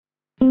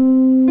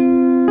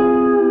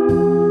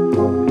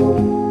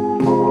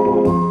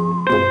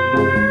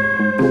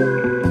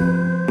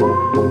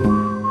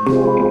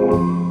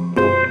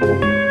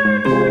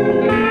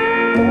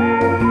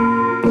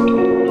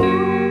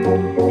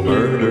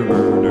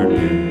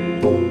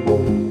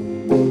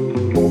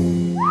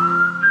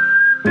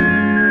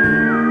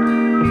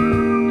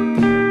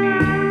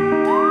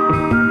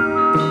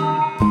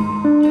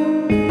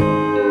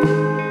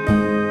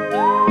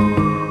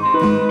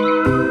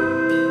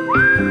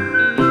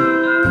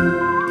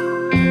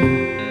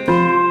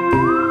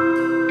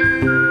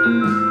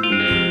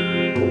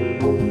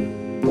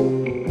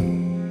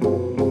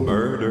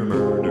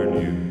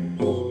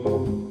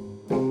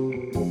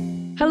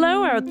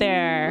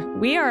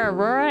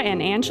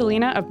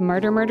Angelina of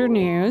Murder Murder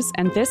News,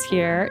 and this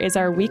here is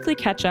our weekly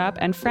catch-up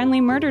and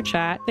friendly murder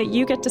chat that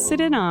you get to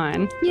sit in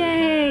on.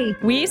 Yay!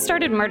 We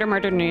started Murder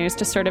Murder News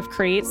to sort of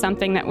create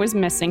something that was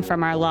missing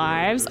from our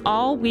lives.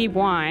 All we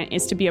want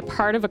is to be a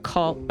part of a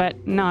cult,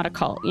 but not a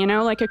cult, you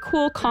know, like a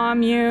cool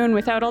commune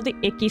without all the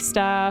icky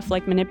stuff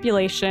like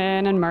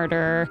manipulation and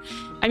murder.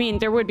 I mean,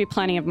 there would be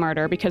plenty of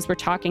murder because we're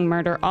talking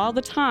murder all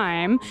the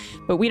time,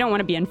 but we don't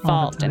want to be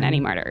involved in any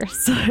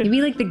murders.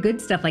 Maybe like the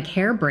good stuff, like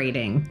hair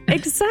braiding.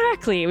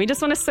 Exactly. We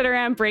just want to sit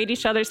around, braid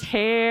each other's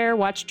hair,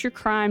 watch true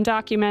crime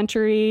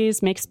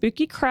documentaries, make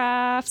spooky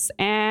crafts,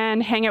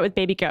 and hang out with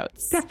baby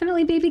goats.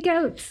 Definitely baby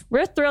goats.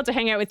 We're thrilled to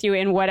hang out with you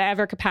in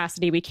whatever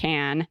capacity we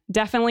can.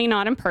 Definitely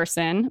not in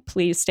person.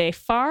 Please stay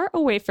far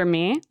away from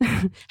me.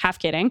 Half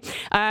kidding.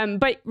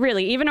 But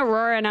really, even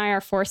Aurora and I are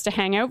forced to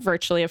hang out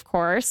virtually, of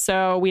course,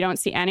 so we don't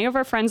see any of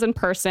our friends in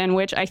person,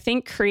 which I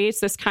think creates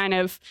this kind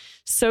of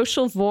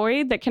social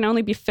void that can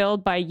only be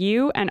filled by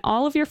you and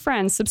all of your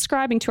friends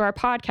subscribing to our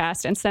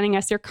podcast and sending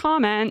us your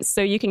comments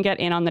so you can get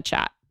in on the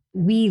chat.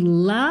 We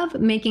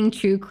love making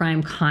true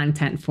crime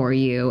content for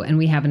you, and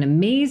we have an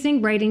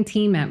amazing writing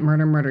team at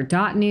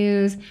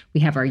murdermurder.news.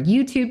 We have our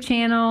YouTube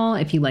channel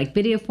if you like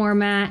video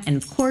format, and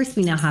of course,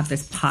 we now have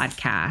this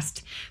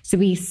podcast. So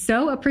we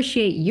so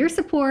appreciate your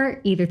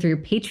support either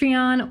through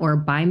Patreon or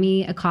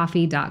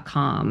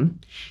buymeacoffee.com.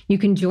 You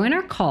can join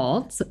our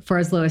cult for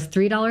as low as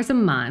 $3 a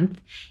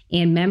month,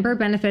 and member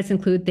benefits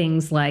include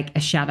things like a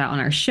shout out on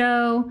our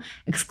show,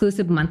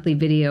 exclusive monthly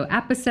video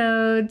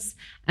episodes,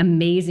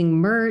 amazing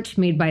merch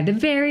made by the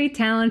very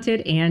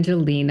talented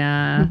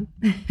Angelina,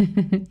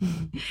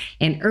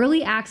 and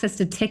early access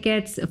to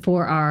tickets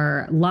for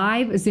our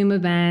live Zoom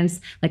events,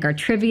 like our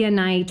trivia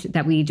night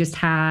that we just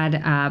had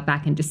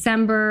back in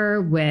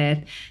December with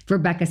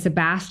Rebecca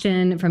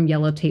Sebastian from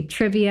Yellow Tape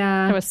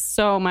Trivia. It was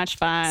so much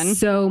fun.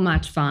 So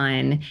much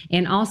fun.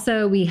 And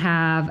also we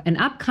have an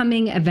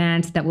upcoming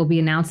event that we'll be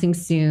announcing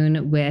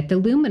soon with the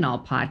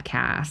Luminol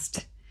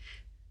podcast.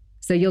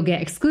 So you'll get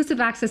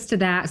exclusive access to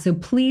that. So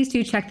please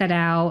do check that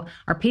out.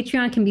 Our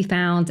Patreon can be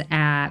found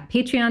at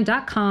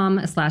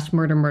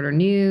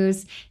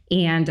patreon.com/murdermurdernews.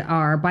 And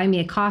our Buy Me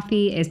a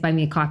Coffee is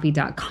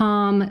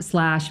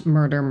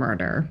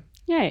buymeacoffee.com/murdermurder.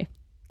 Yay.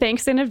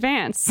 Thanks in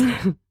advance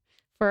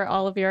for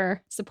all of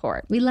your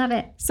support. We love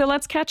it. So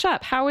let's catch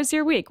up. How was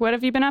your week? What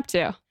have you been up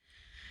to?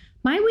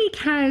 My week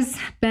has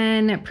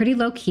been pretty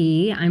low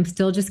key. I'm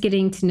still just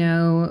getting to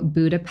know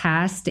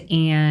Budapest,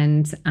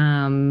 and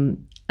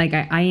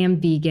I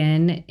am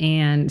vegan.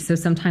 And so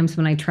sometimes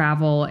when I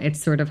travel, it's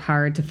sort of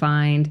hard to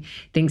find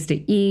things to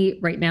eat.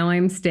 Right now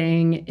I'm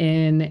staying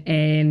in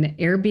an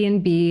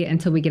Airbnb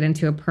until we get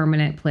into a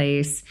permanent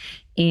place.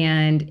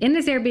 And in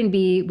this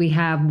Airbnb, we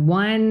have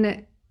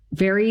one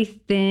very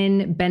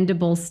thin,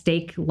 bendable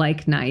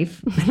steak-like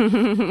knife.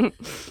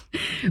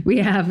 We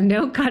have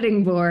no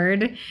cutting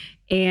board.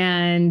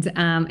 And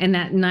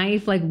that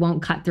knife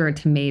won't cut through a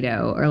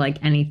tomato or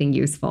anything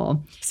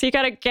useful. So you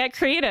got to get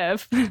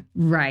creative.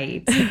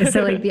 Right.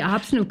 So the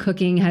option of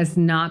cooking has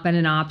not been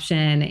an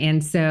option.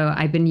 And so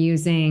I've been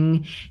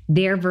using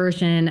their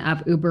version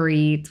of Uber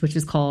Eats, which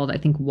is called, I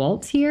think,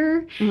 Wolt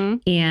here.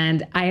 Mm-hmm.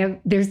 And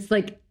there's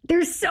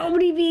so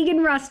many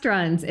vegan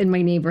restaurants in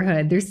my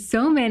neighborhood. There's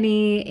so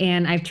many,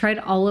 and I've tried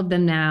all of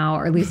them now,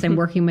 or at least I'm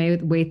working my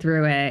way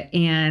through it.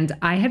 And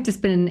I have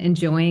just been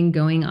enjoying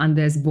going on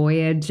this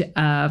voyage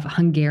of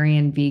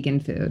Hungarian vegan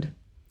food.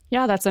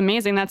 Yeah, that's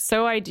amazing. That's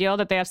so ideal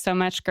that they have so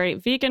much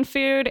great vegan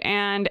food.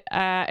 And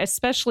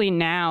especially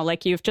now,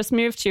 you've just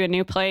moved to a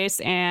new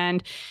place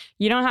and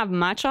you don't have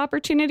much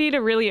opportunity to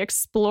really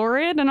explore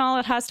it and all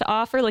it has to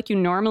offer like you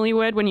normally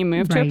would when you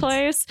move to a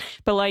place.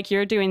 But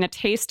you're doing the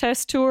taste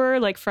test tour,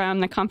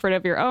 from the comfort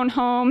of your own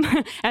home.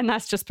 And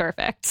that's just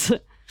perfect.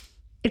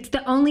 It's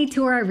the only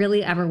tour I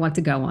really ever want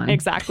to go on.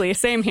 Exactly.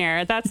 Same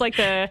here. That's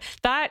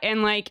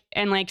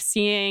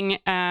seeing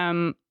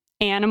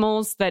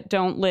animals that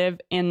don't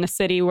live in the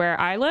city where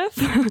I live.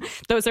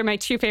 Those are my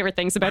two favorite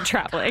things about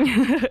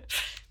traveling.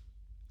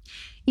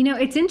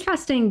 It's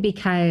interesting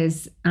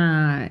because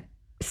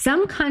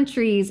some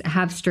countries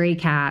have stray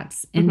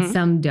cats and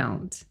some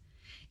don't.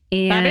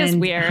 And that is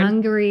weird.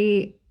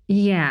 Hungary,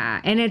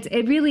 yeah. And it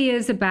really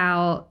is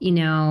about,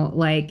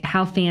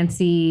 how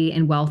fancy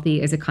and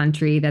wealthy is a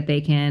country that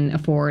they can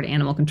afford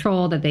animal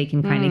control, that they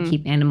can kind of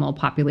keep animal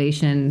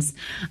populations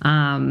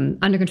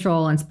under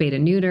control and spayed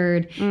and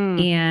neutered.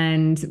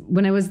 And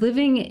when I was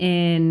living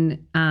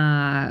in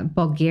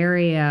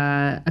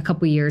Bulgaria a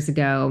couple years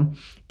ago,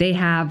 they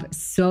have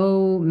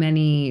so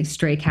many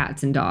stray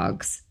cats and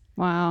dogs.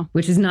 Wow.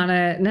 Which is not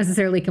a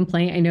necessarily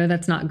complaint. I know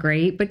that's not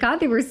great, but God,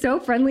 they were so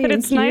friendly and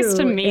cute. But it's nice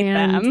to meet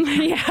them.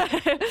 Yeah.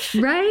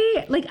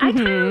 Right? I kind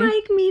of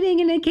like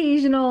meeting an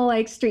occasional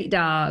street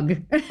dog.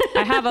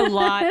 I have a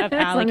lot of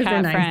alley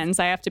cat friends,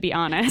 I have to be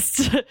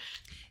honest.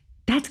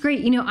 That's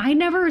great. I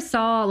never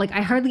saw,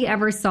 I hardly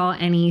ever saw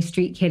any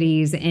street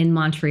kitties in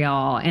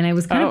Montreal. And I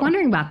was kind of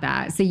wondering about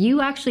that. So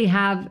you actually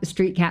have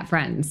street cat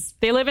friends.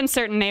 They live in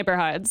certain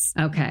neighborhoods.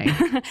 Okay.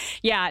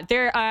 Yeah.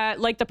 They're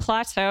the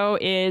plateau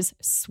is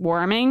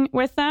swarming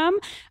with them.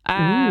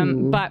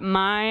 But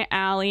my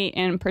alley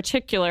in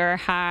particular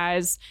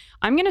has,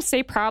 I'm going to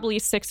say probably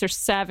 6 or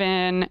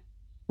 7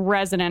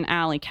 resident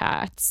alley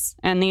cats.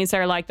 And these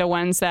are the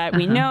ones that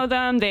we know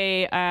them.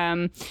 They,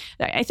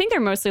 I think they're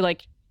mostly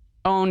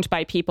owned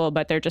by people,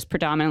 but they're just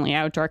predominantly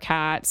outdoor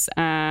cats.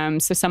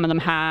 So some of them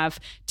have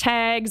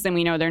tags and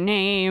we know their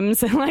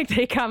names. And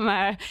they come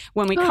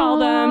when we call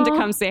them to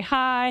come say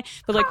hi.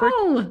 But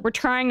we're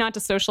trying not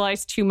to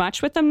socialize too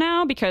much with them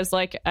now because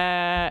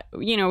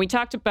we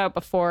talked about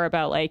before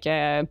about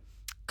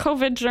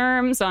COVID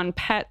germs on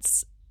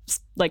pets,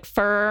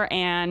 fur.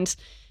 And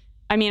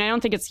I mean, I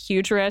don't think it's a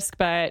huge risk,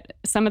 but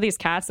some of these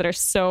cats that are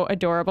so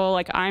adorable,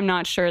 I'm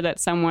not sure that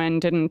someone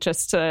didn't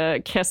just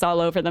kiss all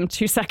over them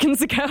 2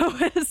 seconds ago.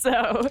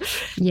 So,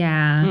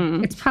 yeah,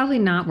 it's probably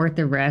not worth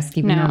the risk,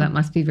 even though that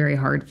must be very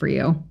hard for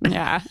you.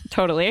 Yeah,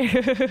 totally.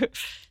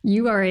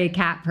 You are a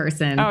cat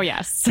person. Oh,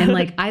 yes.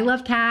 And I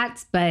love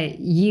cats, but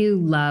you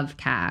love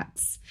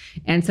cats.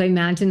 And so I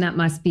imagine that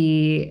must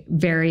be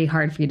very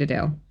hard for you to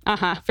do.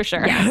 For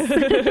sure. Yes.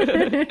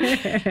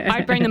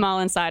 I'd bring them all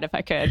inside if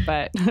I could,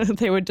 but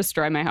they would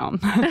destroy my home.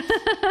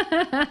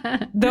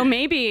 Though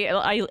maybe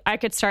I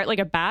could start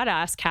a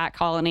badass cat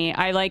colony.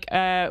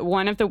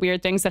 One of the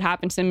weird things that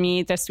happened to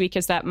me this week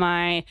is that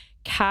my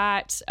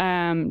cat,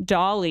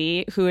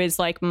 Dolly, who is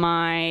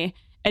my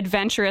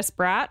adventurous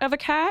brat of a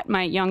cat,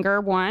 my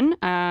younger one.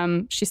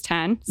 She's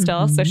 10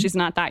 still, so she's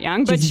not that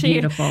young. But she's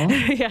beautiful.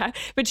 Yeah.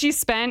 But she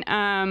spent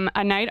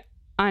a night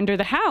under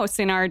the house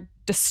in our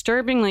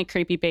disturbingly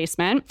creepy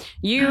basement.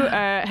 You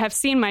have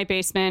seen my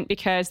basement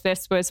because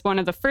this was one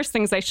of the first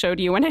things I showed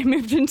you when I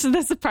moved into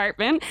this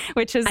apartment,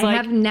 which is I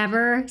have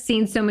never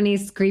seen so many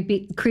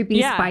creepy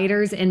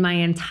spiders in my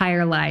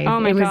entire life. Oh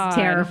my God. It was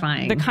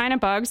terrifying. The kind of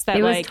bugs that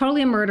it was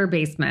totally a murder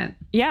basement.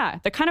 Yeah.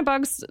 The kind of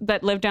bugs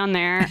that live down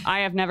there, I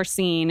have never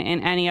seen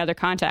in any other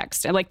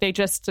context.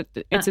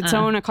 It's its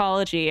own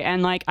ecology.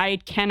 And I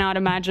cannot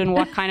imagine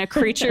what kind of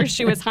creatures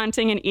she was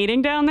hunting and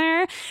eating down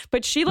there.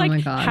 But she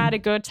had a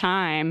good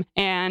time.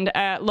 And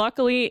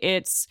luckily,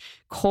 it's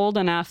cold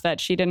enough that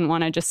she didn't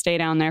want to just stay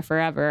down there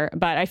forever.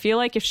 But I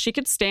feel if she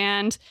could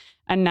stand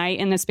a night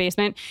in this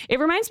basement, it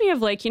reminds me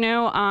of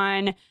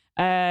on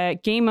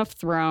Game of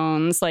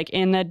Thrones,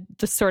 in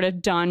the sort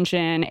of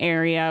dungeon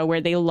area where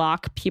they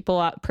lock people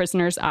up,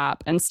 prisoners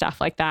up and stuff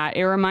like that.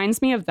 It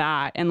reminds me of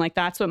that. And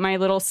that's what my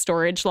little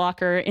storage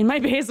locker in my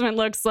basement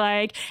looks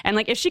like. And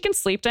if she can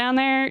sleep down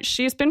there,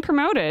 she's been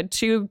promoted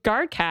to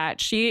guard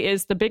cat. She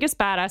is the biggest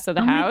badass of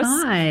the house.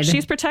 God.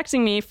 She's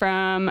protecting me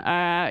from,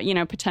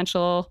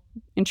 potential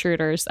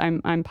intruders.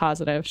 I'm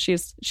positive.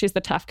 She's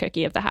the tough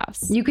cookie of the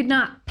house. You could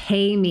not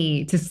pay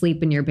me to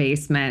sleep in your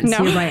basement. No.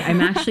 So you're right.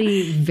 I'm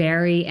actually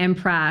very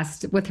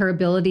impressed with her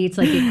ability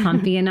to get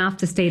comfy enough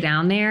to stay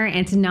down there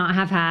and to not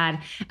have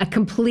had a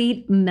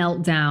complete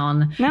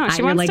meltdown at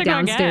your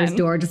downstairs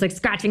door, just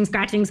scratching.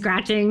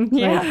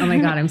 Yeah. Oh my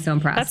God, I'm so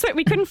impressed. That's what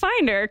we couldn't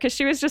find her because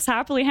she was just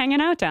happily hanging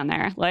out down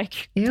there.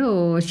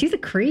 Ew, she's a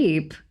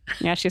creep.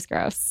 Yeah, she's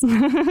gross.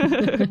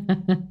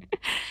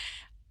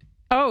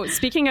 Oh,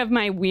 speaking of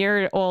my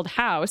weird old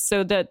house,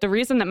 so the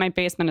reason that my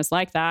basement is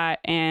like that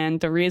and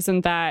the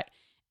reason that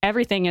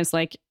everything is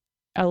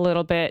a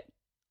little bit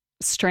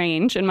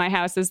strange in my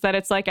house is that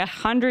it's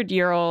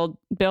 100-year-old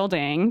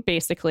building,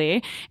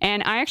 basically.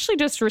 And I actually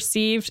just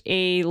received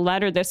a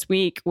letter this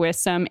week with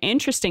some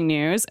interesting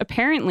news.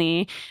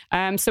 Apparently,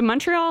 so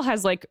Montreal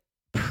has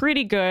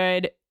pretty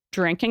good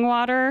drinking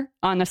water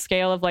on the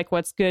scale of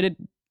what's good,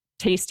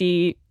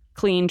 tasty,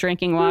 clean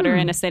drinking water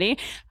in a city.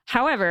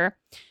 However,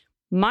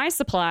 my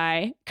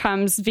supply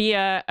comes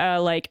via a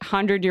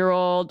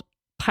 100-year-old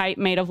pipe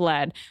made of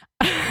lead.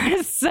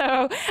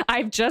 So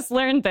I've just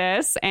learned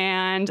this,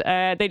 and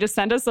they just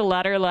sent us a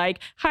letter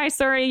hi,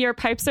 sorry, your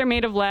pipes are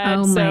made of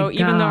lead. So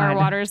even though our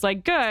water is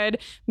good,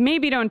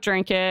 maybe don't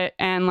drink it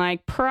and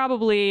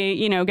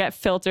probably, get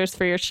filters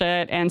for your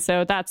shit. And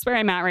so that's where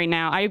I'm at right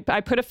now. I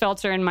put a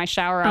filter in my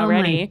shower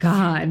already. Oh my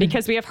God.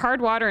 Because we have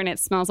hard water and it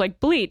smells like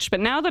bleach.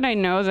 But now that I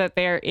know that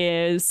there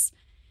is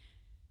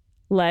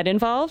lead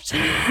involved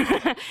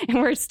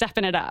and we're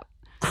stepping it up.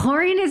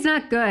 Chlorine is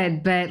not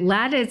good, but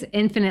lead is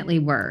infinitely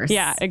worse.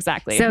 Yeah,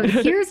 exactly. So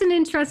here's an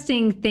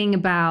interesting thing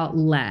about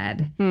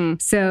lead.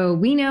 So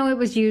we know it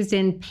was used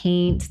in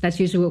paint. That's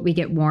usually what we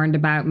get warned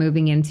about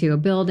moving into a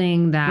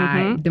building,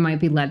 that there might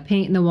be lead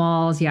paint in the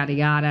walls, yada,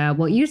 yada.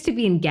 Well, it used to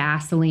be in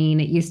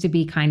gasoline. It used to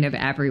be kind of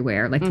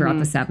everywhere, throughout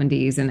the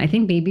 70s. And I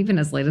think maybe even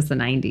as late as the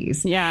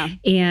 90s. Yeah.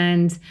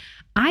 And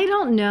I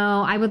don't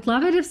know. I would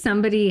love it if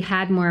somebody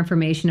had more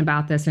information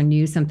about this or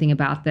knew something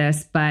about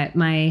this, but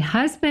my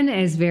husband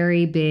is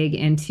very big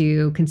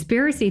into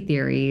conspiracy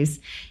theories.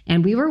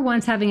 And we were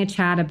once having a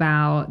chat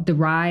about the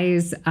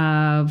rise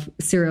of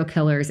serial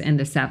killers in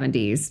the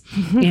 70s.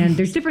 And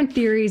there's different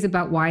theories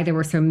about why there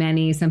were so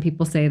many. Some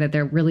people say that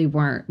there really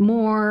weren't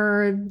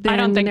more than I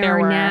don't think there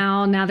were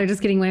now. Now they're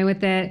just getting away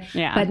with it.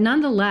 Yeah. But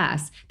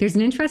nonetheless, there's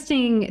an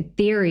interesting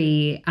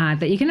theory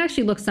that you can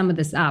actually look some of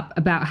this up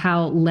about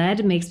how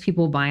lead makes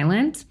people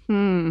violent.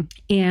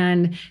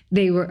 And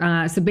they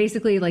were, so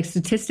basically, like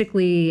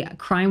statistically,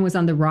 crime was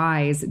on the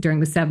rise during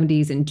the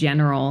 70s in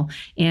general.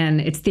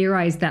 And it's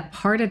theorized that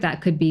part of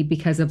that could be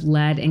because of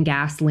lead and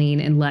gasoline,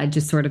 and lead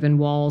just sort of in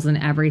walls and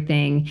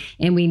everything.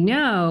 And we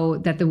know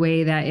that the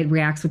way that it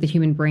reacts with the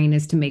human brain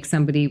is to make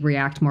somebody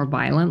react more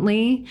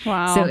violently.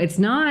 Wow. So it's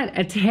not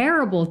a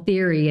terrible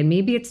theory. And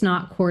maybe it's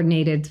not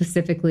coordinated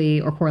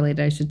specifically, or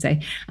correlated, I should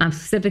say,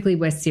 specifically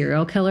with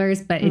serial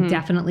killers, but it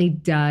definitely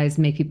does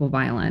make people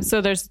violent. So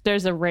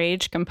there's a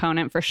rage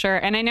component for sure.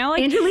 And I know,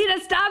 like, Angelina,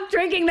 stop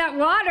drinking that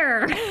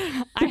water.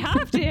 I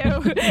have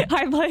to.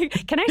 I'm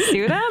like, can I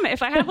sue them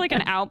if I have like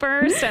an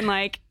outburst and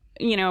like,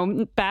 you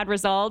know, bad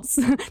results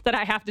that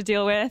I have to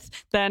deal with?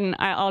 Then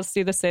I'll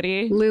sue the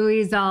city.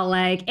 Louis all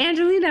like,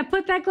 Angelina,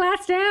 put that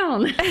glass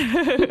down.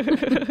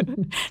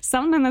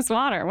 Something in this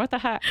water. What the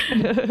heck?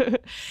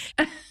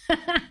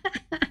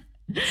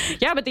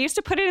 Yeah, but they used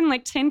to put it in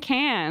like tin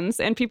cans,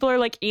 and people are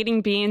like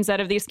eating beans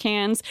out of these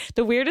cans.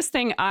 The weirdest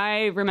thing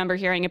I remember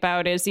hearing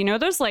about is, you know,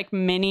 those like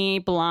mini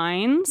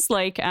blinds,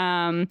 like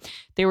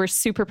they were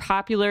super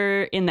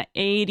popular in the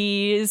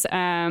 80s.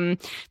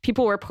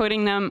 People were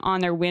putting them on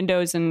their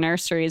windows in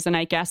nurseries, and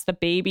I guess the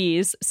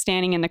babies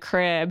standing in the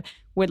crib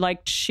would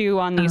like chew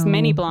on these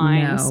mini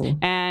blinds. No.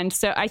 And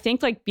so I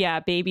think like, yeah,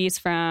 babies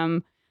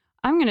from,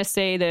 I'm going to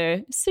say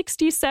the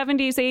 60s,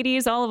 70s,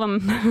 80s, all of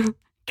them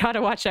got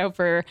to watch out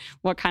for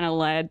what kind of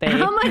lead they...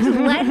 How much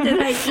lead did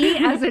I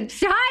eat as a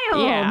child?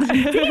 Yeah.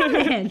 Damn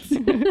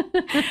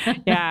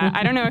it. Yeah,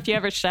 I don't know if you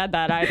ever shed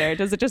that either.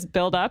 Does it just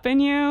build up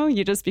in you?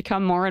 You just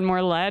become more and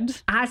more lead?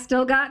 I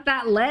still got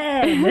that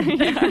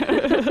lead.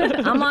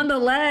 I'm on the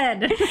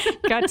lead.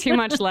 Got too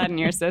much lead in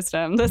your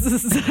system. This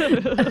is...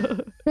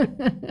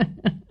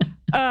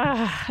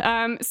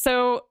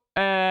 So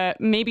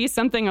maybe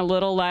something a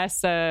little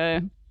less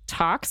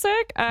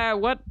toxic.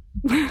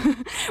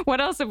 What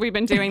else have we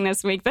been doing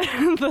this week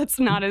that's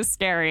not as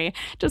scary?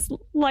 Just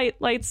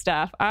light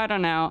stuff. I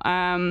don't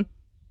know.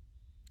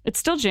 It's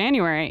still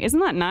January. Isn't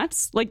that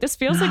nuts? Like, this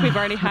feels like we've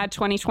already had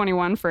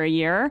 2021 for a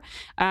year.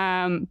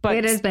 But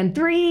it has been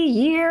 3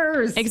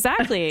 years.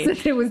 Exactly.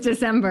 Since it was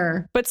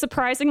December. But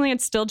surprisingly,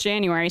 it's still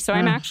January. So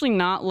I'm actually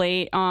not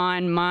late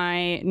on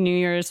my New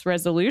Year's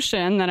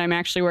resolution that I'm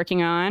actually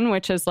working on,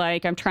 which is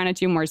like, I'm trying to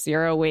do more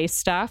zero waste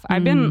stuff.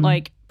 I've been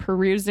like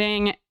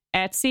perusing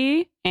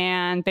Etsy,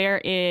 and there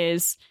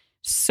is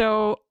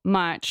so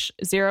much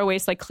zero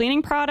waste, like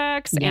cleaning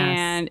products. Yes.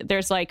 And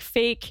there's like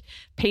fake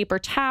paper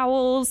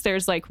towels.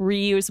 There's like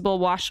reusable,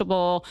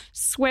 washable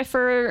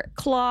Swiffer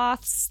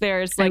cloths.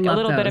 There's like a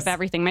little bit of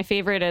everything. My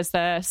favorite is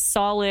the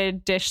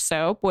solid dish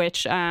soap,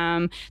 which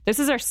this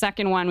is our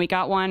second one. We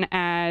got one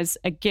as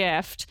a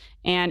gift,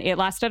 and it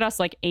lasted us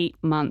like 8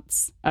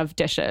 months of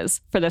dishes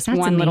for this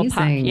one little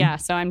puck. Yeah.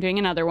 So I'm doing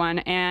another one,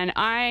 and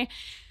I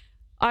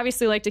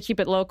obviously like to keep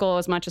it local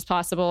as much as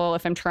possible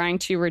if I'm trying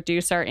to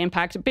reduce our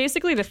impact.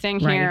 Basically, the thing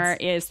here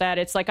is that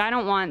it's like, I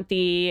don't want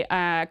the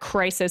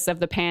crisis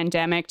of the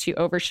pandemic to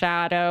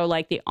overshadow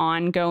like the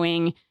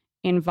ongoing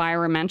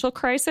environmental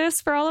crisis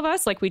for all of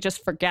us. Like, we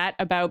just forget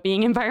about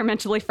being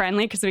environmentally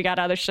friendly because we got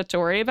other shit to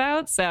worry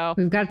about. So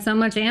we've got so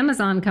much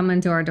Amazon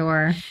coming to our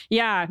door.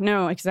 Yeah,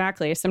 no,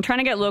 exactly. So I'm trying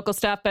to get local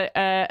stuff, but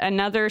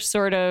another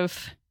sort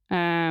of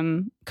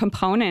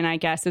component, I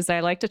guess, is I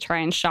like to try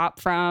and shop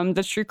from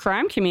the true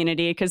crime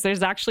community, because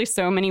there's actually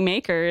so many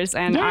makers.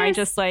 And I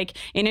just like,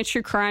 in a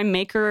true crime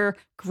maker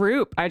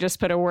group, I just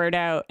put a word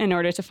out in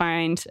order to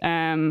find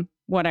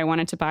what I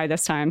wanted to buy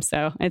this time.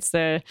 So it's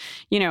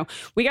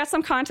we got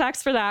some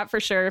contacts for that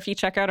for sure. If you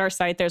check out our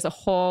site, there's a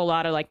whole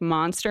lot of like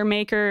monster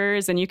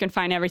makers, and you can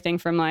find everything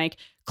from like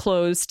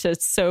clothes to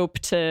soap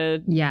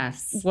to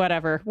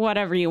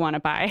whatever you want to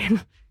buy.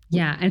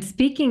 Yeah. And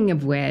speaking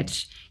of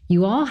which,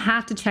 you all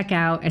have to check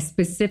out a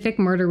specific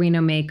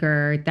Murderino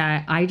maker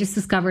that I just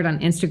discovered on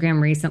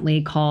Instagram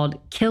recently called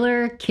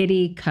Killer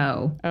Kitty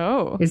Co.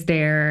 Is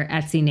their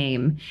Etsy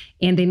name.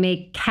 And they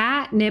make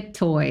catnip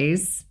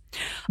toys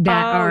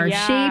that are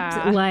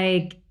shaped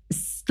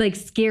like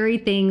scary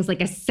things,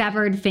 like a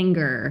severed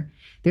finger.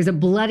 There's a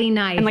bloody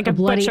knife, and like a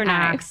bloody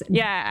axe. Knife.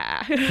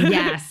 Yeah.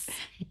 Yes.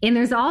 And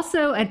there's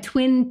also a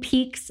Twin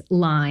Peaks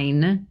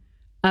line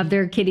of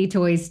their kitty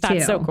toys too.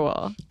 That's so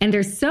cool. And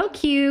they're so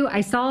cute. I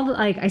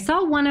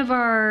saw one of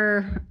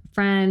our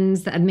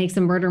friends that makes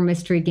a murder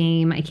mystery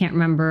game. I can't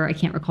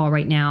recall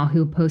right now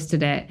who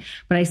posted it,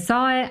 but I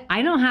saw it.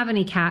 I don't have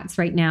any cats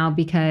right now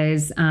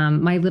because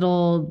my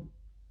little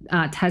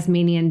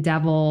Tasmanian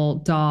devil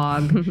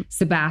dog,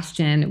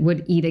 Sebastian,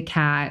 would eat a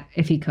cat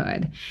if he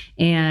could.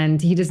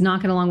 And he does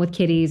not get along with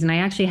kitties. And I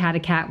actually had a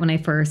cat when I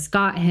first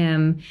got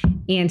him,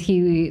 and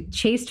he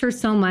chased her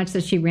so much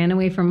that she ran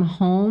away from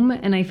home.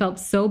 And I felt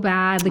so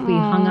bad. Like we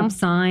hung up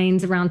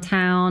signs around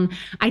town.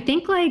 I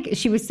think like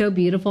she was so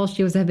beautiful.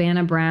 She was a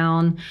Havana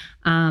Brown.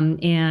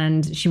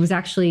 And she was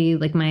actually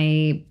like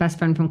my best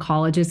friend from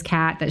college's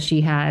cat that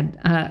she had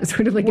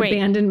sort of like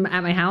abandoned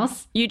at my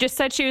house. You just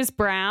said she was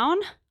brown?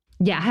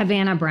 Yeah,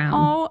 Havana Brown.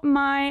 Oh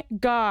my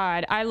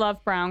God. I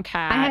love brown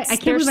cats. I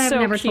can't believe I've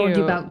never told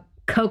you about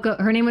Coco.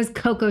 Her name was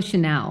Coco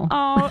Chanel.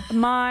 Oh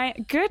my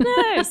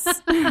goodness.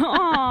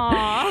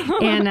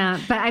 Aww.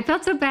 And but I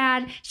felt so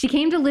bad. She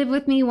came to live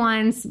with me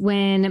once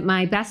when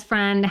my best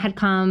friend had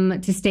come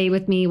to stay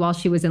with me while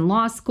she was in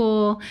law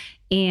school.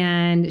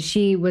 And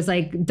she was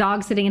like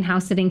dog sitting and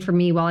house sitting for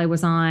me while I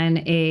was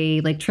on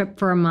a like trip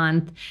for a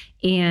month.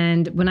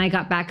 And when I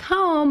got back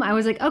home, I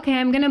was like, okay,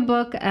 I'm going to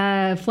book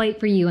a flight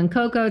for you and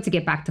Coco to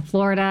get back to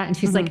Florida. And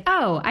she's like,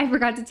 oh, I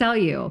forgot to tell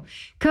you,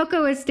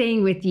 Coco is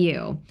staying with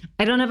you.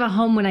 I don't have a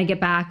home when I get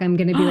back. I'm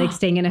going to be like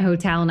staying in a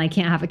hotel and I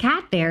can't have a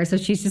cat there. So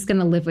she's just going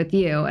to live with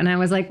you. And I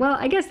was like, well,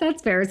 I guess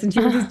that's fair since she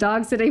was just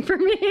dog sitting for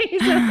me.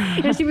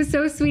 And she was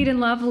so sweet and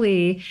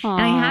lovely. Aww.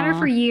 And I had her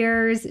for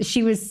years.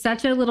 She was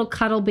such a little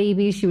cuddle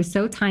baby. She was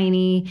so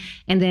tiny.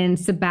 And then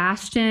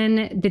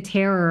Sebastian, the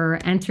terror,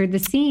 entered the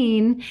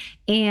scene.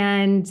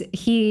 And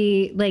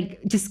he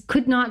like just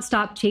could not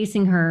stop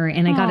chasing her.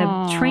 And I got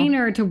a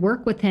trainer to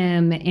work with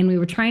him. And we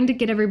were trying to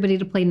get everybody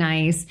to play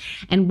nice.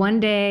 And one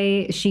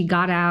day she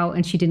got out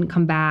and she didn't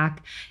come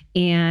back.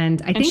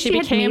 And I think she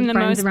became the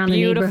most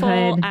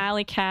beautiful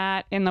alley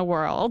cat in the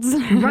world.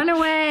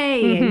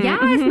 Runaway.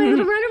 Yes, my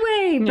little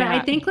runaway. But I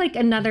think like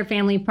another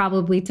family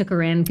probably took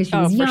her in because she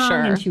was young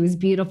and she was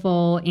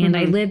beautiful. And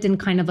I lived in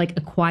kind of like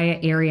a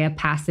quiet area,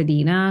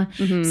 Pasadena.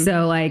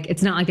 So like,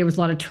 it's not like there was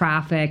a lot of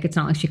traffic. It's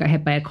not like she got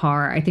hit by a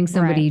car. I think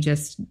somebody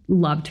just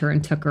loved her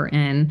and took her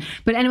in.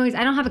 But anyways,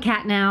 I don't have a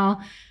cat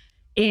now.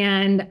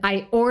 And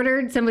I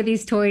ordered some of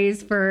these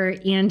toys for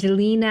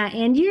Angelina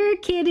and your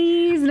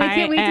kitties. And I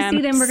can't wait to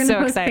see them. We're going to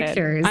post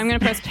pictures. I'm going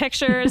to post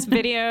pictures,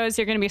 videos.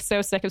 You're going to be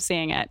so sick of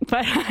seeing it.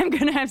 But I'm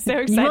so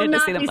excited to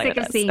see them play with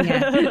us. You will not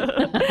be sick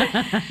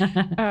of seeing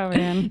it. Oh,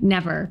 man.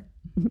 Never.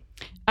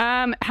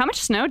 How much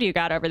snow do you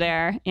got over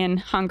there in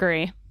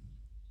Hungary?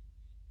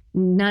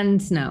 None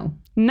snow.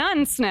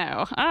 None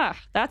snow. Ah,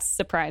 that's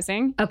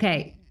surprising.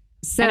 Okay.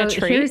 So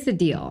here's the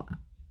deal.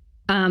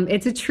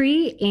 It's a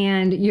tree,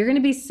 and you're going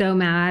to be so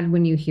mad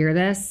when you hear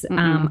this.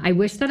 I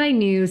wish that I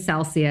knew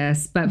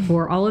Celsius, but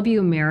for all of you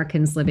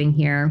Americans living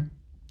here,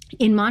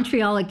 in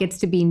Montreal, it gets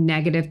to be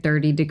negative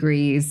 30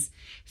 degrees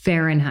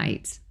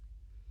Fahrenheit.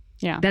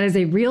 Yeah. That is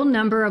a real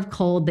number of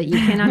cold that you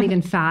cannot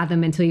even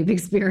fathom until you've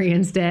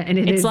experienced it. And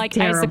it's like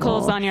terrible.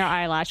 Icicles on your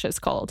eyelashes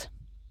cold.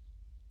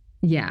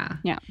 Yeah.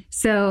 Yeah.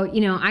 So,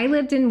 you know, I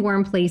lived in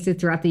warm places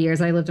throughout the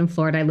years. I lived in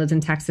Florida. I lived in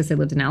Texas. I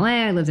lived in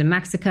LA. I lived in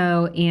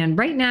Mexico. And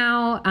right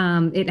now,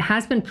 it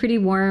has been pretty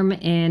warm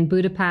in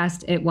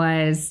Budapest. It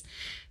was,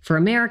 for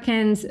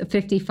Americans,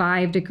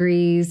 55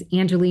 degrees.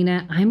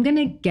 Angelina, I'm going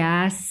to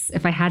guess,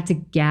 if I had to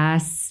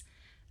guess,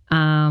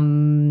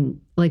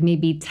 like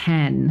maybe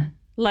 10.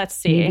 Let's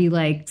see. Maybe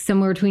like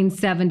somewhere between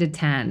 7 to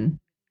 10.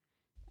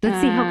 Let's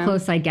see how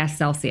close I guess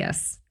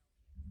Celsius.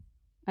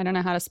 I don't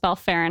know how to spell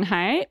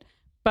Fahrenheit.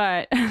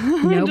 But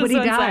nobody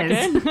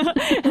does.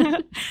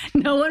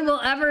 No one will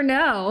ever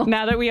know.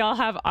 Now that we all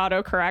have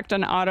autocorrect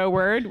and auto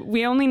word,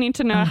 we only need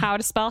to know how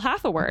to spell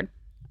half a word.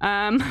 So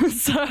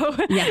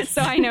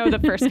I know the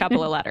first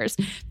couple of letters.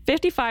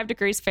 55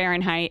 degrees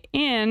Fahrenheit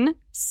in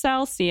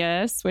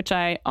Celsius, which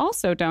I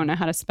also don't know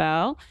how to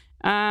spell,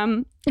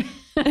 is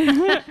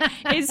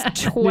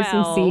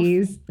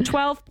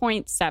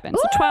 12.7.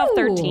 So 12,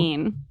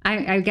 13.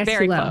 I guess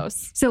very too low.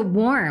 Close. So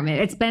warm.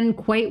 It's been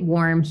quite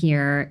warm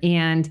here.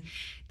 And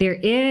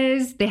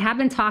they have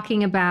been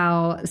talking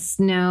about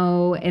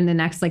snow in the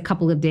next like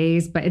couple of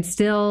days, but it's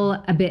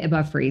still a bit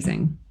above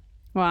freezing.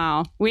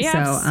 Wow. We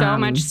have so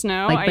much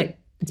snow. But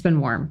it's been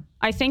warm.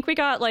 I think we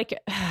got like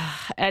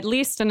at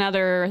least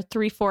another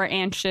 3-4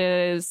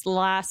 inches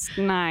last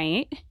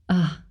night.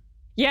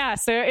 Yeah,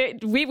 so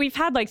we've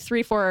had like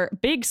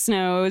 3-4 big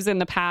snows in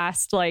the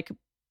past like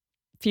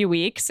few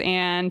weeks,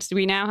 and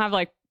we now have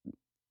like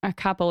a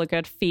couple of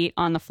good feet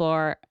on the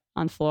floor.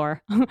 We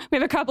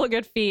have a couple of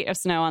good feet of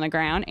snow on the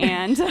ground,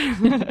 and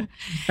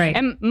right.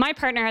 And my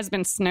partner has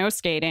been snow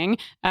skating,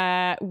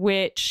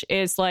 which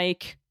is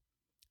like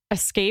a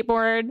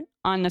skateboard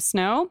on the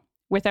snow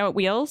without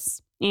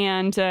wheels.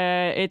 And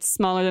it's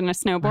smaller than a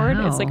snowboard.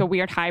 Wow. It's like a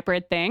weird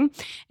hybrid thing.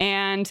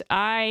 And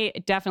I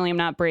definitely am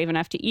not brave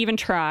enough to even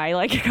try.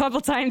 Like a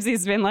couple times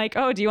he's been like,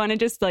 oh, do you want to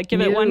just like give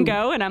it one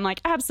go? And I'm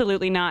like,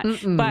 absolutely not.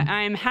 But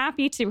I'm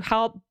happy to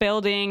help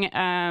building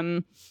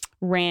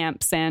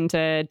ramps and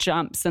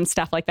jumps and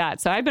stuff like that.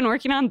 So I've been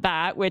working on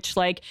that, which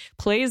like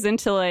plays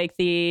into like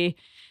the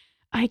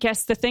I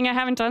guess the thing I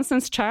haven't done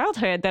since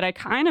childhood that I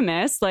kind of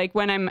miss, like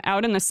when I'm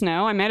out in the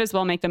snow, I might as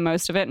well make the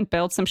most of it and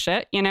build some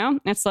shit, you know?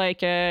 It's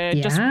like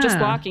just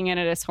walking in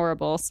it is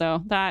horrible.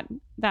 So that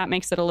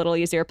makes it a little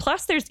easier.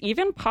 Plus, there's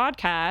even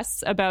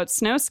podcasts about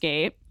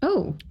snowskate.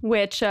 Oh.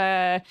 Which,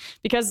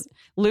 because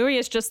Louis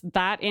is just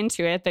that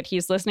into it that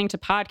he's listening to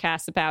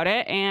podcasts about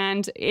it.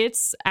 And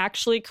it's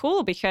actually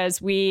cool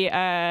because we...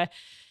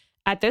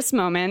 at this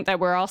moment that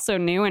we're also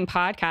new in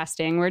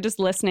podcasting, we're just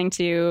listening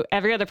to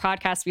every other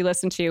podcast we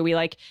listen to. We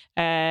like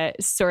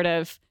sort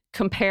of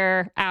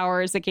compare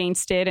ours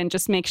against it and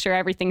just make sure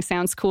everything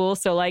sounds cool.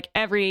 So like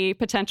every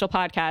potential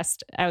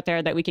podcast out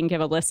there that we can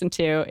give a listen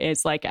to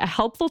is like a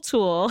helpful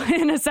tool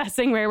in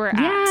assessing where we're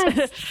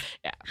at.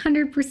 Yeah.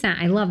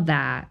 100%. I love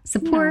that.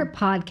 Support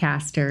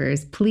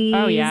podcasters, please.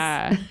 Oh,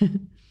 yeah.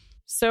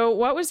 So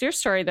what was your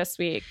story this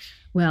week?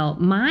 Well,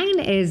 mine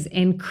is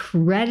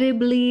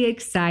incredibly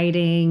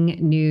exciting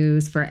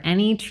news for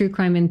any true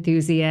crime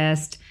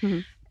enthusiast. Mm-hmm.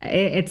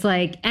 It's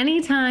like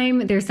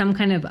anytime there's some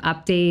kind of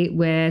update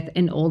with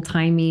an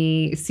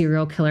old-timey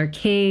serial killer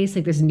case,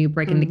 like there's a new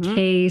break in the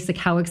case, like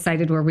how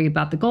excited were we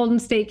about the Golden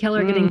State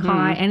Killer getting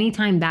caught?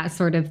 Anytime that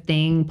sort of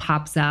thing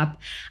pops up,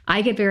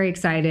 I get very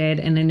excited,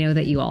 and I know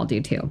that you all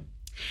do too.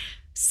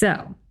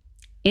 So,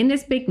 in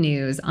this big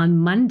news, on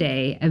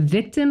Monday, a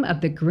victim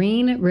of the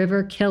Green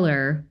River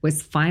Killer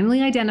was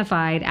finally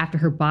identified after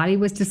her body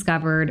was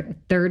discovered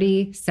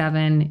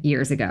 37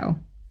 years ago.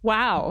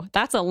 Wow,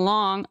 that's a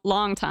long,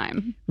 long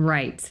time.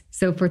 Right.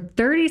 So for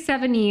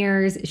 37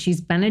 years, she's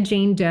been a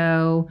Jane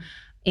Doe.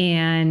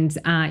 And,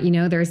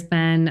 there's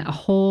been a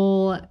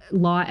whole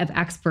lot of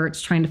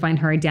experts trying to find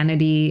her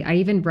identity. I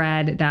even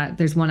read that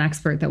there's one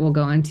expert that will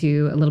go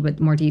into a little bit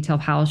more detail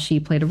of how she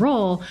played a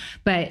role.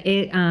 But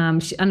on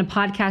a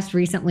podcast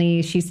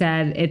recently, she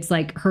said it's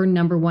like her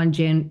number one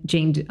Jane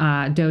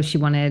Doe she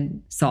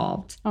wanted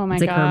solved. Oh, my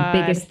God. It's like God.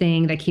 her biggest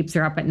thing that keeps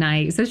her up at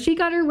night. So she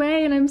got her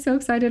way, and I'm so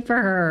excited for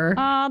her.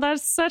 Oh,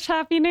 that's such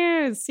happy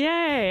news.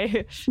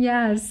 Yay.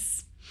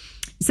 Yes.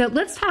 So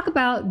let's talk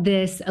about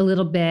this a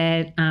little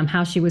bit,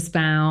 how she was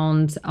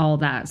found, all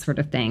that sort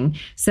of thing.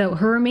 So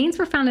her remains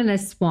were found in a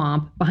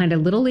swamp behind a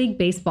Little League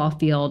baseball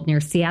field near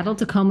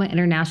Seattle-Tacoma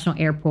International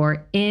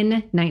Airport in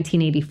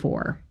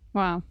 1984.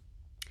 Wow.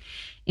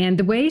 And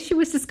the way she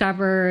was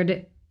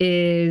discovered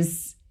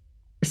is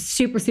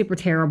super, super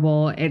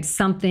terrible. It's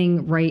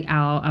something right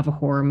out of a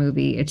horror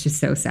movie. It's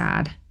just so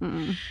sad.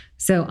 Mm.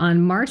 So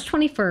on March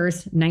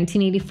 21st,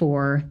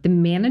 1984, the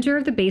manager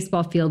of the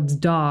baseball field's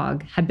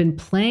dog had been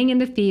playing in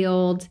the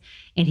field,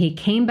 and he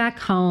came back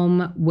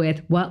home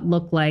with what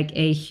looked like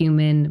a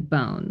human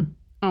bone.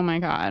 Oh my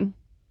God.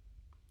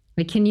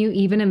 Like, can you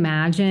even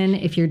imagine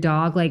if your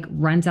dog like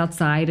runs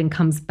outside and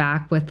comes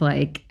back with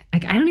like I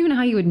don't even know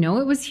how you would know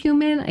it was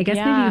human. I guess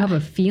maybe you have a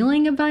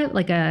feeling about,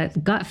 like a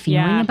gut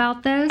feeling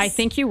about this. I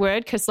think you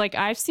would, because like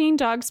I've seen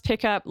dogs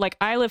pick up, like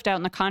I lived out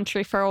in the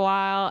country for a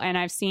while, and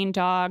I've seen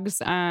dogs,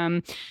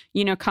 come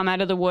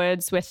out of the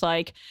woods with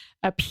like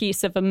a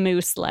piece of a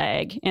moose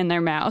leg in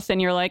their mouth,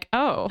 and you're like,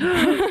 oh,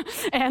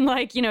 and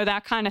like,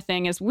 that kind of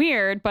thing is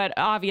weird, but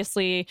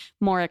obviously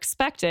more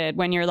expected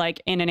when you're like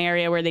in an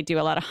area where they do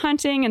a lot of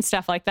hunting and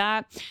stuff like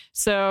that.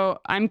 So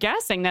I'm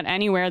guessing that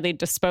anywhere they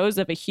dispose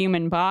of a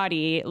human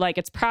body, like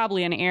it's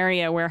probably an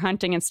area where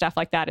hunting and stuff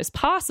like that is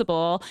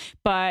possible.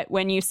 But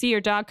when you see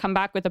your dog come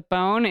back with a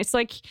bone, it's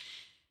like,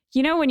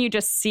 when you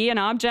just see an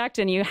object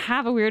and you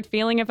have a weird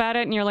feeling about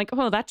it and you're like,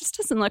 oh, that just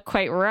doesn't look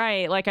quite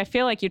right. Like, I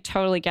feel like you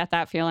totally get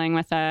that feeling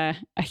with a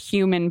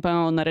human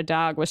bone that a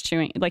dog was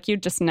chewing. Like, you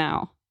just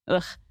know.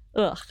 Ugh.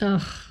 Ugh.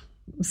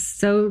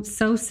 So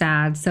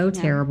sad. So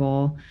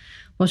terrible.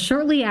 Well,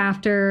 shortly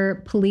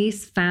after,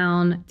 police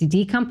found the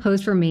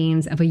decomposed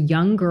remains of a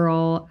young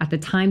girl at the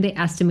time they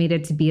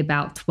estimated to be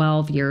about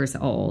 12 years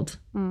old.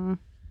 Mm.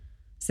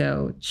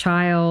 So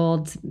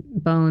child,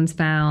 bones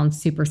found,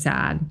 super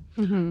sad.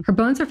 Mm-hmm. Her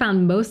bones were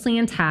found mostly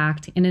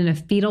intact and in a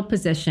fetal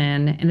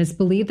position, and it's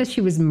believed that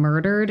she was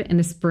murdered in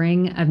the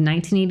spring of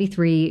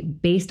 1983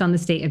 based on the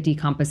state of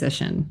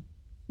decomposition.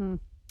 Mm.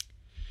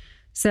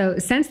 So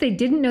since they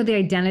didn't know the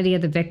identity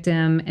of the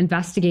victim,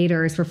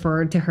 investigators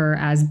referred to her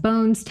as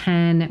Bones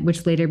 10,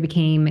 which later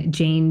became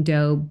Jane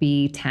Doe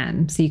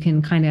B10. So you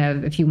can kind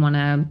of, if you want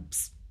to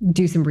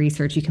do some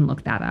research, you can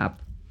look that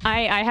up.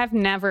 I have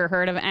never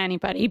heard of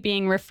anybody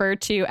being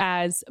referred to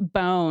as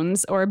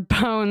Bones or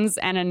Bones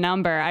and a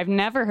number. I've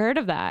never heard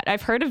of that.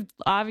 I've heard of,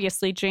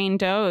 obviously, Jane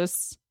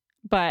Doe's,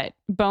 but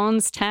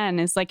Bones 10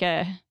 is like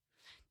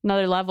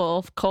another level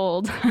of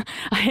cold,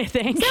 I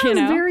think. Sounds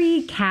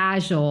very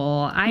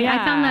casual. I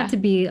found that to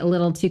be a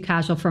little too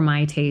casual for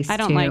my taste, I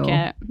don't like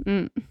it.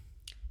 Mm.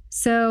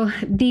 So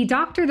the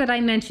doctor that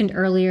I mentioned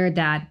earlier,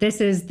 that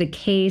this is the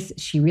case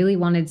she really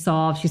wanted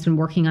solved, she's been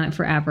working on it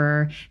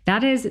forever,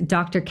 that is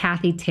Dr.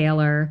 Kathy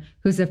Taylor,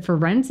 who's a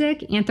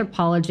forensic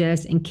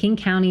anthropologist in King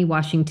County,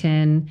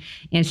 Washington,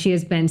 and she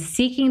has been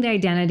seeking the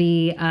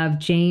identity of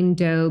Jane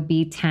Doe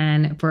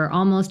B10 for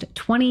almost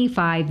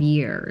 25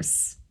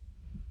 years.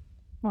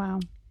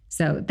 Wow.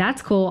 So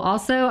that's cool.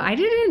 Also,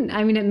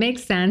 it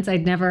makes sense.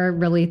 I'd never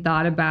really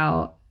thought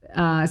about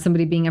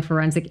somebody being a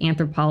forensic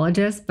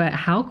anthropologist, but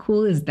how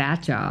cool is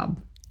that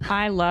job?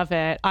 I love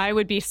it. I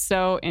would be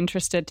so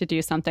interested to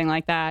do something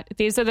like that.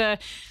 These are the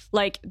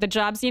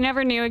jobs you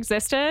never knew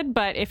existed,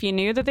 but if you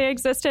knew that they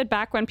existed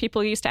back when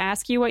people used to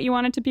ask you what you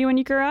wanted to be when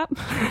you grew up,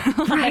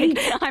 right?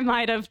 I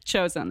might have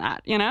chosen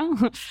that,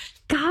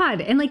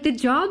 God. And the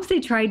jobs they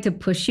tried to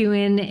push you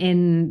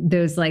in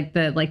those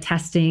the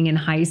testing in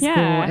high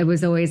school, it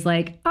was always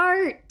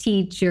art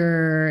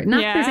teacher.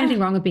 Not that there's anything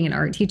wrong with being an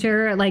art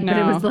teacher, but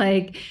it was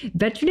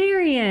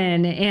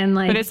veterinarian and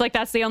But it's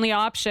that's the only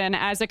option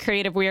as a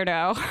creative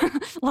weirdo.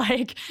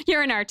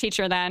 You're an art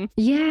teacher then.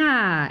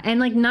 Yeah. And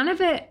none of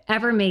it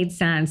ever made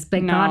sense.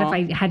 But God, if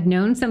I had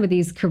known some of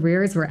these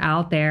careers were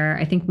out there,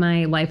 I think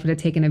my life would have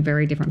taken a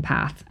very different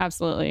path.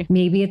 Absolutely.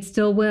 Maybe it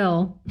still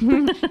will.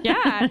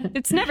 Yeah.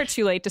 It's never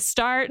too late to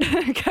start.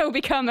 Go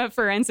become a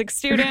forensic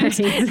student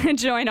and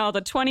join all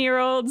the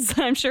 20-year-olds.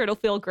 I'm sure it'll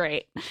feel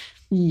great.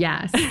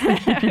 Yes.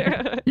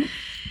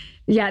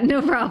 Yeah,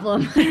 no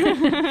problem.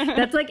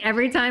 That's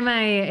every time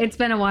it's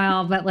been a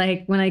while, but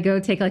when I go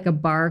take a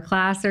bar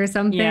class or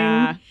something,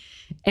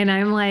 and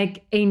I'm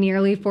a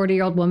nearly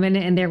 40-year-old woman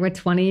and they're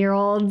with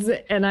 20-year-olds,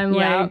 and I'm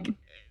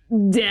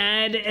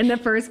dead in the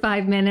first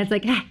 5 minutes,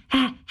 can't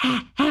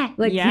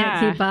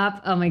keep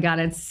up. Oh my God,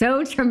 it's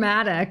so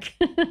traumatic.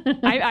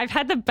 I've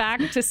had the back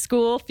to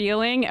school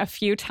feeling a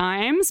few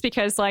times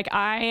because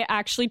I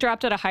actually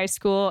dropped out of high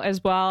school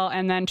as well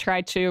and then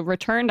tried to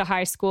return to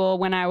high school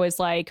when I was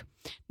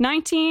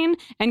 19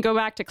 and go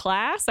back to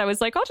class. I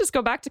was I'll just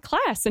go back to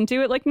class and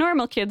do it like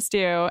normal kids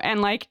do.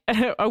 And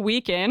a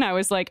week in, I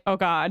was oh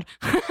God.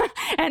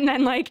 And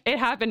then it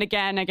happened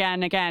again.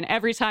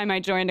 Every time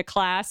I joined a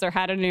class or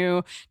had a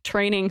new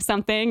training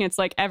something, it's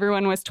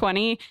everyone was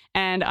 20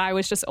 and I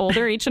was just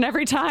older each and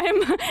every time.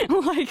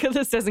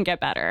 This doesn't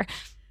get better.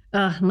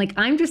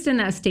 I'm just in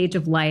that stage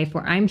of life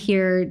where I'm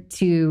here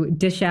to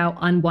dish out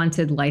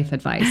unwanted life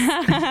advice.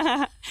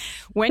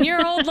 When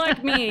you're old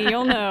like me,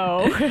 you'll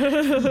know.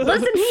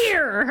 Listen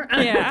here.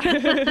 Yeah.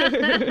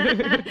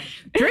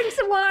 Drink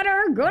some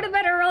water. Go to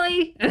bed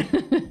early.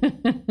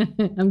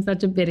 I'm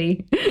such a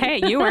biddy.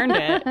 Hey, you earned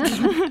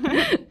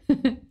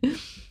it.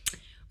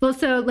 Well,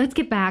 so let's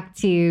get back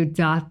to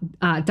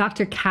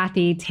Dr.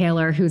 Kathy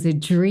Taylor, who's a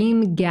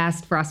dream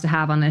guest for us to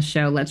have on this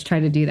show. Let's try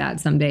to do that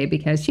someday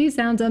because she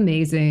sounds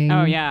amazing.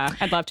 Oh, yeah.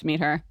 I'd love to meet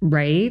her.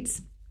 Right?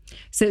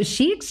 So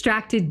she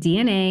extracted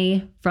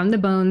DNA from the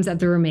bones of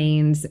the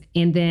remains,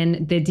 and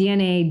then the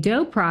DNA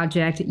Doe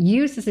Project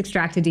used this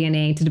extracted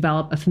DNA to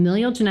develop a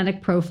familial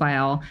genetic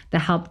profile that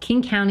helped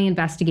King County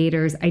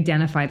investigators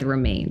identify the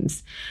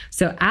remains.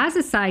 So as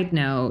a side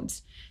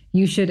note,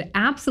 you should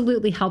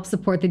absolutely help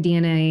support the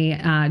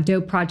DNA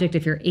Doe Project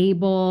if you're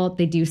able.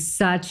 They do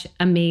such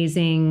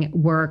amazing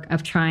work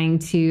of trying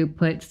to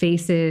put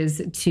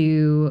faces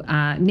to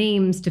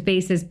names to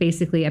faces,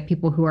 basically, of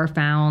people who are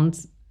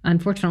found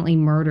unfortunately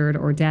murdered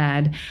or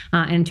dead,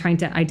 and trying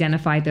to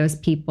identify those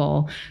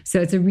people.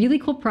 So it's a really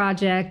cool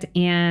project.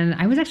 And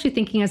I was actually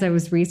thinking as I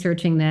was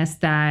researching this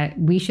that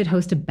we should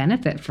host a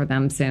benefit for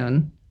them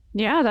soon.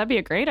 Yeah, that'd be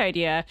a great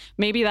idea.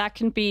 Maybe that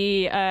can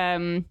be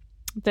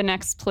the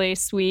next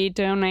place we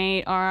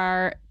donate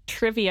our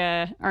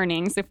trivia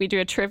earnings if we do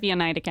a trivia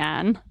night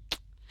again.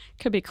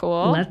 Could be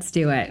cool. Let's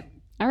do it.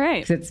 All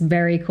right. It's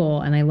very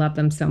cool, and I love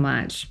them so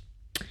much.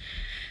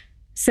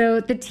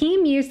 So the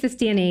team used this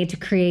DNA to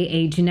create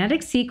a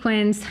genetic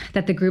sequence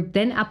that the group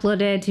then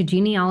uploaded to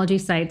genealogy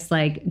sites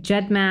like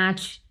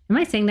GEDmatch. Am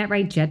I saying that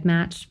right?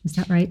 GEDmatch? Is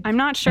that right? I'm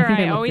not sure.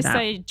 I always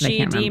say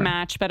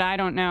GEDmatch, but I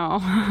don't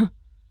know.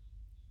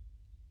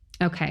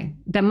 Okay.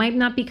 That might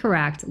not be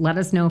correct. Let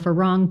us know if we're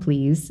wrong,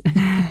 please.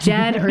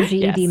 GED or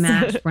GED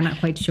match. We're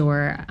not quite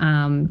sure.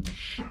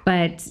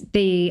 But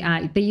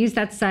they use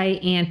that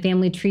site and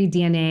Family Tree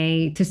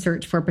DNA to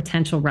search for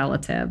potential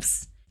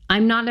relatives.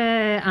 I'm not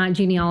a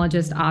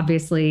genealogist,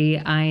 obviously.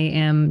 I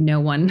am no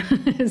one,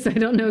 so I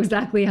don't know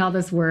exactly how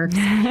this works.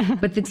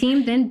 But the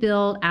team then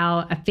built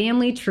out a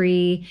family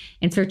tree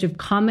in search of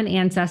common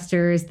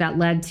ancestors that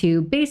led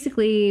to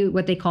basically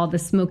what they call the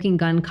smoking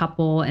gun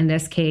couple in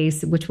this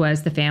case, which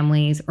was the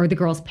family's or the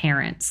girl's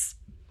parents.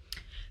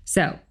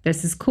 So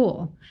this is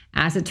cool.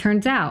 As it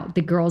turns out,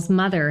 the girl's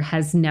mother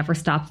has never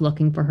stopped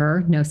looking for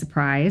her, no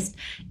surprise,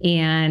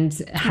 and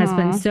has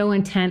been so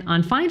intent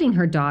on finding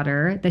her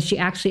daughter that she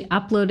actually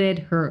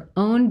uploaded her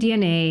own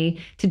DNA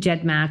to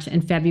GEDmatch in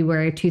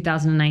February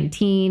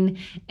 2019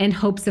 in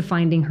hopes of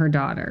finding her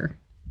daughter.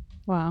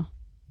 Wow.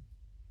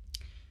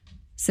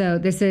 So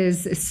this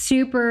is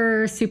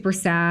super, super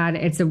sad.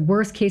 It's a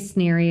worst case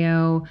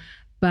scenario,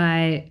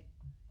 but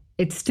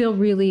it's still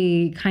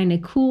really kind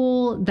of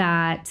cool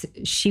that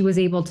she was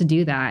able to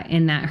do that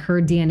and that her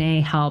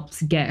DNA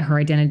helped get her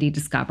identity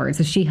discovered.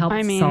 So she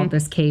helped solve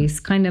this case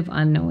kind of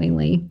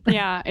unknowingly.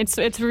 Yeah, it's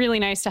really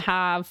nice to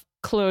have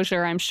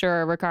closure, I'm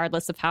sure,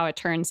 regardless of how it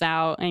turns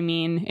out. I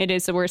mean, it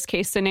is a worst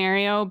case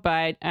scenario,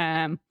 but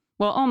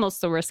well, almost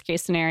the worst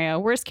case scenario.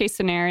 Worst case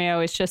scenario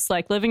is just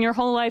like living your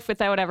whole life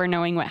without ever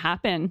knowing what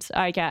happened,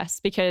 I guess,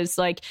 because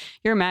like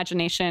your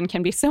imagination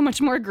can be so much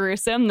more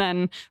gruesome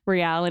than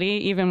reality,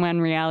 even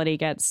when reality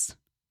gets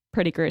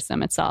pretty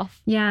gruesome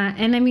itself. Yeah.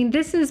 And I mean,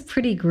 this is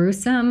pretty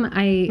gruesome.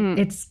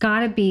 It's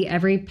got to be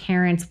every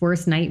parent's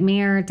worst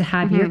nightmare to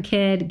have your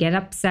kid get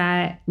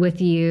upset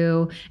with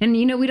you. And,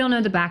 you know, we don't know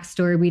the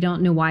backstory. We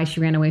don't know why she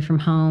ran away from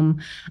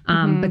home.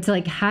 But to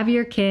like have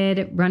your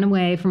kid run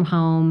away from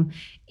home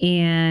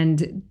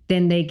and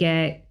then they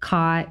get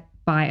caught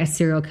by a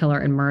serial killer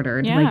and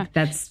murdered. Yeah. Like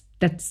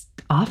that's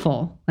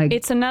awful. Like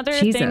it's another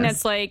thing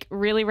that's like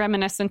really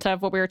reminiscent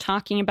of what we were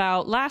talking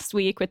about last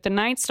week with the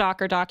Night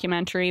Stalker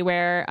documentary,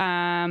 where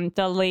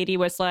the lady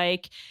was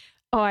like,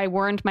 oh, I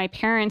warned my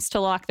parents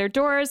to lock their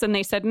doors and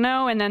they said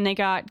no, and then they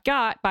got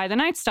by the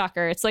Night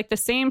Stalker. It's like the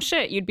same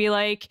shit. You'd be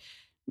like,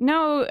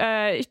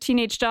 no,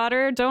 teenage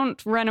daughter, don't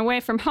run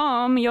away from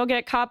home. You'll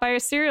get caught by a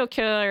serial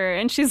killer.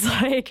 And she's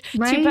like,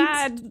 too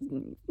bad,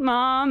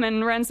 Mom,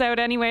 and runs out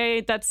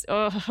anyway. That's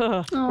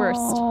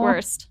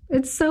worst.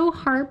 It's so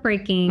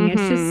heartbreaking.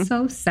 It's just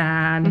so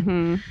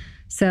sad.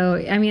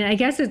 So, I mean, I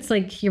guess it's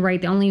like, you're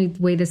right. The only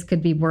way this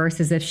could be worse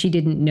is if she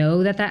didn't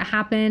know that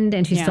happened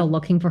and she's still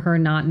looking for her,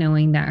 not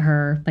knowing that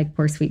her, like,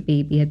 poor sweet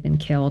baby had been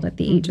killed at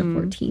the age of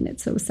 14.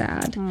 It's so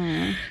sad.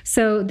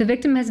 So the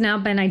victim has now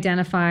been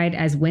identified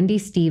as Wendy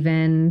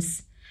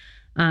Stevens.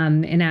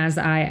 And as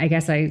I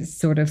guess I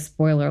sort of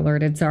spoiler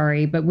alerted,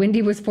 sorry, but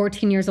Wendy was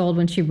 14 years old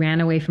when she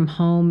ran away from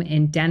home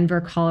in Denver,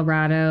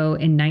 Colorado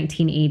in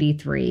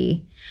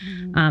 1983.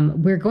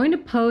 We're going to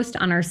post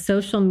on our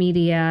social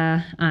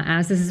media,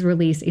 as this is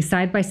released, a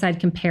side-by-side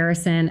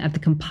comparison of the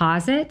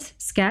composite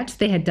sketch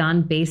they had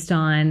done based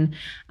on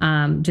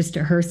just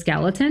her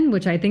skeleton,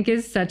 which I think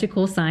is such a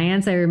cool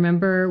science. I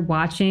remember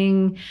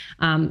watching,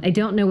 I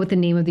don't know what the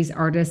name of these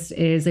artists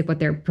is, like what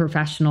their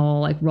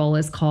professional like role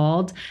is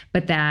called,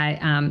 but that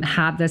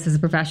have this as a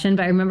profession.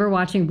 But I remember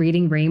watching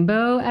Reading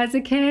Rainbow as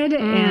a kid,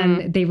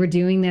 and they were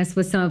doing this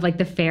with some of like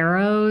the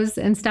pharaohs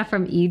and stuff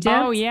from Egypt.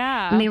 Oh,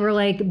 yeah. And they were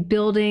like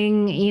building,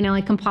 you know,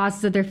 like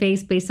composites of their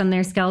face based on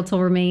their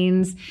skeletal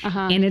remains.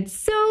 And it's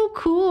so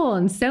cool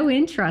and so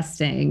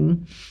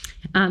interesting.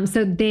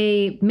 So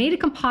they made a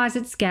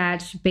composite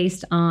sketch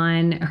based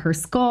on her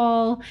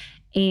skull,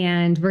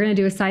 and we're going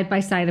to do a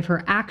side-by-side of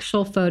her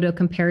actual photo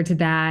compared to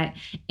that.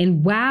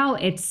 And wow,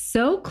 it's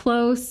so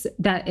close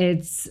that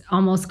it's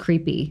almost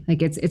creepy.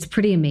 Like it's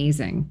pretty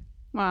amazing.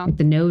 Wow. Like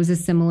the nose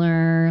is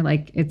similar.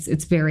 Like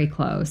it's very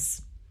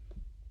close.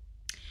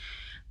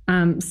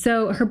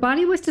 So her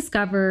body was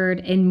discovered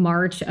in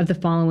March of the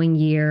following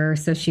year.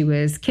 So she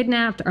was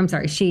kidnapped.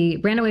 She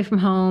ran away from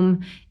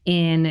home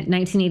in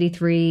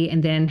 1983,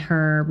 and then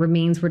her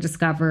remains were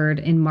discovered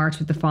in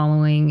March of the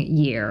following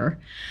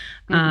year.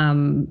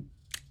 And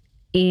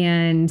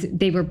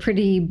they were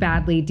pretty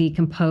badly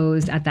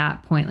decomposed at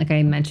that point. Like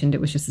I mentioned,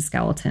 it was just a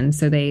skeleton.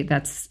 So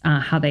that's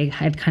how they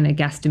had kind of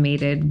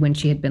guesstimated when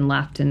she had been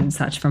left and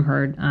such from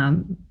her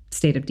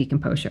state of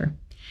decomposure.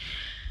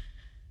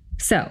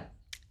 So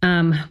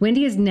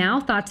Wendy is now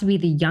thought to be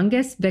the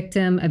youngest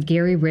victim of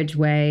Gary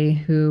Ridgway,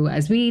 who,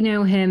 as we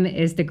know him,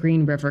 is the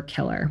Green River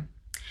Killer.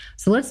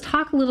 So let's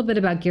talk a little bit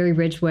about Gary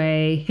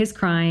Ridgway, his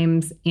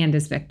crimes, and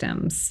his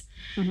victims.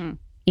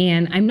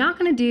 And I'm not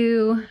going to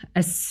do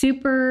a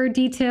super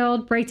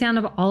detailed breakdown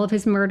of all of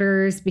his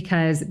murders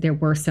because there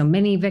were so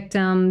many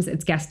victims.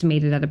 It's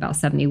guesstimated at about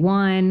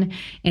 71.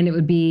 And it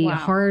would be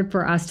hard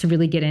for us to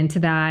really get into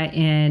that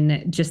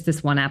in just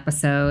this one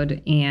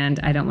episode. And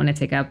I don't want to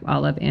take up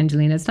all of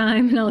Angelina's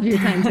time and all of your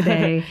time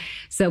today.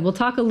 So we'll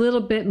talk a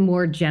little bit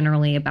more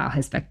generally about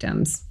his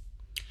victims.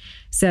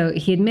 So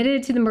he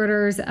admitted to the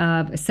murders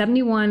of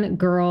 71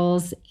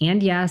 girls,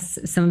 and yes,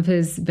 some of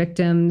his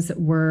victims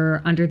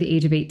were under the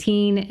age of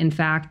 18. In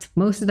fact,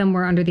 most of them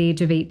were under the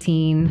age of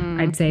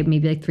 18. I'd say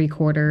maybe like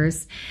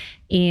 3/4.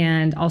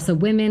 And also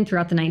women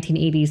throughout the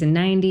 1980s and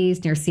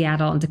 90s near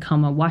Seattle and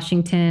Tacoma,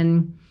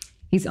 Washington.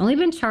 He's only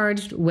been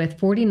charged with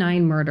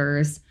 49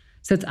 murders.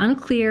 So it's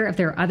unclear if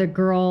there are other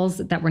girls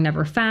that were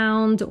never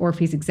found or if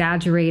he's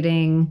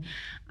exaggerating.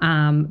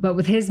 But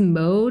with his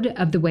mode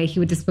of the way he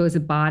would dispose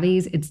of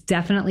bodies, it's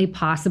definitely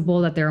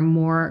possible that there are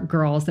more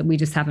girls that we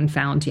just haven't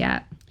found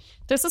yet.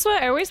 This is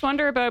what I always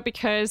wonder about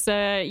because,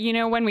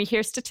 when we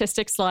hear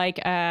statistics like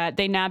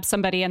they nab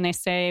somebody and they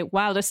say,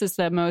 wow, this is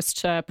the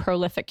most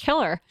prolific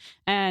killer.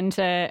 And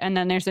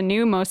then there's a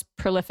new most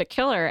prolific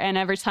killer. And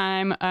every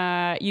time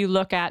you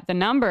look at the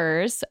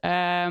numbers,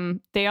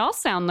 they all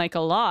sound like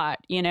a lot,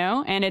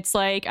 and it's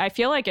like I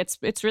feel like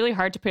it's really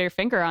hard to put your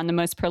finger on the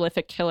most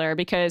prolific killer,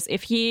 because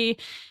if he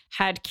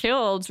had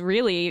killed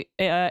really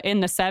in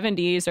the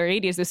 70s or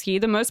 80s, is he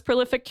the most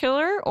prolific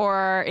killer?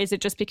 Or is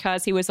it just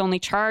because he was only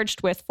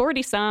charged with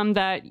 40-some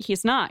that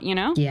he's not,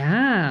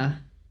 Yeah.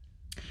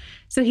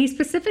 So he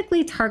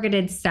specifically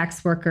targeted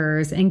sex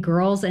workers and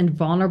girls in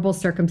vulnerable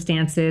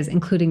circumstances,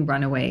 including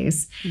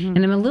runaways. And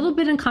I'm a little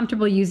bit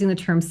uncomfortable using the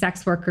term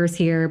sex workers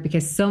here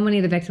because so many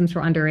of the victims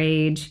were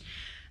underage.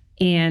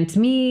 And to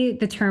me,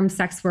 the term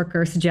sex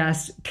worker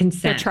suggests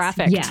consent. They're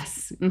trafficked.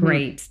 Yes,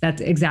 great. That's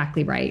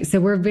exactly right.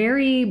 So we're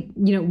very,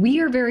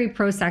 we are very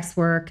pro sex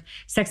work.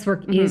 Sex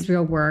work is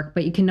real work,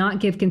 but you cannot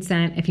give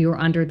consent if you are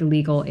under the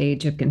legal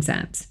age of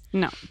consent.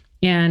 No.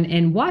 And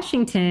in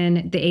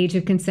Washington, the age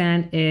of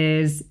consent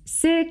is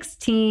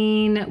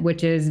 16,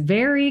 which is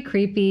very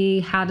creepy.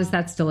 How does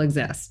that still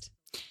exist?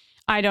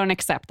 I don't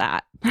accept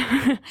that.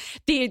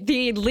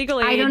 The legal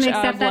age I don't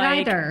accept of that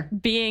either.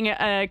 Being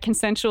a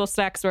consensual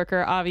sex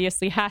worker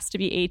obviously has to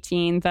be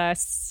 18.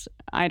 Thus,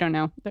 I don't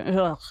know.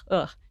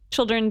 Ugh.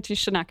 Children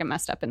should not get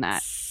messed up in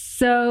that.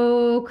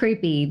 So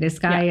creepy. This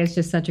guy is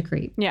just such a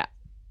creep. Yeah.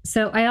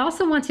 So I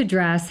also want to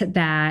address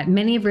that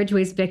many of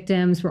Ridgway's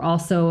victims were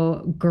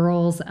also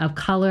girls of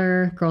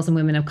color, girls and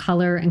women of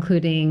color,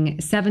 including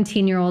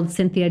 17-year-old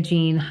Cynthia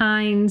Jean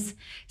Hines,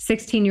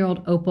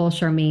 16-year-old Opal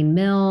Charmaine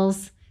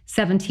Mills,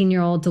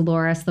 17-year-old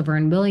Dolores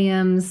Laverne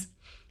Williams,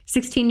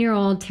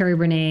 16-year-old Terry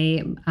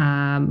Renee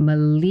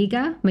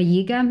Mayiga,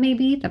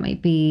 maybe, that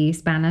might be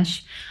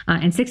Spanish,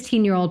 and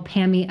 16-year-old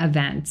Pammy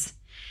Avent.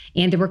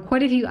 And there were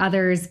quite a few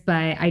others,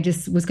 but I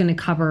just was going to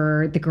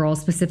cover the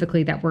girls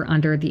specifically that were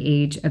under the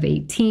age of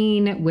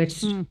 18,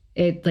 which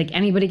like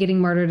anybody getting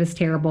murdered is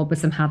terrible, but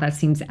somehow that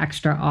seems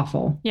extra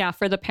awful. Yeah,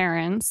 for the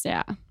parents,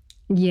 yeah.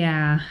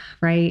 Yeah,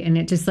 right. And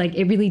it just like,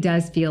 it really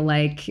does feel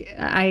like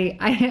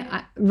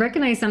I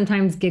recognize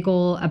sometimes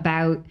giggle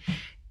about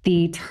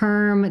the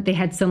term they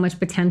had so much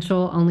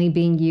potential only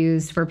being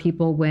used for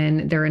people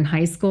when they're in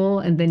high school.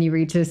 And then you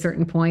reach a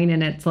certain point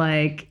and it's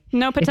like,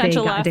 no potential if they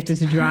got left. Addicted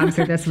to drugs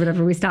or this or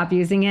whatever, we stop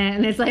using it.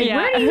 And it's like,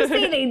 where do you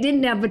say they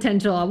didn't have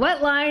potential?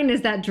 What line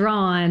is that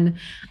drawn?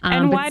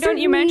 And why don't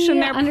you mention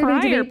their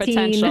prior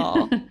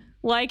potential?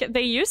 Like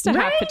they used to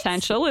have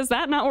potential. Is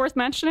that not worth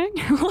mentioning?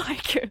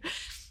 Like,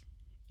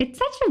 it's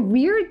such a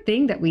weird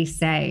thing that we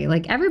say.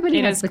 Like everybody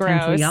has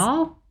potential, gross.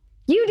 Y'all.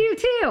 You do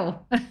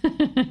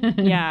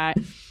too. Yeah.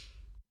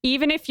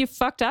 Even if you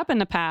fucked up in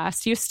the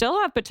past, you still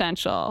have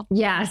potential.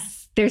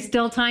 Yes. There's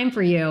still time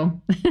for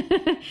you.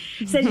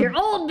 Says your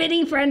old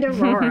bitty friend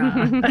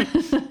Aurora.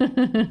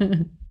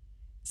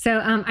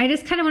 So I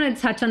just kind of want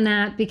to touch on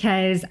that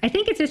because I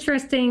think it's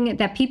interesting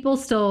that people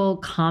still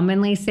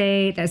commonly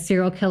say that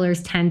serial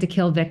killers tend to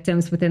kill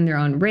victims within their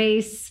own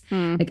race.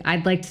 Like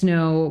I'd like to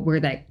know where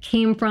that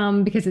came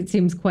from because it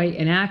seems quite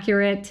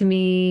inaccurate to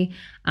me.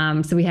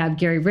 So we have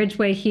Gary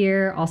Ridgway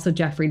here, also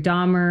Jeffrey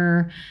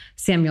Dahmer,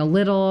 Samuel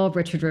Little,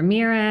 Richard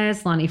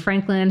Ramirez, Lonnie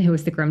Franklin, who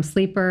was the Grim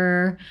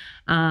Sleeper,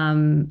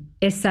 Isai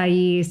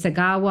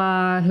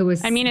Sagawa, who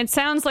was... I mean, it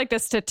sounds like the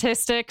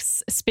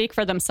statistics speak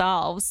for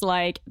themselves.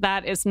 Like,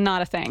 that is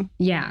not a thing.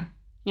 Yeah.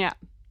 Yeah.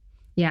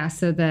 Yeah,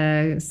 so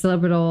the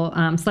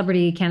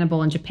celebrity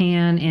cannibal in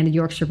Japan and the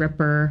Yorkshire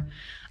Ripper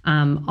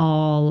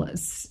all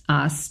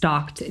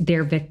stalked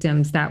their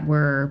victims that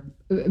were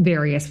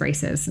various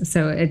races.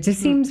 So it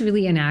just seems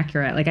really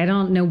inaccurate. Like, I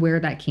don't know where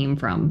that came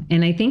from.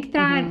 And I think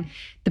that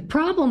the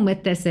problem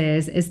with this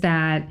is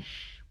that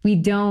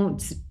we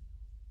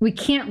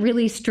can't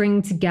really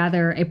string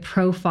together a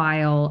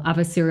profile of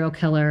a serial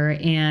killer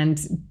and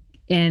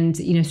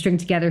string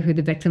together who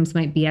the victims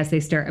might be as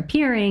they start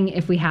appearing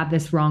if we have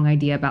this wrong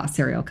idea about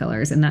serial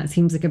killers. And that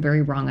seems like a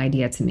very wrong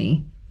idea to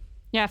me.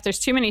 Yeah, if there's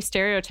too many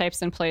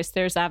stereotypes in place,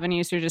 there's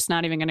avenues you're just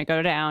not even going to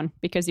go down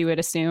because you would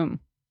assume,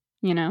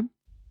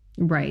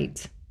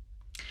 Right.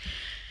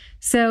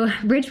 So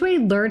Ridgway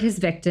lured his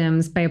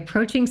victims by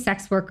approaching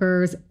sex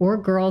workers or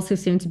girls who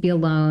seemed to be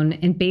alone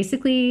and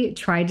basically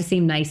tried to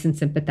seem nice and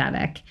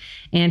sympathetic.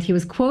 And he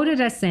was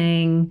quoted as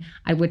saying,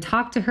 I would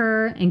talk to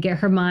her and get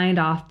her mind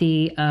off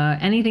the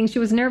anything she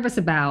was nervous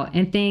about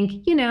and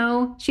think,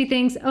 she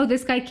thinks, oh,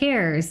 this guy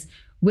cares,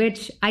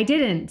 which I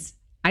didn't.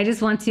 I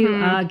just want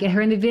to get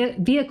her in the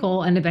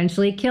vehicle and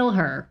eventually kill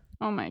her.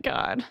 Oh, my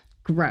God.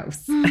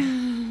 Gross.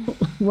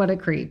 What a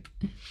creep.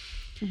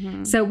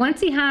 So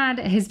once he had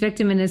his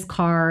victim in his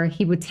car,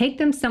 he would take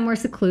them somewhere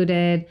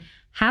secluded,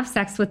 have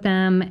sex with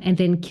them, and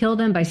then kill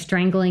them by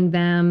strangling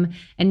them.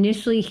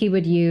 Initially, he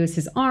would use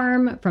his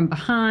arm from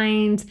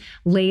behind.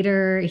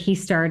 Later, he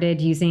started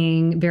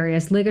using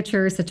various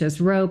ligatures such as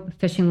rope,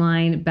 fishing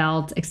line,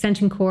 belt,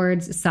 extension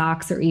cords,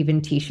 socks, or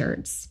even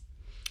T-shirts.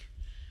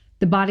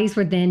 The bodies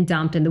were then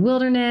dumped in the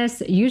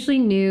wilderness, usually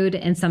nude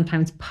and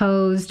sometimes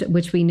posed,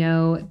 which we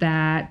know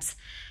that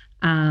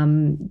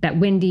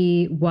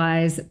Wendy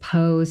was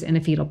posed in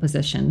a fetal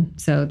position.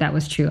 So that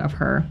was true of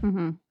her.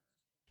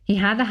 He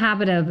had the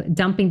habit of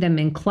dumping them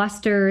in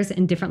clusters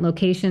in different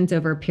locations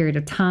over a period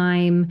of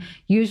time,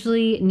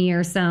 usually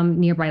near some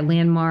nearby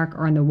landmark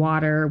or in the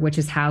water, which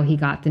is how he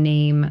got the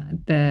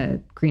name,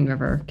 the Green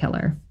River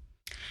Killer.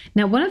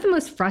 Now, one of the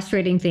most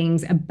frustrating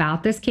things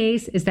about this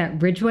case is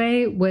that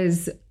Ridgway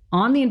was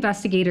on the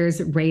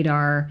investigators'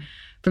 radar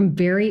from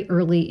very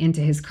early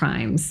into his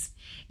crimes.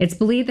 It's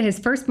believed that his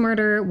first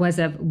murder was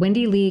of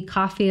Wendy Lee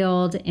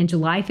Caulfield in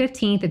July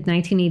 15th of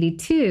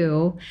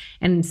 1982.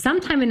 And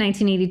sometime in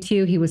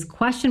 1982, he was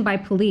questioned by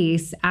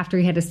police after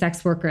he had a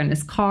sex worker in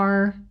his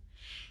car.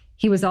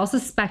 He was also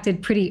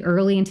suspected pretty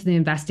early into the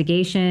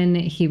investigation.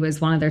 He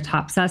was one of their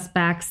top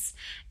suspects.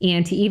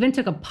 And he even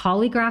took a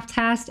polygraph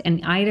test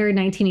in either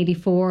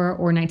 1984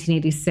 or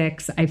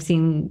 1986. I've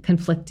seen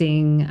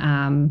conflicting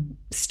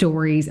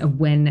stories of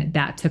when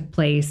that took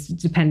place,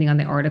 depending on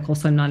the article.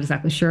 So I'm not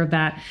exactly sure of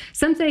that.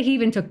 Some say he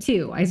even took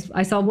two.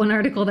 I saw one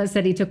article that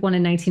said he took one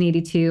in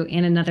 1982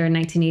 and another in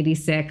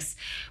 1986,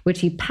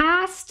 which he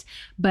passed.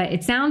 But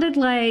it sounded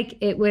like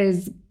it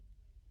was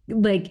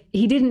like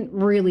he didn't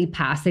really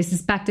pass. They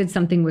suspected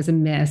something was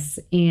amiss,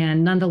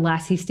 and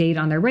nonetheless he stayed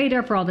on their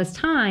radar for all this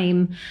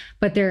time,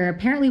 but there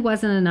apparently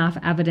wasn't enough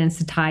evidence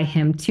to tie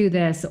him to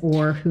this,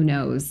 or who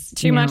knows.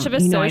 Too much of a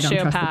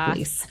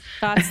sociopath.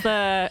 That's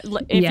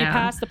if you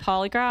pass the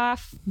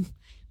polygraph,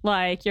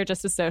 like, you're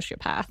just a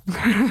sociopath.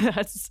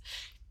 That's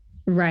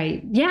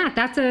right. Yeah,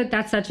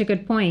 that's such a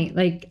good point.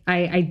 Like,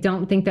 I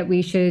don't think that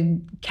we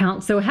should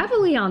count so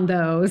heavily on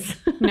those.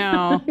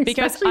 No,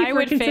 because I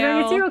would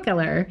fail a serial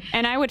killer.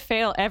 And I would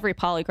fail every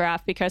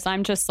polygraph because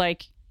I'm just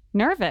like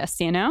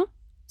nervous, you know?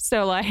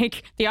 So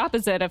like the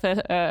opposite of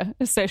a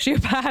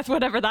sociopath,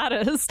 whatever that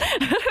is.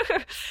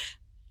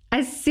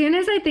 As soon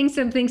as I think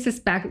somebody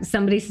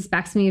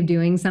suspects me of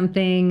doing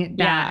something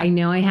that I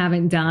know I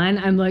haven't done,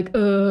 I'm like,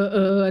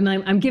 and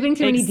I'm giving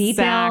too many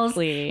details.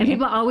 And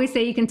people always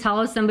say you can tell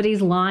if somebody's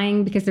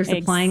lying because they're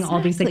supplying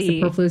all these like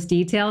superfluous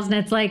details. And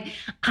it's like,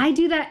 I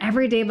do that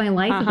every day of my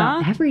life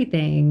about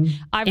everything.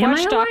 I've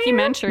watched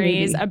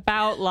documentaries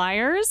about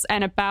liars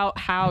and about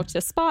how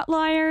to spot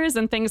liars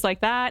and things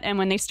like that. And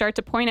when they start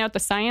to point out the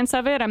science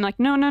of it, I'm like,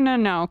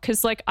 no.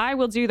 Because like I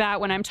will do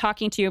that when I'm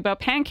talking to you about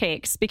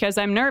pancakes because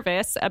I'm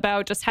nervous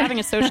about just having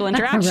a social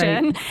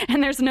interaction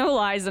and there's no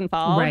lies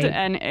involved.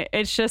 And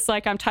it's just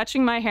like, I'm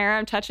touching my hair,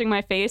 I'm touching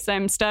my face,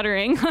 I'm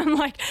stuttering. I'm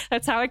like,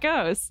 that's how it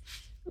goes.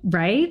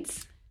 Right.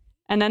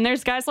 And then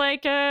there's guys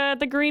like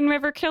the Green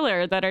River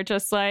Killer that are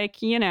just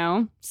like, you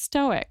know,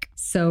 stoic.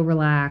 So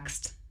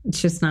relaxed.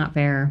 It's just not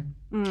fair.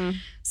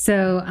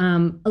 So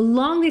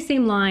along the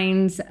same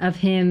lines of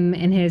him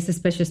and his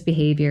suspicious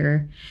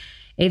behavior,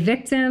 a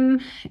victim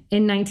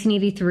in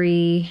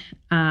 1983,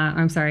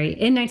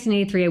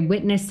 a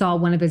witness saw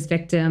one of the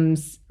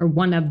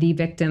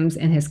victims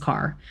in his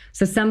car.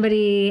 So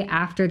somebody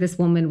after this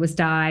woman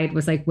died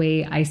was like,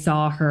 wait, I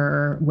saw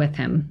her with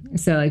him.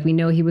 So like we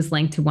know he was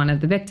linked to one of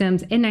the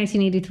victims in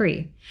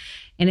 1983.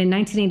 And in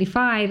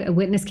 1985, a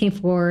witness came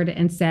forward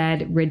and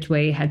said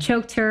Ridgway had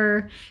choked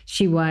her.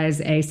 She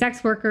was a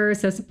sex worker.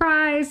 So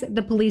surprise,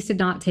 the police did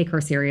not take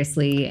her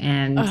seriously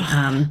and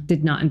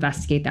did not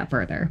investigate that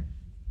further.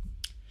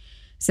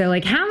 So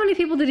like how many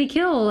people did he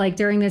kill like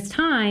during this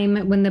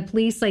time when the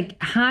police like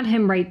had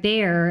him right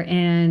there?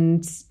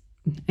 And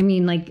I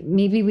mean, like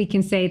maybe we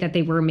can say that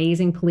they were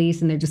amazing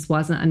police and there just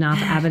wasn't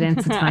enough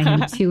evidence to tie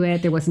him to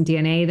it. There wasn't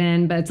DNA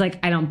then, but it's like,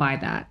 I don't buy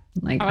that.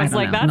 Like, I was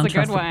like, that's a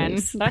good one.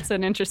 That's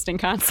an interesting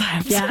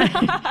concept.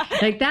 Yeah.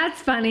 Like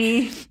that's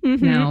funny.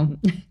 No.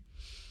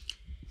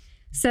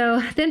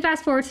 So then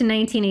fast forward to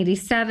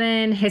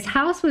 1987, his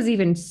house was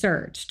even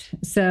searched.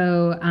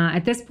 So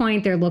at this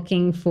point they're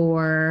looking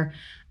for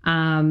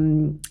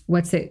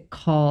what's it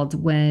called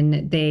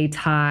when they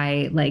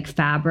tie like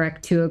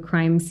fabric to a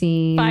crime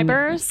scene?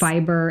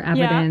 Fiber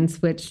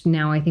evidence, which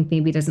now I think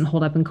maybe doesn't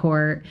hold up in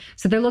court.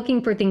 So they're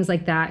looking for things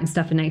like that and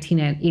stuff in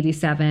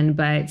 1987,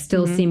 but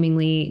still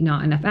seemingly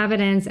not enough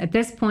evidence. At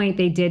this point,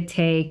 they did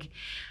take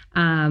a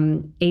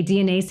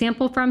DNA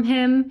sample from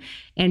him,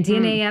 and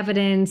DNA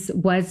evidence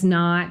was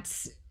not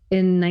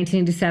in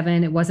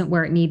 1987. It wasn't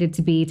where it needed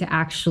to be to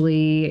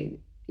actually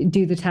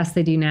do the test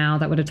they do now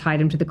that would have tied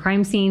him to the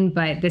crime scene.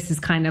 But this is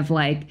kind of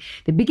like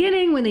the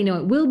beginning when they know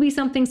it will be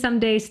something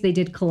someday. So they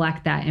did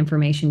collect that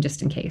information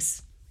just in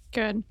case.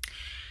 Good.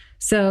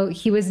 So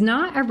he was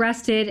not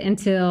arrested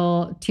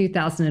until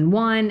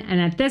 2001.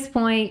 And at this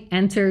point,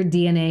 enter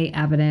DNA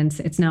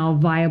evidence. It's now a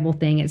viable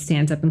thing. It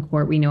stands up in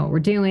court. We know what we're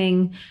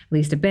doing, at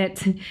least a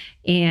bit.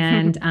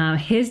 And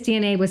his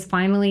DNA was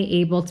finally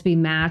able to be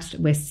matched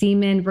with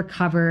semen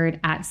recovered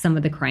at some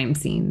of the crime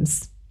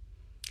scenes.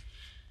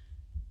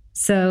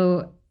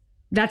 So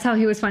that's how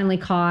he was finally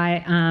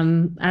caught.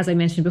 As I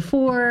mentioned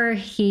before,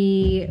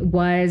 he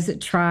was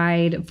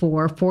tried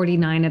for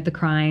 49 of the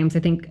crimes. I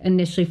think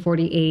initially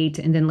 48,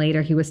 and then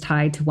later he was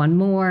tied to one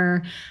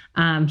more.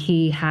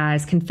 He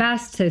has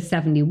confessed to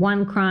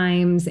 71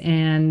 crimes,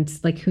 and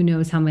like who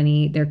knows how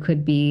many there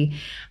could be.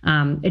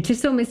 It's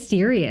just so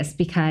mysterious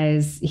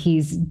because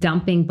he's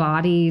dumping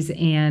bodies,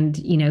 and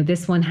you know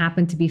this one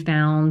happened to be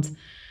found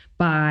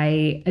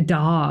by a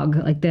dog.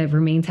 Like the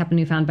remains happened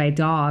to be found by a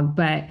dog,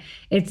 but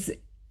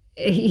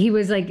he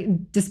was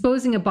like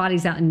disposing of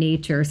bodies out in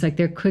nature. So like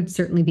there could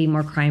certainly be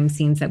more crime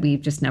scenes that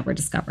we've just never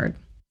discovered.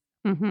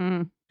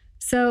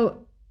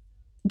 So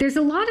there's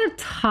a lot of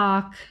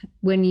talk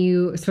when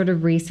you sort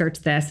of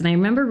research this. And I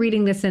remember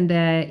reading this in the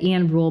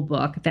Ann Rule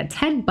book that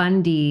Ted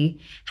Bundy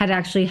had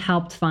actually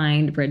helped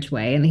find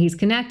Ridgway and he's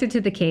connected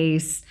to the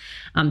case.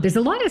 There's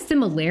a lot of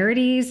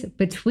similarities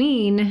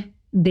between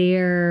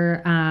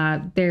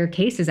their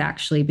cases,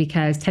 actually,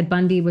 because Ted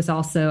Bundy was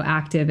also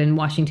active in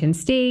Washington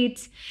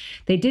State.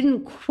 They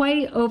didn't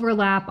quite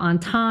overlap on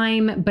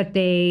time, but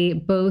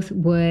they both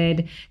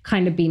would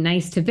kind of be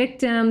nice to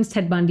victims.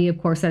 Ted Bundy, of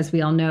course, as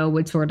we all know,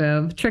 would sort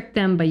of trick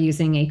them by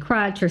using a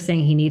crutch or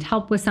saying he need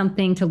help with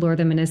something to lure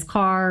them in his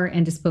car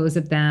and dispose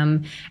of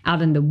them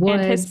out in the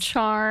woods. And his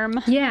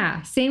charm.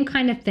 Yeah, same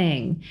kind of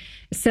thing.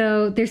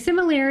 So there's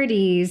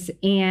similarities,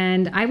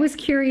 and I was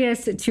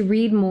curious to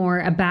read more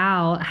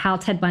about how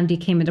Ted Bundy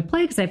came into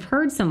play because I've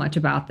heard so much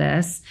about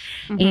this.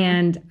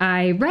 And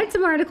I read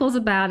some articles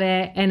about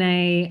it, and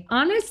I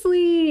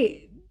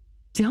honestly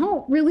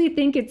don't really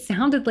think it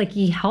sounded like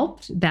he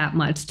helped that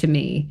much to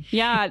me.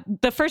 Yeah,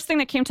 the first thing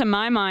that came to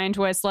my mind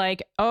was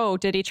like, oh,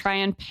 did he try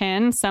and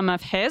pin some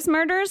of his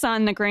murders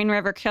on the Green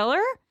River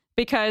Killer?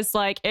 Because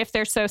like if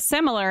they're so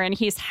similar and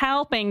he's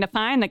helping to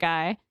find the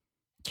guy,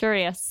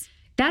 curious.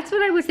 That's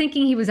what I was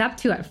thinking he was up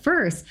to at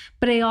first.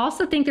 But I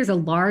also think there's a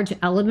large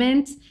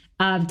element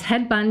of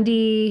Ted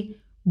Bundy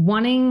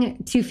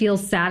wanting to feel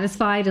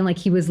satisfied and like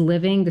he was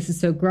living, this is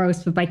so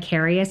gross, but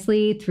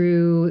vicariously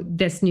through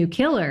this new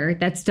killer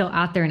that's still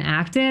out there and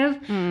active.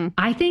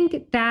 I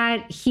think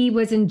that he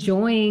was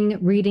enjoying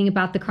reading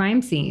about the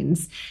crime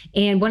scenes.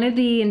 And one of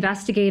the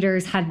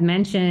investigators had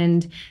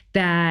mentioned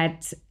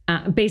that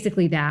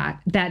basically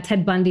that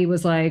Ted Bundy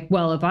was like,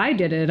 well, if I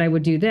did it, I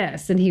would do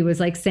this. And he was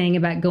like saying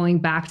about going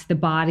back to the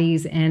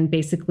bodies and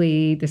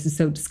basically, this is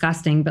so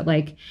disgusting, but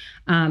like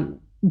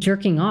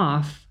jerking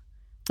off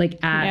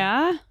like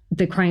at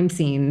the crime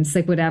scenes,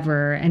 like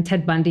whatever. And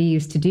Ted Bundy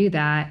used to do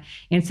that.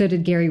 And so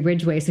did Gary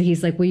Ridgway. So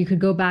he's like, well, you could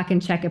go back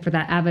and check it for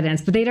that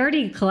evidence. But they'd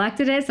already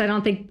collected it. So I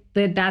don't think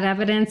that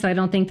evidence, so I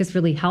don't think this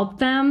really helped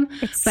them.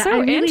 It's but so I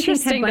really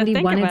interesting think Ted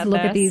Bundy wanted to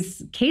look at this.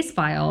 these case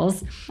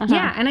files.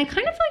 Yeah. And I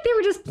kind of feel like they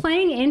were just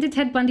playing into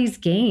Ted Bundy's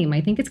game. I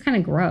think it's kind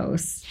of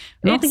gross.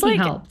 I don't think he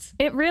helped.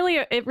 It really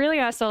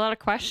asked a lot of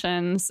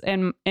questions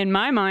in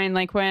my mind.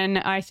 Like when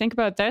I think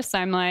about this,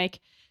 I'm like,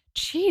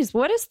 geez,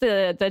 what is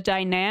the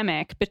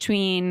dynamic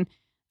between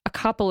a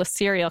couple of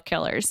serial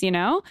killers, you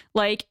know?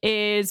 Like,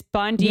 is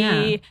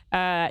Bundy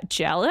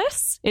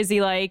jealous? Is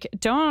he like,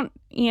 don't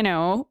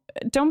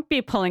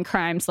be pulling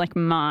crimes like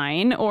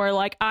mine, or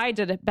like I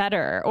did it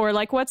better, or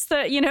like what's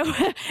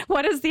the,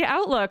 what is the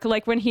outlook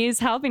like when he's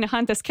helping to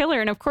hunt this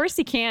killer? And of course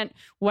he can't,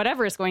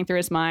 whatever is going through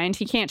his mind,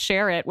 he can't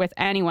share it with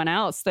anyone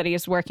else that he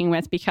is working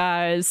with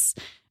because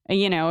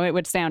it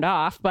would sound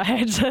off, but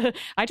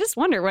I just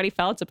wonder what he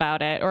felt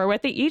about it or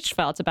what they each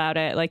felt about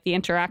it. Like the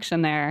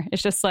interaction there.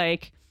 It's just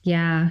like,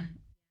 to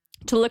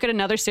look at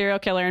another serial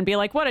killer and be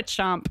like, what a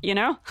chump,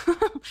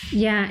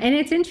 Yeah. And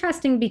it's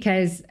interesting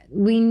because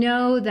we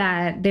know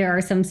that there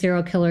are some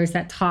serial killers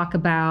that talk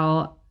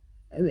about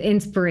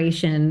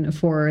inspiration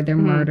for their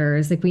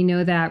murders. Like we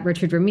know that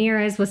Richard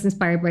Ramirez was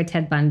inspired by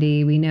Ted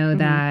Bundy. We know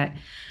that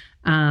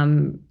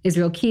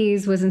Israel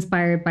Keys was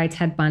inspired by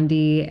Ted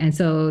Bundy. And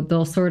so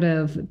they'll sort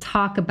of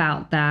talk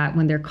about that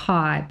when they're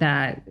caught,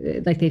 that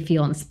like they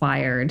feel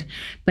inspired.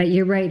 But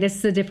you're right. This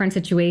is a different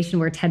situation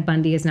where Ted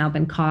Bundy has now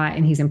been caught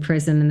and he's in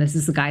prison. And this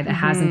is a guy that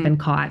hasn't been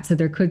caught. So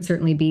there could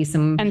certainly be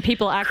some and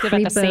people active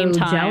at the same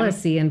time,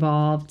 jealousy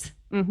involved.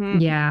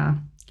 Yeah.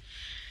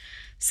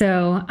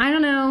 So I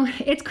don't know.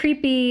 It's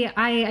creepy.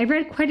 I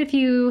read quite a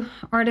few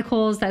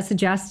articles that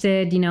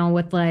suggested,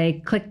 with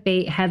like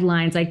clickbait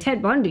headlines like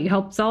Ted Bundy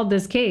helped solve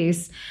this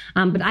case.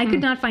 But I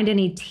could not find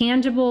any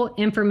tangible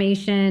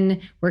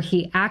information where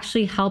he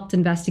actually helped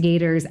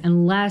investigators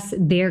unless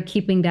they're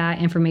keeping that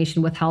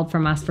information withheld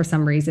from us for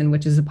some reason,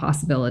 which is a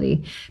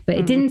possibility. But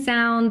it didn't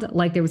sound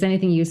like there was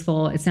anything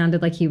useful. It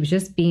sounded like he was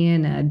just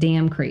being a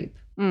damn creep.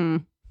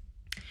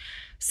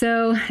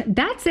 So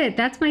that's it.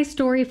 That's my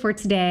story for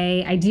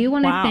today. I do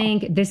want to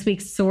thank this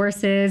week's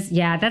sources.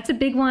 Yeah, that's a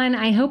big one.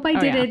 I hope I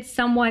did it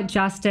somewhat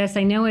justice.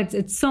 I know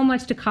it's so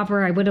much to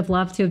cover. I would have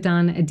loved to have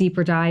done a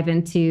deeper dive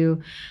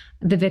into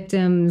the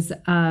victims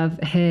of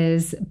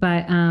his,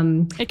 but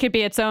it could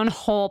be its own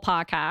whole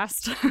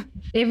podcast.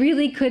 It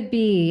really could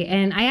be.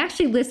 And I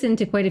actually listened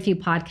to quite a few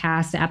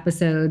podcast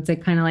episodes,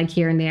 like kind of like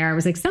here and there. I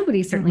was like,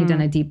 somebody's certainly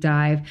done a deep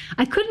dive.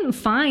 I couldn't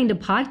find a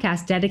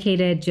podcast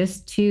dedicated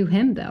just to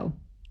him though.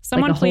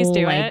 Someone like please whole,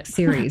 do like, it.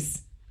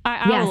 Series.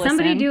 I'll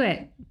somebody listen. do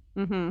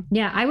it.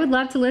 Yeah, I would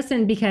love to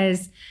listen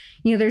because,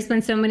 there's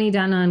been so many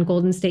done on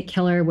Golden State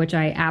Killer, which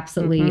I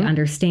absolutely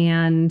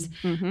understand.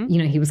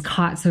 He was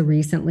caught so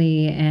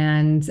recently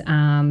and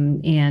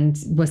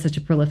was such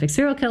a prolific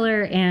serial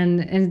killer.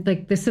 And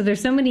like this, so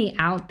there's so many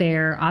out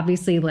there,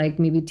 obviously, like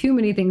maybe too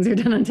many things are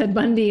done on Ted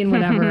Bundy and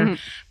whatever.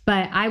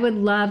 But I would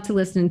love to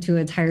listen to an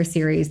entire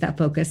series that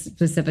focus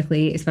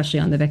specifically, especially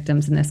on the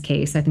victims in this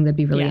case. I think that'd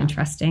be really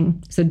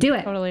interesting. So do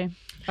it.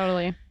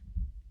 Totally.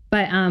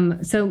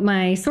 But so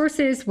my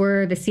sources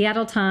were the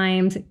Seattle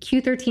Times,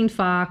 Q13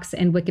 Fox,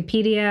 and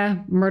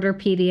Wikipedia,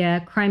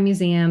 Murderpedia, Crime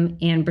Museum,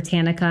 and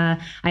Britannica.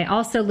 I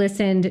also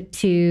listened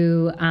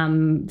to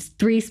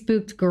Three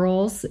Spooked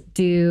Girls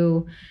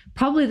do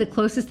probably the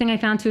closest thing I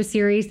found to a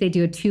series. They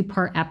do a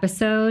 2-part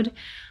episode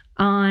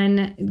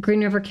on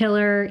Green River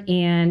Killer,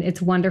 and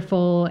it's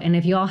wonderful. And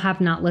if you all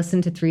have not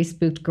listened to Three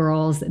Spooked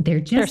Girls,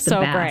 they're so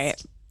the best.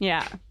 Great.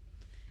 Yeah.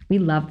 We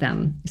love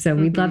them. So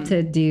we'd love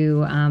to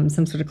do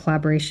some sort of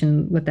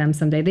collaboration with them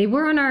someday. They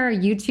were on our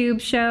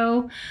YouTube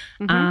show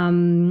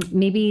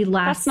maybe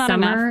last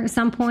summer at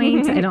some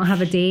point. I don't have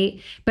a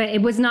date, but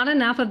it was not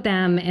enough of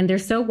them. And they're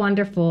so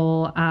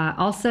wonderful.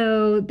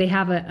 Also, they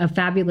have a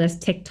fabulous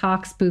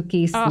TikTok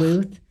spooky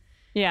sleuth.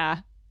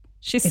 Yeah.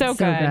 She's so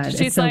good.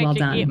 She's so like well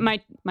done.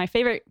 my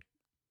favorite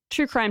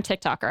true crime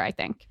TikToker, I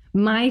think.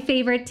 My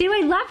favorite too.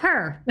 I love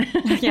her.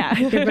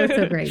 Yeah. They're both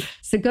so great.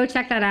 So go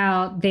check that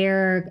out.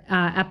 Their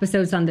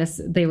episodes on this,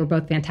 they were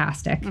both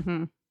fantastic.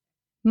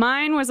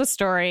 Mine was a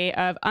story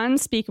of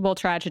unspeakable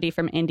tragedy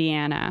from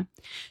Indiana.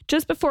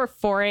 Just before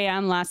 4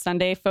 a.m. last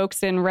Sunday,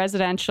 folks in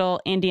residential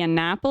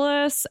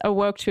Indianapolis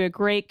awoke to a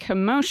great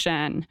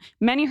commotion.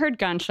 Many heard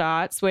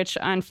gunshots, which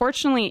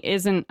unfortunately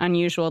isn't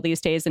unusual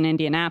these days in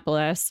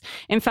Indianapolis.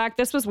 In fact,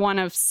 this was one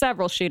of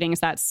several shootings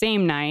that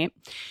same night.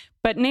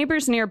 But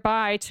neighbors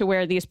nearby to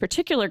where these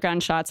particular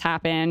gunshots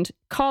happened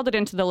called it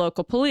into the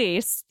local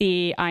police,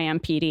 the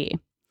IMPD.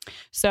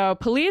 So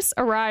police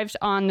arrived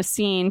on the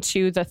scene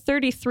to the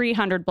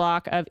 3300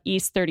 block of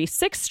East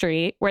 36th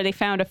Street, where they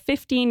found a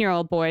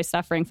 15-year-old boy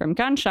suffering from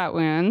gunshot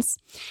wounds,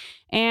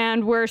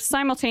 and were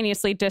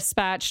simultaneously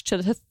dispatched to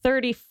the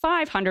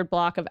 3500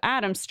 block of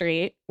Adams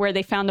Street, where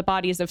they found the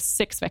bodies of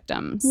 6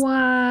 victims.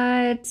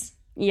 What?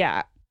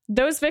 Yeah.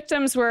 Those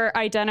victims were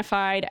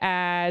identified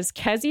as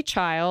Kezzy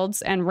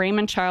Childs and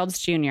Raymond Childs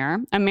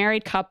Jr., a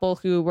married couple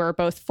who were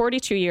both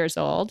 42 years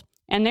old,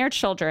 and their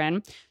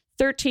children,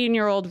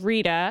 13-year-old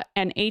Rita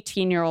and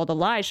 18-year-old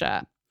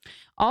Elijah.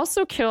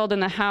 Also killed in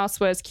the house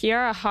was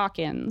Kiara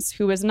Hawkins,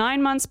 who was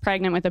 9 months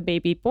pregnant with a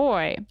baby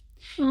boy.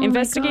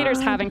 Investigators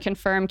haven't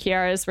confirmed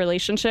Kiara's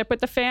relationship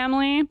with the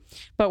family,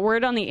 but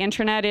word on the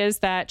internet is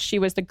that she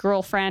was the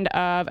girlfriend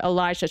of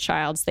Elijah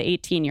Childs, the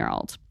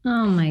 18-year-old.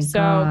 Oh my God. So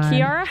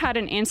Kiara had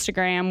an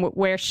Instagram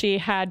where she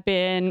had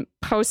been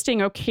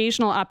posting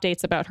occasional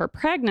updates about her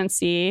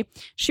pregnancy.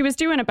 She was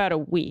due in about a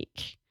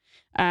week.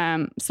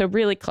 So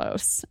really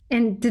close.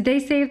 And did they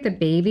say if the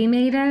baby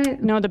made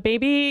it? No, the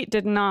baby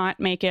did not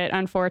make it,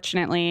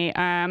 unfortunately.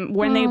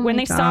 When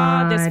they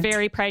saw this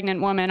very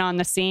pregnant woman on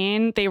the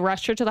scene, they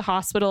rushed her to the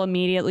hospital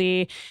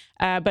immediately.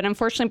 But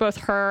unfortunately, both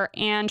her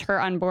and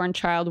her unborn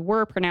child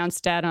were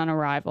pronounced dead on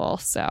arrival.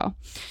 So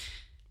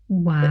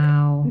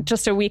wow.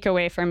 Just a week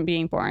away from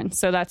being born.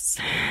 So that's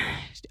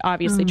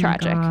obviously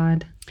tragic.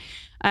 God.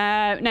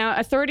 Now,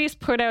 authorities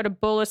put out a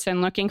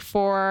bulletin looking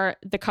for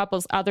the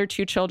couple's other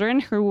 2 children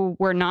who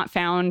were not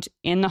found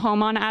in the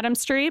home on Adams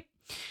Street.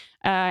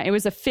 It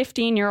was a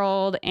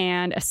 15-year-old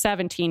and a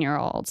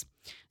 17-year-old.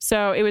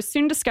 So it was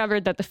soon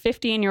discovered that the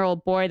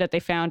 15-year-old boy that they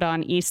found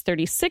on East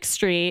 36th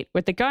Street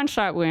with the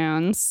gunshot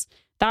wounds,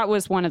 that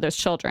was one of those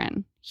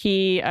children.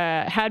 He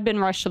had been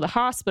rushed to the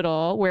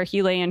hospital where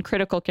he lay in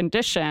critical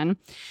condition.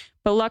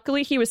 But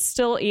luckily, he was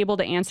still able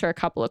to answer a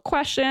couple of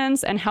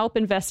questions and help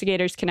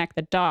investigators connect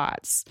the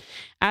dots.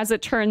 As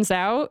it turns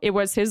out, it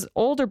was his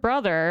older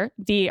brother,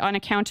 the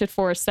unaccounted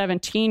for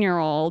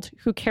 17-year-old,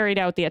 who carried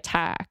out the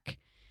attack.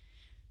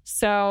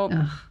 So,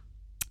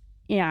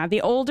 yeah,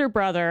 the older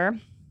brother,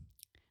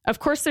 of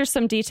course, there's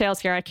some details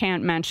here I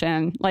can't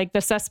mention, like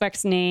the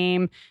suspect's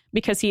name,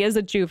 because he is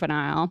a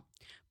juvenile.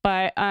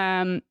 But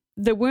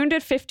the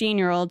wounded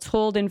 15-year-old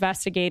told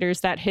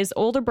investigators that his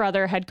older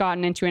brother had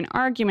gotten into an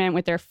argument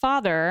with their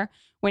father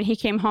when he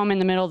came home in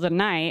the middle of the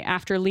night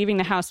after leaving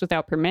the house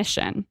without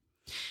permission.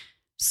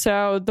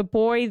 So the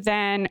boy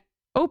then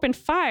opened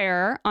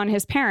fire on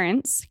his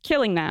parents,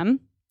 killing them.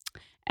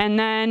 And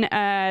then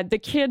the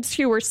kids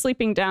who were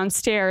sleeping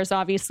downstairs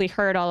obviously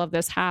heard all of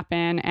this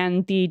happen.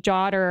 And the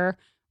daughter,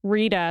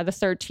 Rita, the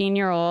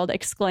 13-year-old,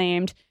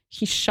 exclaimed,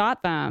 "He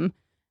shot them."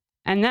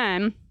 And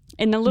then,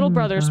 in the little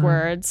brother's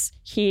words,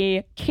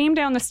 he came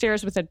down the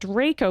stairs with a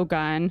Draco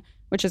gun,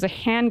 which is a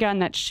handgun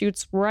that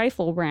shoots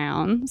rifle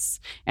rounds,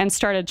 and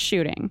started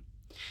shooting.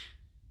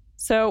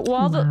 So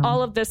while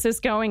all of this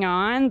is going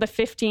on, the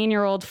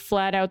 15-year-old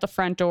fled out the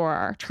front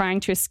door,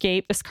 trying to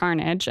escape this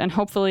carnage and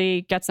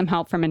hopefully get some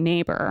help from a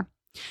neighbor.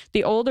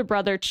 The older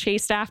brother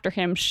chased after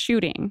him,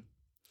 shooting.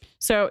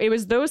 So it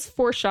was those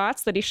 4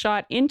 shots that he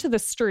shot into the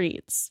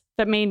streets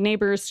that made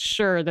neighbors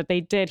sure that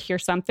they did hear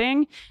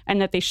something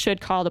and that they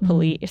should call the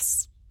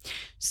police.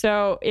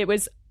 So it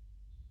was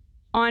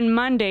on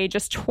Monday,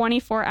 just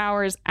 24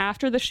 hours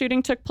after the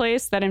shooting took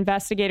place, that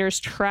investigators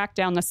tracked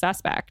down the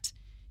suspect.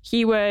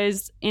 He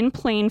was in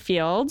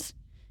Plainfield,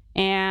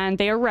 and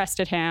they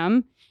arrested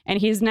him, and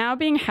he's now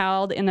being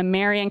held in the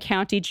Marion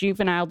County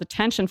Juvenile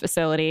Detention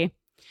Facility.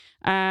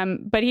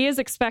 But he is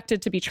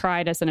expected to be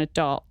tried as an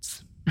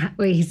adult.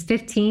 Wait, he's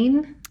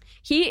 15?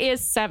 He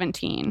is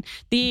 17.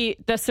 The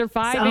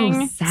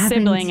surviving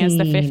sibling is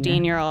the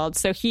 15-year-old.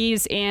 So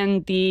he's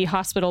in the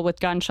hospital with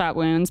gunshot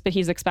wounds, but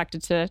he's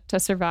expected to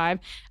survive.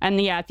 And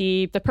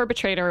the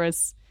perpetrator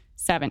is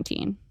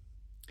 17.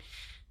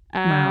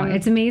 Wow.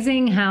 It's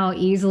amazing how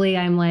easily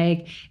I'm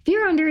like, if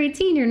you're under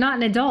 18, you're not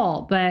an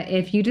adult. But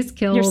if you just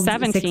killed you're 6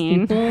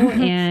 17 people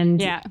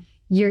and yeah.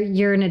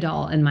 you're an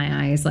adult in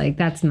my eyes, like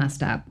that's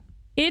messed up.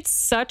 It's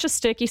such a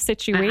sticky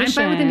situation. I'm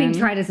fine with him being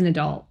tried as an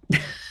adult.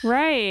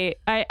 Right.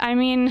 I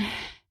mean,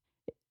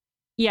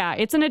 yeah,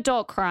 it's an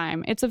adult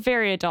crime. It's a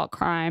very adult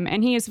crime.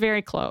 And he is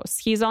very close.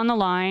 He's on the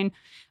line.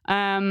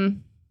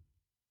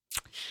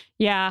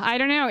 Yeah, I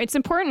don't know. It's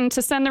important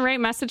to send the right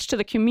message to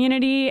the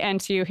community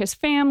and to his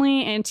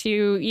family and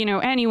to,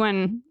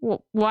 anyone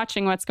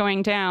watching what's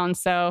going down.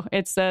 So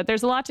it's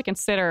there's a lot to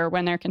consider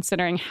when they're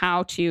considering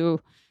how to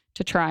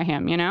try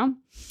him,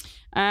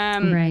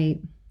 Right.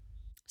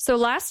 So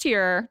last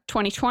year,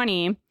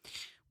 2020,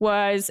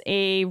 was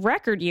a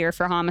record year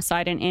for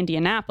homicide in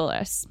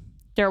Indianapolis.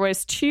 There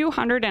was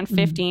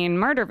 215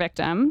 murder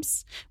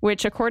victims,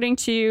 which, according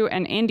to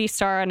an Indy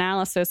Star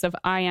analysis of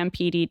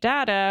IMPD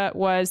data,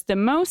 was the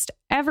most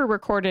ever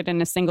recorded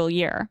in a single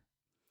year.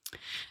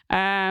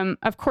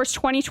 Of course,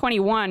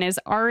 2021 is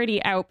already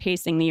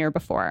outpacing the year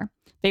before.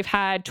 They've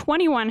had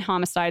 21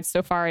 homicides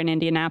so far in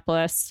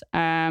Indianapolis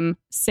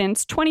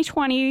since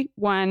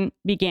 2021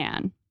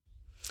 began.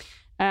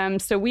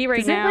 So we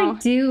right now...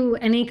 Does it do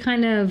any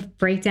kind of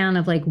breakdown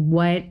of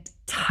what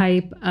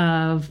type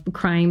of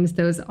crimes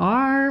those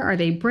are? Are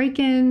they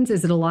break-ins?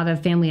 Is it a lot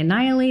of family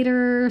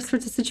annihilator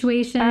sorts of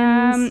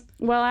situations?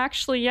 Well,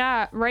 actually,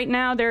 yeah. Right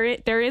now,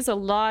 there is a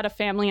lot of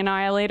family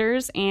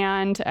annihilators,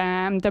 and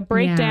the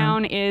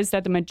breakdown is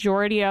that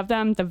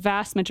the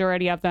vast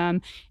majority of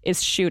them,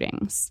 is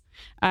shootings.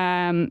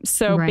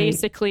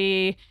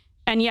 Basically,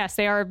 and yes,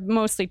 they are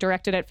mostly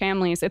directed at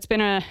families. It's been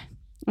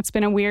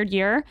a weird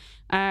year,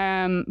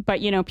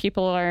 but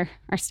people are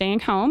staying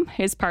home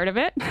is part of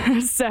it.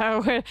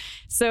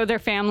 So their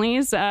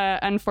families,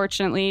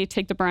 unfortunately,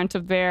 take the brunt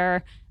of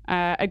their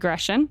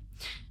aggression.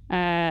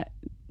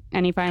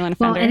 Any violent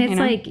offender. Well, and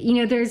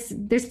it's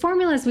there's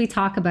formulas we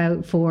talk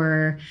about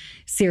for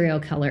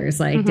serial killers.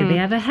 Like, did they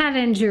have a head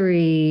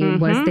injury?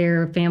 Was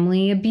there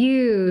family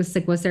abuse?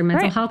 Was there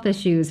mental health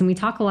issues? And we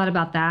talk a lot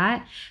about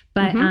that.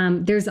 But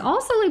there's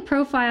also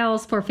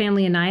profiles for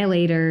family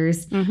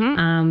annihilators.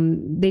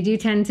 They do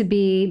tend to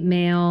be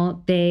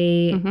male.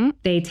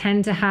 They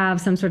tend to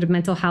have some sort of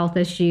mental health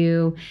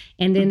issue.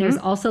 And then there's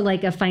also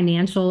a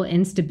financial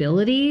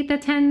instability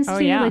that tends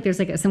to,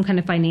 there's some kind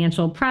of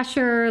financial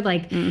pressure.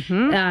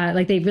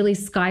 They really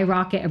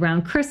skyrocket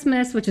around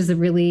Christmas, which is a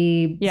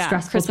really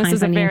stressful Christmas time is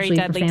financially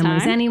a very deadly for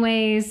families time.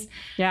 anyways.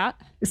 Yeah.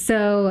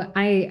 So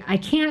I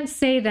can't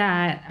say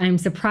that I'm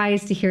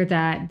surprised to hear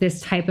that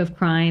this type of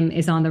crime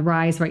is on the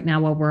rise right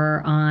now while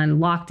we're on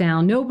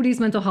lockdown. Nobody's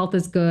mental health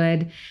is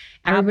good.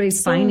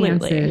 Everybody's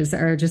finances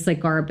are just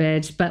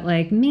garbage. But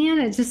man,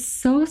 it's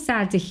just so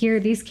sad to hear.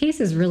 These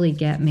cases really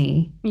get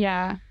me.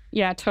 Yeah.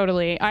 Yeah,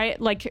 totally.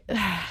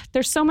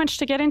 There's so much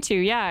to get into.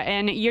 Yeah.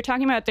 And you're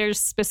talking about there's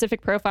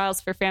specific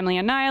profiles for family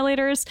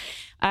annihilators.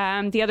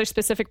 The other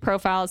specific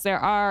profiles there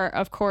are,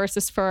 of course,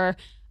 is for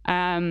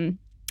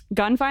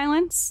gun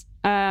violence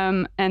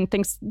and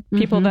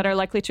people that are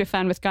likely to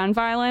offend with gun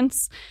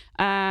violence.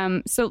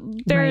 So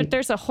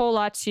there's a whole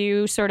lot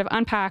to sort of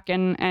unpack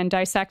and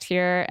dissect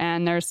here.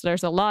 And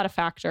there's a lot of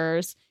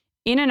factors.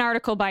 In an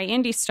article by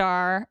Indy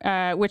Star,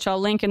 which I'll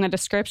link in the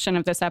description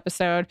of this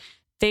episode,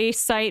 they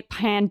cite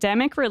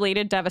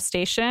pandemic-related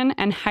devastation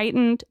and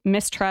heightened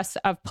mistrust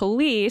of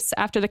police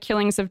after the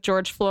killings of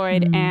George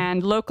Floyd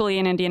and locally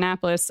in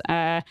Indianapolis,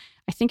 I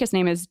think his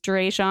name is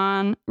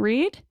Dre'Jon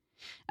Reed,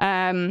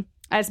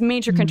 as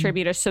major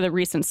contributors to the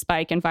recent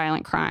spike in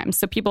violent crime.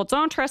 So people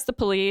don't trust the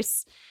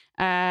police,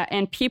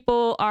 and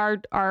people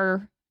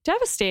are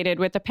devastated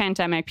with the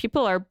pandemic.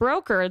 People are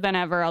broker than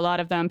ever, a lot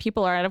of them.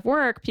 People are out of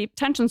work.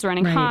 Tension's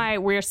running high.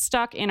 We're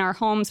stuck in our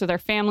homes with our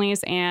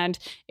families. And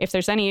if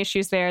there's any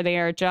issues there, they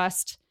are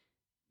just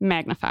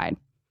magnified.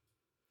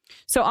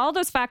 So all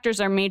those factors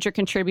are major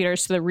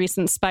contributors to the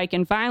recent spike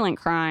in violent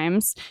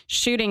crimes.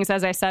 Shootings,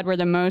 as I said, were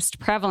the most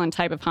prevalent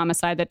type of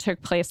homicide that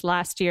took place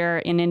last year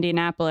in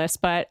Indianapolis.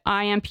 But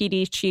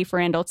IMPD Chief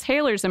Randall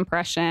Taylor's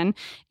impression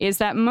is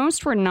that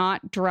most were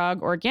not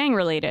drug or gang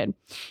related.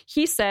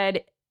 He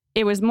said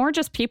it was more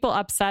just people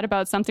upset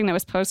about something that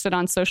was posted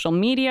on social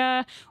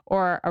media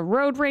or a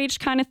road rage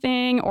kind of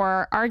thing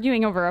or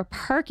arguing over a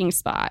parking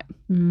spot.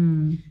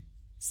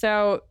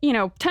 So,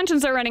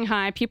 tensions are running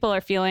high. People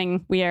are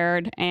feeling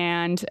weird.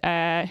 And,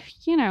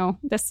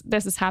 this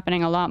is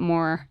happening a lot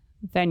more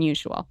than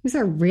usual. These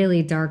are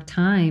really dark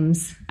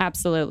times.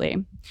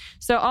 Absolutely.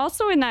 So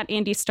also in that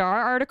Indy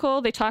Star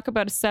article, they talk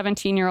about a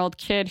 17-year-old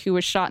kid who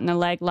was shot in the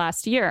leg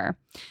last year.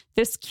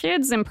 This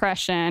kid's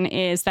impression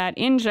is that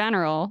in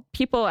general,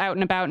 people out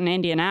and about in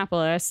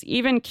Indianapolis,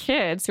 even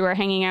kids who are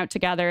hanging out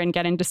together and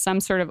get into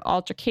some sort of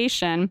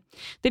altercation,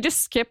 they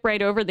just skip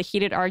right over the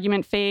heated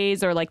argument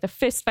phase or the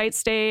fist fight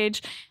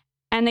stage,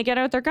 and they get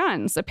out their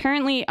guns.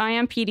 Apparently,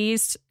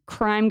 IMPD's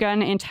Crime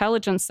Gun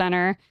Intelligence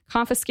Center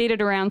confiscated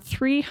around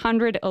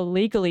 300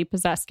 illegally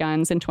possessed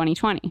guns in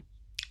 2020.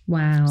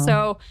 Wow.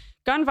 So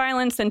gun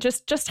violence and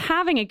just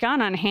having a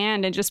gun on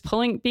hand and just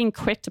being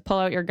quick to pull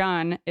out your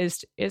gun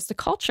is the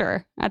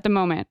culture at the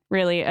moment,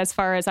 really, as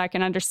far as I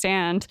can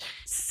understand.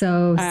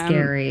 So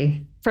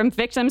scary. From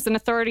victims and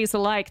authorities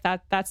alike,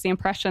 that's the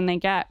impression they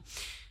get.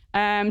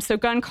 So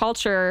gun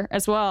culture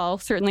as well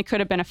certainly could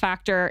have been a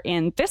factor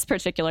in this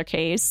particular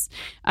case.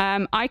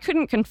 I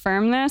couldn't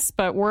confirm this,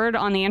 but word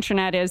on the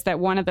internet is that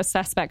one of the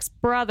suspect's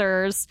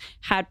brothers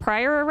had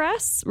prior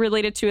arrests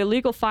related to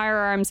illegal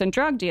firearms and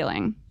drug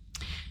dealing.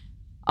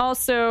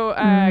 Also,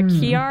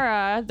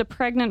 Kiara, the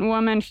pregnant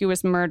woman who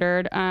was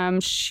murdered,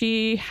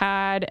 she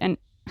had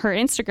her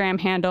Instagram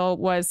handle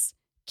was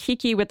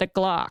Kiki with a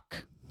Glock.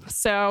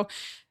 So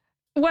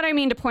what I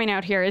mean to point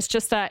out here is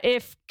just that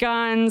if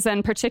guns,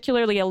 and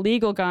particularly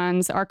illegal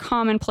guns, are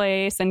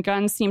commonplace and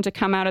guns seem to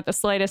come out at the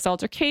slightest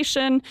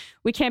altercation,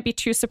 we can't be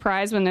too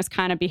surprised when this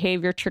kind of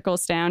behavior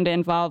trickles down to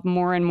involve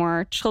more and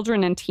more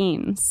children and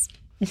teens.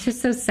 It's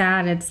just so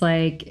sad. It's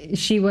like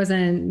she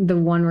wasn't the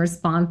one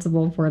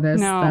responsible for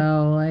this,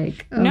 though.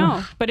 Like,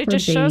 no, but it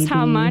just shows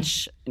how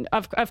much,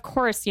 of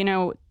course, you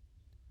know,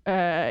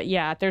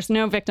 there's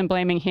no victim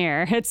blaming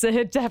here.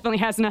 It definitely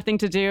has nothing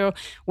to do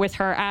with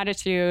her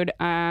attitude,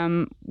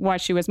 why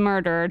she was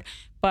murdered.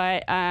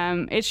 But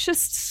it's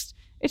just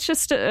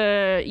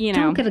you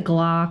know, don't get a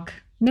Glock.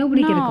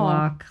 Nobody get a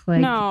Glock. Like,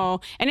 no,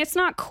 and it's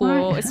not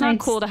cool. It's not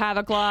cool to have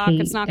a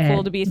Glock. It's not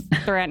cool to be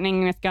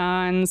threatening with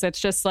guns.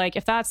 It's just like,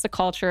 if that's the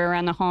culture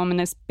around the home and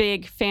this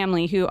big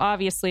family who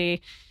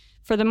obviously,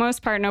 for the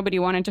most part, nobody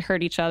wanted to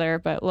hurt each other,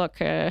 but look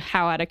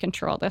how out of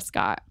control this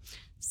got.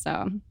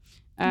 So.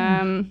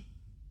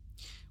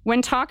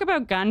 When talk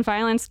about gun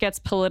violence gets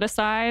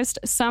politicized,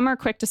 some are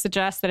quick to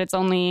suggest that it's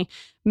only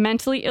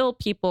mentally ill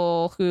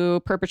people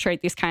who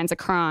perpetrate these kinds of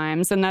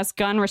crimes, and thus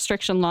gun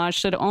restriction laws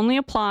should only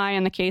apply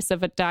in the case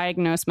of a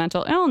diagnosed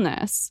mental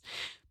illness.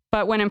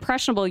 But when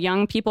impressionable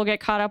young people get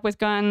caught up with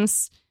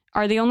guns,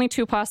 are the only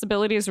two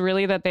possibilities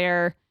really that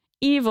they're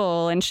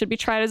evil and should be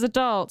tried as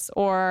adults,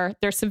 or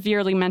they're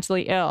severely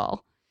mentally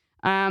ill?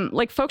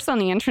 Like, folks on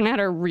the internet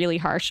are really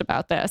harsh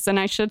about this. And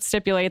I should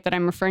stipulate that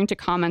I'm referring to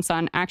comments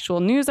on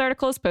actual news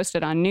articles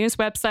posted on news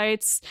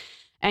websites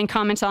and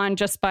comments on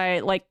just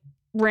by like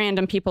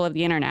random people of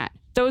the internet.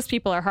 Those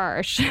people are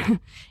harsh.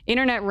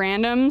 Internet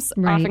randoms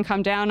often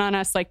come down on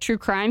us like true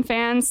crime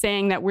fans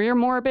saying that we're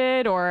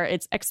morbid or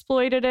it's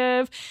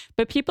exploitative.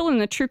 But people in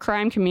the true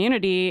crime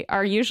community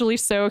are usually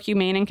so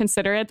humane and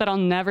considerate that I'll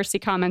never see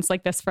comments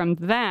like this from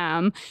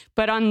them.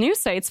 But on news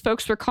sites,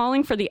 folks were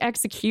calling for the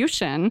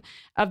execution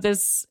of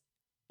this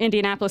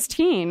Indianapolis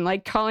teen,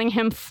 like calling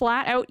him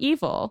flat out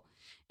evil.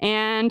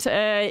 And,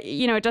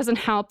 you know, it doesn't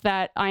help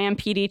that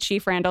IMPD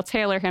Chief Randall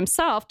Taylor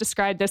himself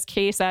described this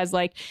case as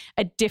like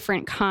a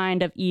different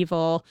kind of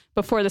evil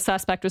before the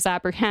suspect was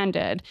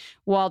apprehended,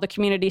 while the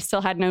community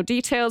still had no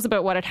details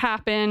about what had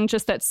happened,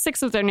 just that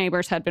 6 of their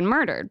neighbors had been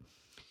murdered.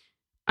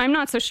 I'm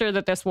not so sure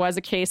that this was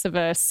a case of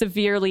a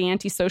severely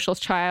antisocial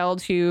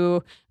child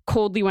who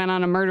coldly went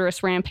on a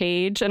murderous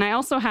rampage. And I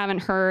also haven't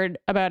heard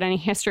about any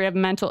history of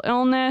mental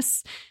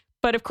illness.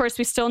 But of course,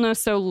 we still know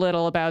so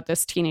little about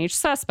this teenage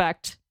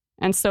suspect,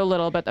 and so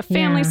little about the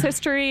family's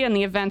history and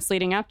the events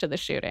leading up to the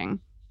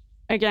shooting.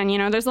 Again, you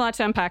know, there's a lot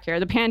to unpack here.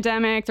 The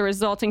pandemic, the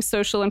resulting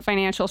social and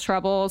financial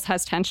troubles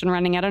has tension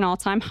running at an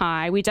all-time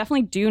high. We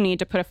definitely do need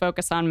to put a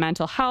focus on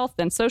mental health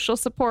and social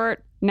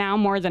support now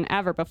more than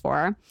ever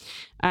before.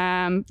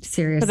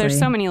 Seriously. But there's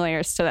so many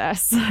layers to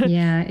this.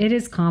 Yeah, it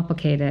is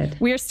complicated.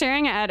 We are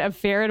staring at a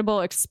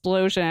veritable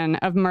explosion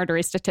of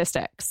murder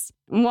statistics.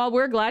 While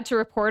we're glad to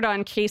report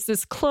on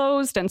cases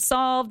closed and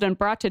solved and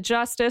brought to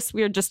justice,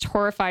 we are just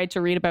horrified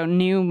to read about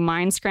new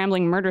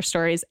mind-scrambling murder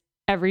stories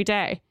every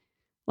day.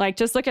 Like,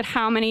 just look at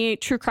how many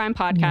true crime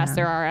podcasts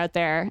there are out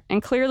there.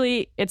 And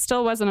clearly, it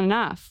still wasn't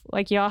enough.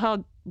 Like, y'all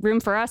had room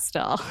for us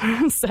still.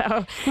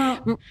 So...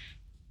 Well,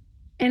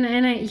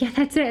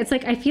 that's it. It's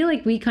like, I feel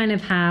like we kind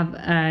of have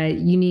a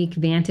unique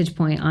vantage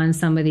point on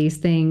some of these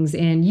things.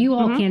 And you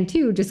all can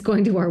too, just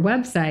going to our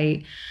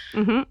website.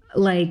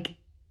 Like,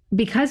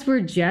 because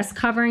we're just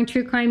covering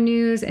true crime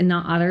news and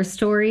not other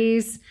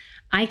stories,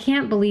 I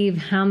can't believe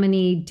how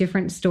many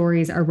different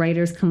stories our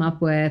writers come up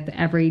with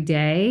every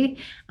day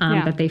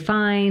that they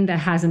find that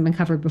hasn't been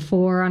covered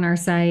before on our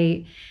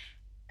site.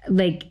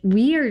 Like,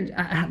 we are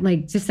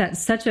like just at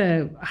such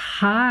a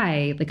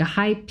high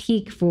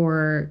peak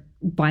for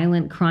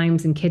violent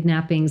crimes and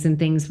kidnappings and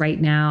things right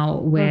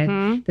now with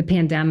the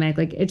pandemic.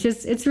 Like,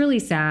 it's really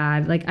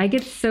sad. Like, I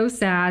get so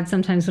sad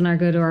sometimes when I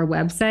go to our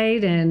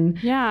website and,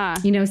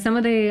 you know, some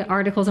of the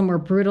articles are more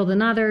brutal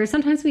than others.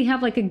 Sometimes we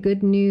have like a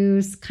good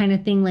news kind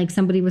of thing, like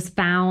somebody was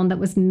found that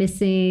was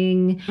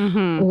missing,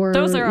 or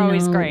those are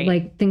always great.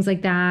 Like things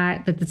like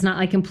that it's not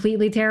like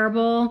completely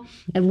terrible.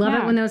 I love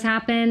it when those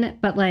happen,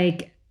 but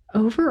like,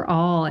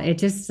 overall, it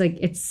just like,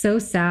 it's so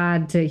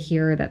sad to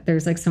hear that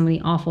there's like so many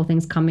awful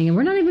things coming and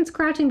we're not even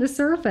scratching the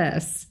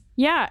surface.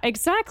 Yeah,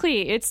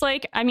 exactly. It's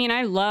like, I mean,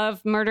 I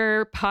love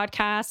murder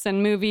podcasts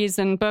and movies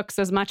and books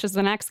as much as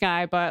the next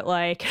guy, but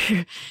like,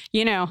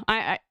 you know,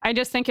 I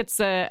just think it's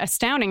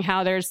astounding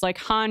how there's like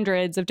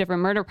hundreds of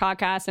different murder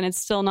podcasts and it's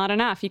still not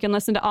enough. You can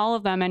listen to all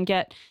of them and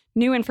get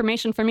new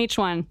information from each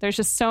one. There's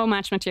just so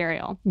much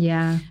material.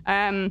 Yeah.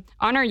 On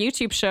our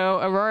YouTube show,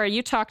 Aurora,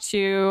 you talked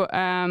to,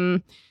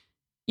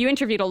 you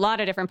interviewed a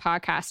lot of different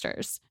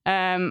podcasters.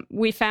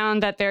 We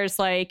found that there's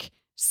like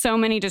so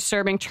many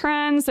disturbing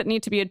trends that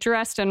need to be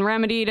addressed and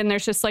remedied. And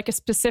there's just like a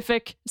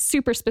specific,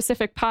 super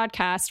specific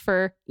podcast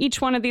for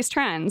each one of these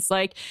trends.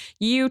 Like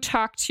you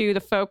talk to the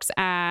folks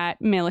at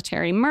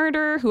Military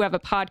Murder, who have a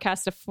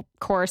podcast, of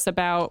course,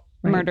 about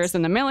murders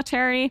in the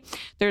military.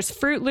 There's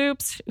Fruit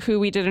Loops, who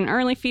we did an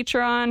early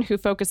feature on, who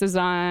focuses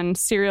on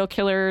serial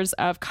killers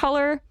of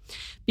color.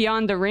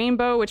 Beyond the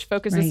Rainbow, which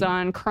focuses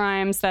on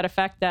crimes that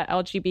affect the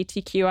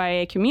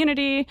LGBTQIA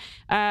community.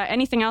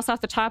 Anything else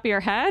off the top of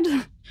your head?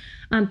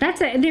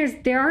 That's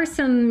it. There are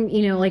some,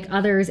 you know, like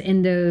others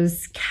in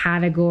those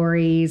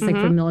categories, like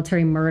for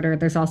Military Murder.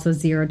 There's also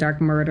Zero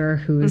Dark Murder,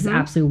 who is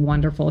absolutely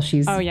wonderful.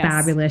 She's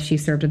fabulous. She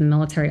served in the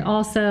military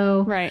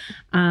also. Right.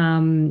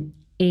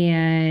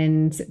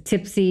 And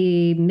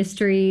Tipsy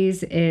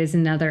Mysteries is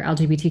another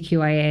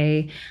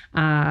LGBTQIA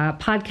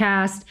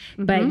podcast.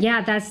 But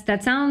yeah,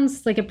 that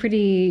sounds like a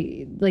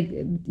pretty, like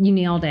you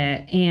nailed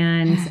it.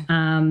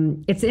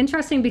 And it's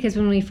interesting because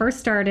when we first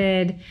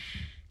started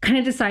kind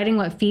of deciding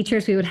what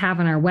features we would have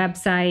on our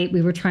website,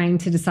 we were trying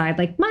to decide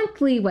like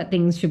monthly what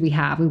things should we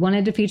have. We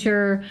wanted to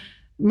feature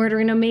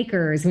Murdering No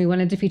Makers, and we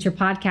wanted to feature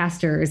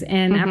podcasters.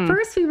 And at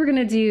first we were going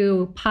to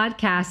do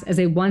podcasts as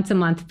a once a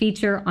month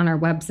feature on our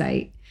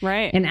website.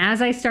 Right. And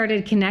as I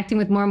started connecting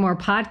with more and more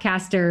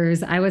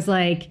podcasters, I was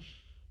like,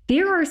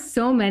 there are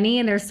so many,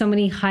 and there's so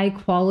many high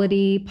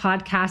quality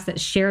podcasts that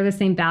share the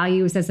same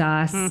values as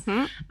us.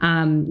 You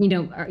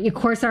know, of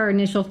course, our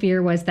initial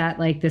fear was that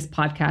like this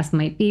podcast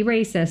might be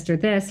racist or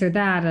this or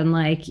that. And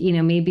like, you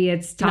know, maybe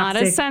it's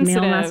toxic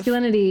male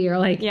masculinity or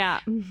like,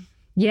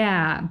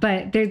 yeah,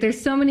 but there's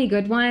so many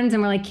good ones.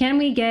 And we're like, can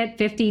we get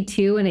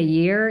 52 in a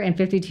year and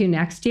 52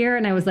 next year?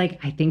 And I was like,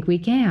 I think we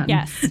can.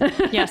 Yes.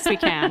 Yes, we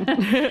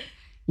can.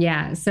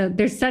 Yeah. So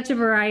there's such a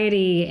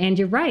variety, and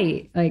you're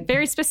right. Like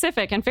very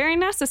specific and very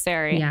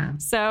necessary. Yeah.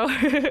 So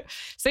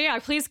yeah,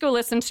 please go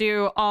listen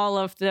to all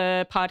of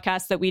the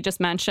podcasts that we just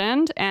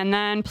mentioned. And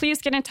then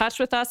please get in touch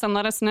with us and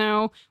let us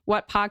know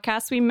what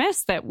podcasts we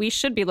missed that we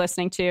should be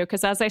listening to.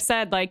 Because as I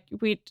said, like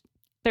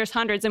there's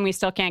hundreds and we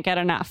still can't get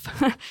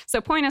enough. So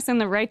point us in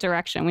the right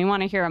direction. We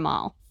want to hear them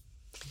all.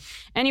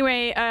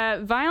 Anyway,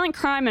 violent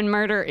crime and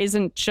murder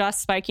isn't just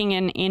spiking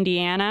in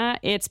Indiana.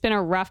 It's been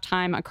a rough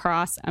time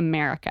across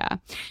America.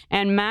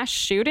 And mass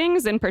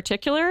shootings in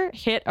particular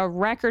hit a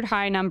record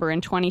high number in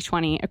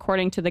 2020,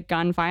 according to the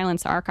Gun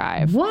Violence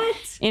Archive.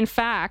 What? In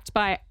fact,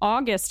 by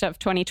August of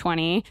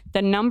 2020,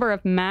 the number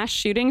of mass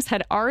shootings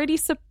had already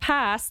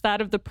surpassed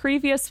that of the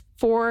previous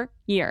 4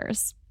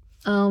 years.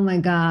 Oh, my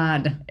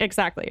God.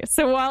 Exactly.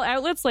 So while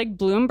outlets like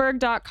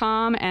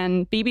Bloomberg.com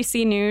and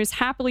BBC News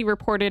happily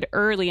reported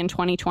early in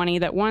 2020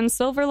 that one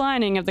silver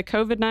lining of the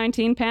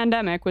COVID-19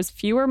 pandemic was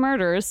fewer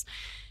murders,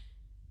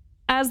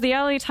 as the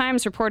LA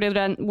Times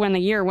reported when the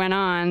year went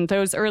on,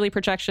 those early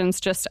projections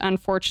just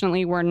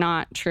unfortunately were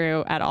not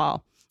true at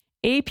all.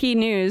 AP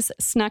News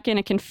snuck in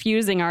a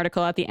confusing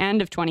article at the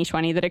end of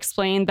 2020 that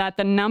explained that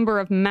the number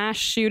of mass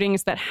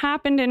shootings that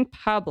happened in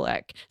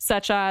public,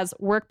 such as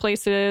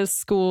workplaces,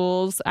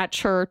 schools, at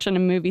church, and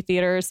in movie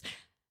theaters,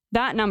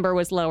 that number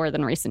was lower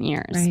than recent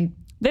years. Right.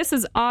 This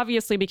is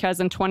obviously because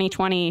in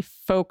 2020,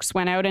 folks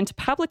went out into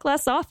public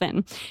less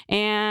often.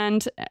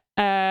 And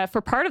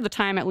for part of the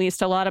time, at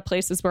least, a lot of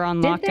places were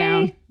on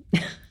lockdown.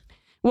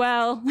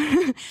 Well,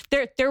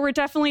 there were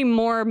definitely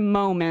more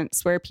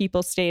moments where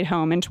people stayed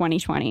home in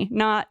 2020.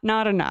 Not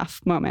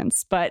enough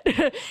moments, but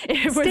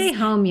stay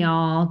home,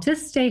 y'all.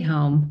 Just stay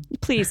home.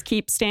 Please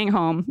keep staying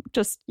home.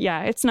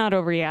 It's not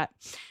over yet.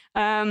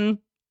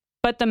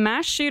 But the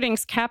mass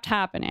shootings kept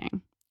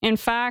happening. In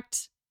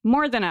fact,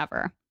 more than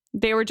ever.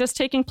 They were just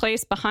taking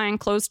place behind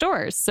closed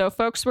doors. So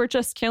folks were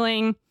just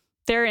killing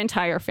their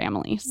entire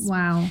families.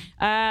 Wow.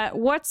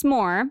 What's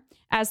more,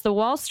 as the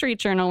Wall Street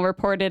Journal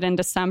reported in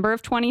December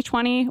of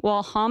 2020,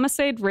 while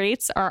homicide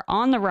rates are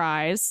on the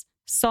rise,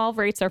 solve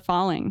rates are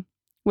falling,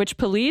 which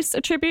police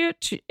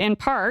attribute in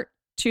part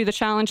to the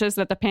challenges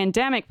that the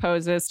pandemic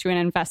poses to an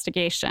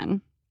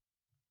investigation.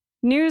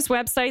 News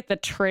website The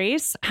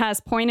Trace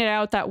has pointed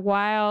out that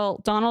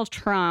while Donald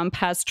Trump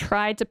has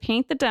tried to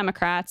paint the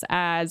Democrats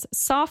as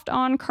soft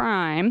on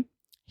crime,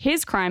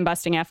 his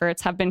crime-busting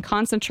efforts have been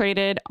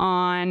concentrated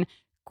on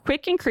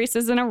quick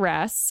increases in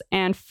arrests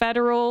and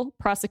federal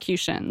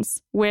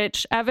prosecutions,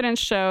 which evidence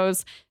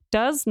shows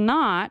does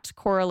not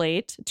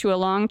correlate to a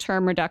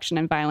long-term reduction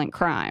in violent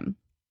crime.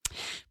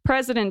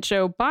 President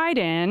Joe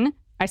Biden,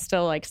 I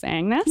still like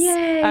saying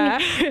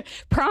this,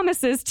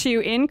 promises to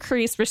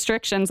increase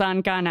restrictions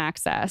on gun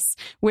access,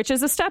 which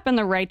is a step in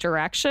the right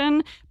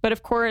direction. But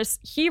of course,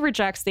 he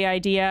rejects the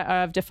idea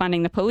of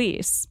defunding the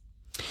police.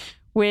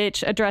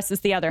 which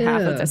addresses the other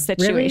half of the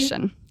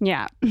situation. Really?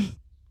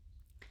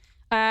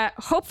 Yeah.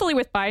 Hopefully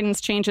with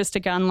Biden's changes to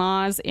gun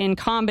laws in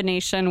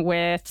combination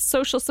with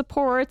social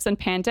supports and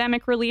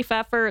pandemic relief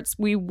efforts,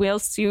 we will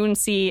soon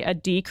see a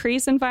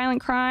decrease in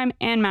violent crime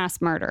and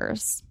mass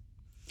murders.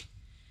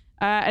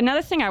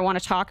 Another thing I want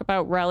to talk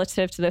about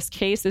relative to this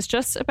case is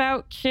just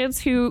about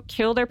kids who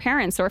kill their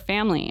parents or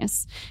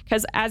families.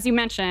 Because as you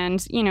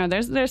mentioned,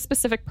 there's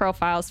specific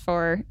profiles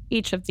for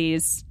each of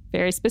these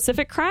very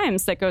specific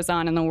crimes that goes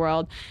on in the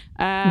world.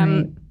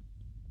 Right.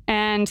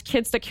 And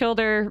kids that kill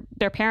their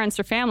parents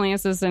or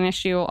families is an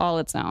issue all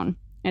its own.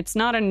 It's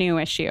not a new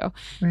issue.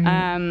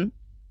 Right.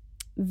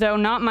 Though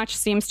not much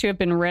seems to have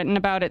been written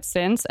about it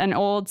since. An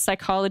old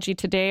Psychology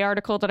Today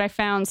article that I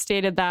found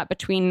stated that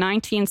between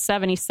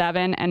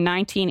 1977 and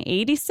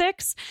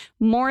 1986,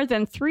 more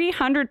than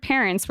 300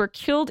 parents were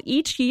killed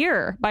each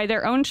year by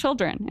their own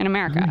children in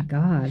America. Oh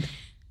my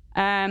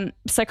God.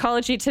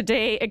 Psychology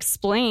Today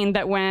explained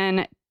that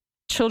when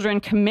children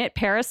commit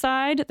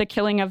parricide, the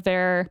killing of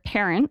their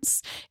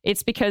parents,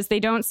 it's because they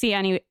don't see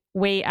any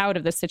way out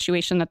of the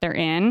situation that they're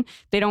in.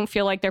 They don't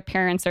feel like their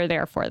parents are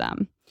there for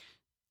them.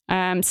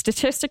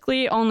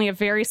 Statistically, only a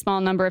very small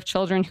number of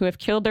children who have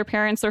killed their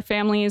parents or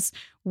families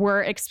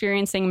were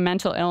experiencing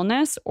mental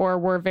illness or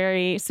were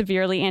very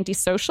severely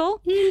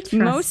antisocial.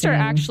 Most are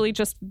actually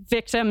just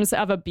victims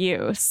of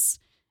abuse.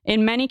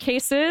 In many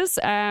cases,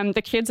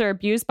 the kids are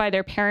abused by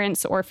their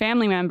parents or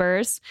family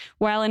members,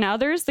 while in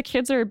others, the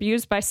kids are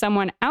abused by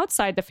someone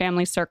outside the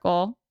family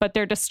circle, but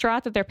they're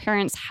distraught that their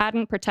parents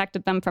hadn't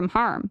protected them from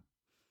harm,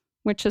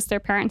 which is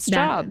their parents'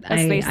 job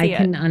as they see it. I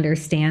can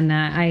understand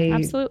that.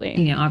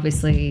 Absolutely.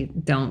 Obviously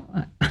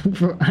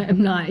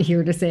I'm not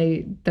here to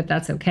say that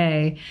that's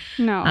okay.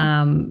 No.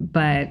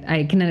 But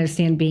I can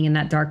understand being in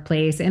that dark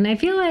place. And I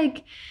feel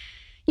like,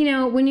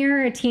 when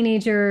you're a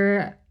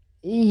teenager,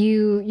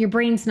 your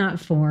brain's not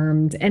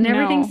formed and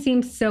everything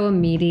seems so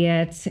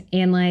immediate.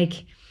 And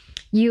like,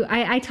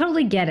 I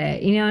totally get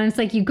it. And it's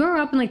like you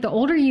grow up and like the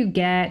older you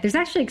get, there's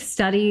actually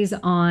studies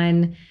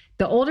on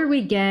the older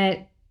we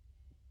get,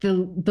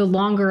 the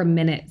longer a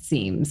minute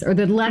seems, or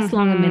the less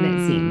long a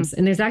minute seems.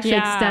 And there's actually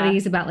like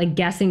studies about like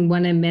guessing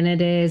when a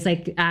minute is,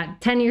 like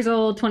at 10 years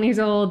old, 20 years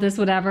old, this,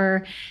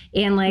 whatever.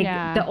 And like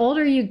the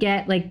older you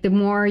get, like the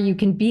more you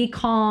can be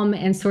calm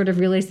and sort of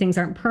realize things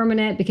aren't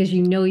permanent because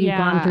you've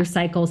gone through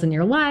cycles in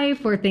your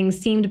life where things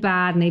seemed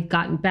bad and they've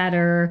gotten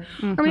better.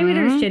 Or maybe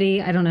they're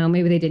shitty. I don't know.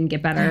 Maybe they didn't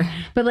get better.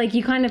 But like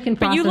you kind of can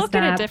process that. But you look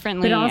at it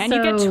differently and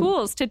you get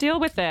tools to deal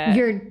with it.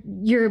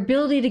 Your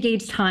ability to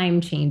gauge time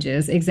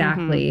changes.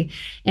 Exactly.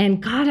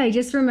 And God, I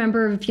just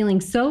remember feeling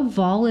so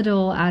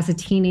volatile as a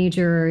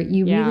teenager.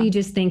 You really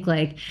just think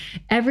like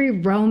every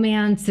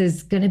romance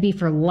is going to be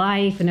for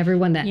life and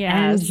everyone that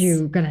ends,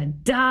 you're going to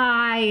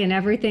die and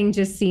everything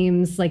just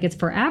seems like it's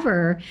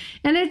forever.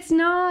 And it's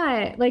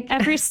not. Like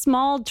every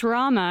small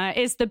drama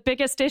is the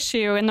biggest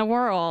issue in the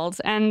world.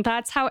 And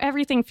that's how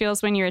everything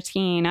feels when you're a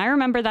teen. I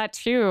remember that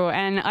too.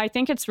 And I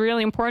think it's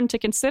really important to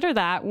consider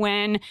that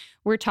when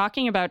we're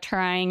talking about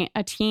trying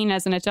a teen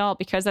as an adult,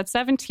 because at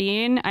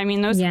 17, I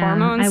mean, those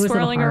hormones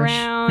swirling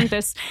around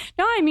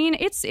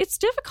it's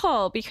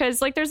difficult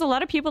because like there's a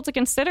lot of people to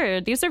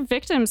consider. These are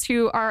victims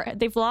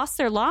they've lost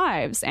their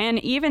lives. And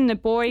even the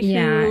boy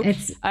who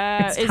is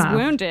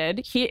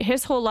wounded,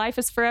 his whole life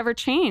is forever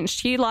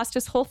changed. He lost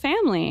his whole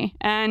family.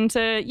 And,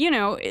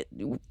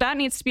 that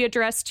needs to be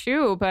addressed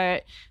too.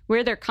 But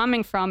where they're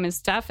coming from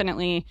is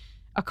definitely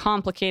a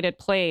complicated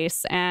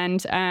place.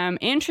 And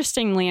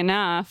interestingly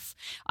enough,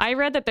 I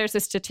read that there's a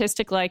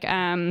statistic like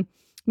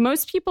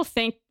most people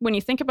think when you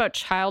think about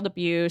child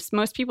abuse,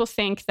 most people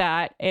think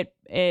that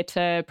it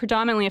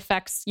predominantly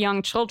affects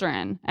young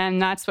children.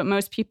 And that's what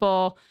most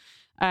people,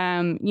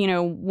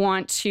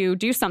 want to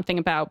do something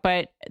about.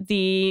 But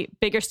the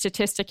bigger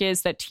statistic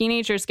is that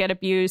teenagers get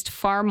abused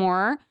far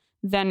more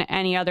than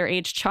any other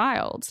age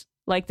child.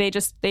 Like they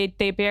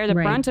bear the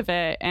brunt of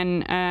it.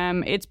 And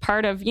it's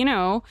part of,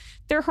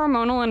 they're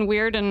hormonal and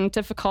weird and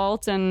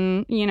difficult.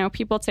 And,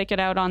 people take it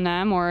out on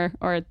them or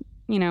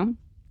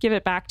give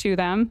it back to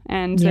them.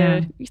 And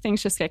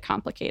things just get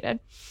complicated.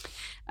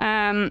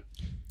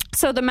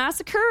 So the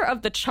massacre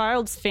of the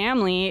child's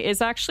family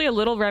is actually a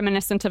little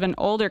reminiscent of an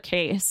older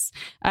case,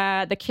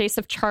 the case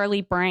of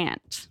Charlie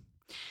Brandt.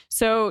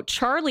 So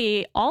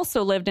Charlie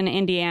also lived in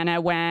Indiana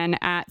when,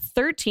 at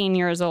 13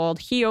 years old,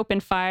 he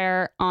opened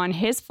fire on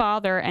his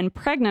father and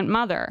pregnant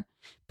mother.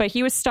 But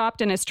he was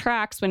stopped in his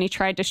tracks when he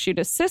tried to shoot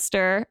his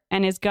sister,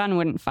 and his gun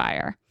wouldn't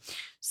fire.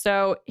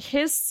 So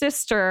his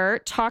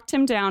sister talked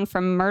him down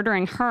from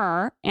murdering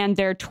her and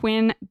their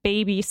twin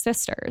baby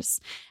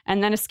sisters,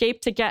 and then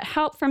escaped to get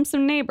help from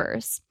some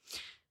neighbors.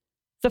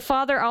 The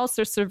father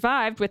also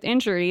survived with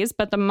injuries,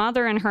 but the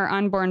mother and her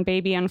unborn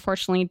baby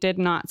unfortunately did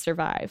not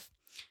survive.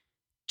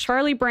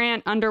 Charlie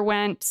Brandt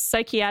underwent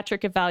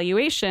psychiatric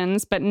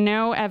evaluations, but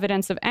no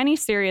evidence of any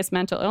serious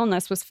mental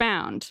illness was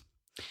found.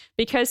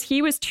 Because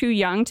he was too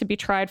young to be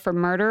tried for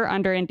murder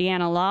under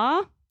Indiana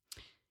law,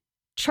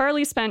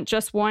 Charlie spent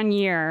just 1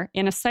 year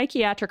in a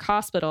psychiatric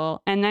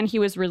hospital, and then he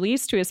was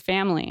released to his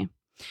family.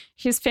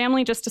 His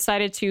family just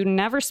decided to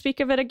never speak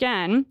of it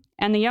again,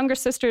 and the younger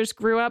sisters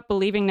grew up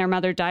believing their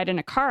mother died in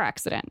a car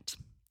accident.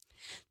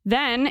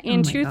 Then,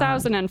 in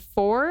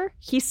 2004,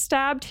 he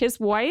stabbed his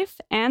wife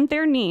and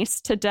their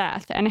niece to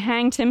death and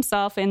hanged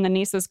himself in the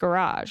niece's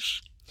garage.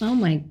 Oh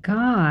my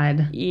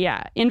God.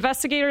 Yeah.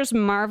 Investigators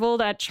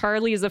marveled at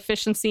Charlie's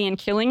efficiency in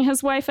killing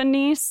his wife and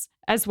niece,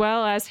 as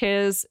well as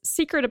his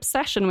secret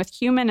obsession with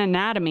human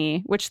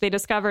anatomy, which they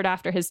discovered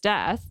after his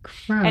death.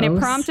 Gross. And it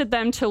prompted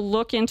them to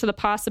look into the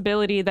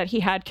possibility that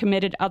he had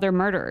committed other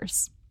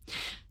murders.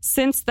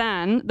 Since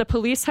then, the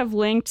police have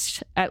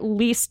linked at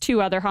least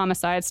 2 other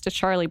homicides to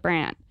Charlie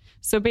Brandt.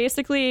 So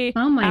basically...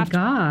 Oh my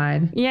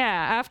God. Yeah,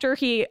 after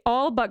he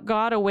all but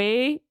got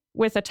away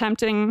with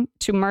attempting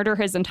to murder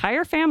his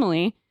entire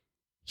family,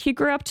 he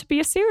grew up to be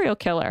a serial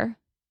killer.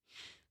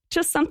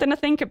 Just something to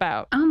think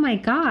about. Oh my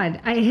God.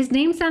 His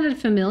name sounded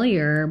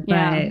familiar, but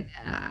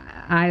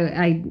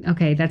yeah.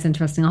 Okay, that's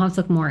interesting. I'll have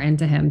to look more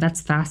into him.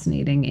 That's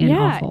fascinating and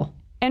awful.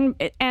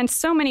 And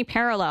so many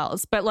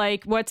parallels. But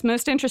like what's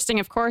most interesting,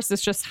 of course,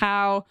 is just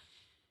how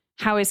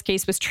his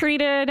case was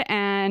treated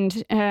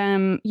and,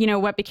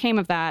 what became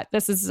of that.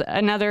 This is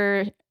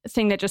another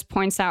thing that just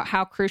points out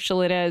how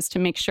crucial it is to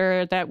make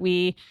sure that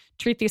we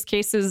treat these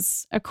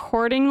cases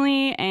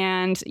accordingly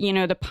and,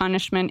 the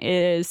punishment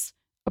is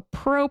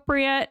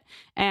appropriate.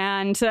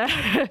 And,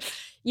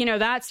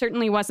 that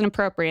certainly wasn't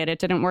appropriate. It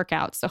didn't work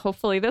out. So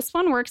hopefully this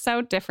one works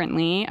out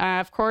differently.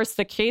 Of course,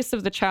 the case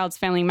of the Childs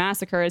Family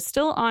Massacre is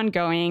still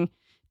ongoing.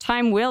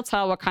 Time will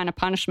tell what kind of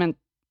punishment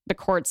the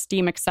courts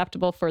deem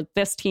acceptable for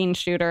this teen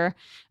shooter.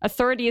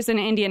 Authorities in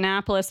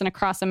Indianapolis and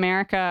across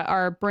America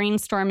are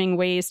brainstorming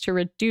ways to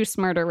reduce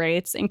murder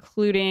rates,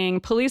 including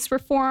police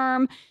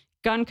reform,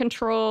 gun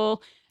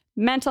control,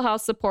 mental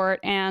health support,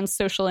 and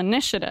social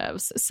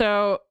initiatives.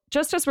 So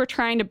just as we're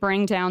trying to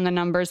bring down the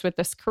numbers with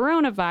this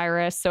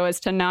coronavirus so as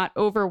to not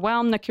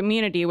overwhelm the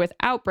community with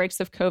outbreaks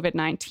of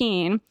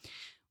COVID-19,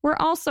 we're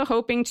also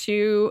hoping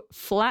to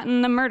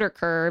flatten the murder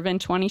curve in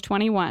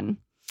 2021.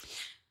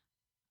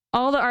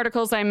 All the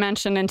articles I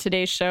mentioned in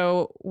today's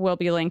show will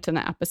be linked in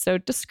the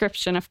episode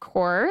description, of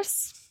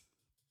course.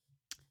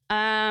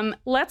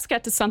 Let's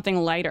get to something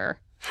lighter.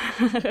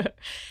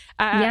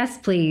 Yes,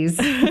 please.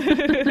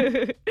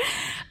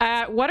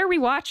 What are we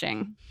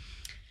watching?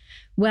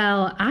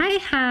 Well, I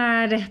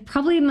had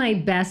probably my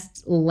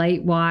best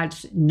light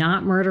watch,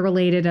 not murder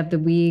related, of the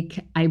week.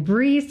 I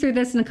breezed through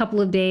this in a couple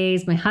of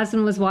days. My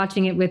husband was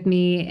watching it with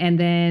me, and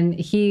then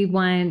he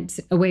went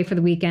away for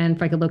the weekend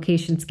for like a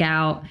location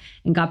scout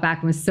and got back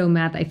and was so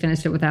mad that I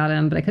finished it without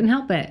him, but I couldn't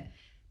help it.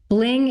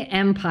 Bling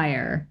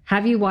Empire.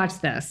 Have you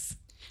watched this?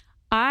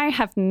 I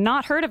have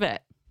not heard of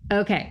it.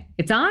 Okay.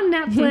 It's on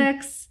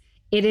Netflix.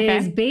 It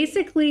is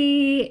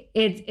basically,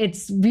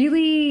 it's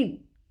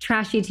really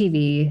trashy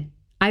TV.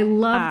 I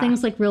love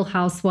things like Real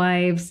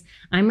Housewives.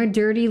 I'm a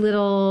dirty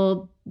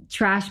little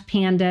trash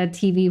panda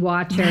TV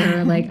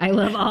watcher. Like, I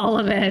love all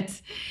of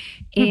it.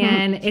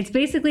 And it's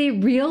basically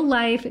real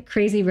life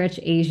Crazy Rich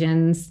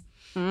Asians.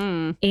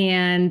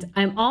 And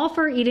I'm all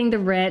for eating the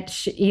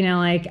rich.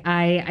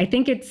 I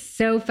think it's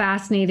so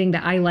fascinating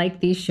that I like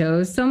these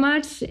shows so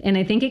much. And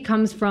I think it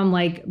comes from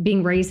like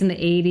being raised in the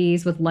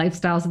 80s with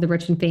lifestyles of the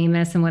rich and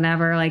famous and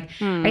whatever. Like,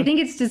 I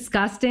think it's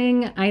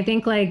disgusting. I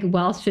think like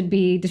wealth should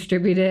be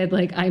distributed.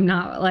 Like, I'm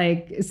not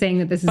like saying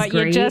that this is great.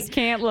 But you just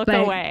can't look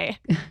away.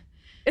 God,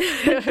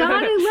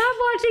 I love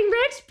watching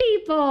rich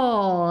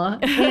people.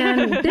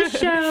 And this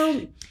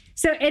show...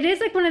 So it is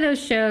like one of those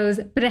shows,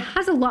 but it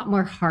has a lot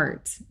more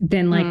heart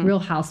than like Real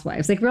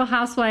Housewives. Like Real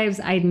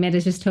Housewives, I admit,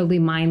 is just totally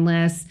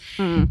mindless.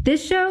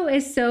 This show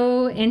is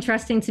so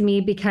interesting to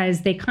me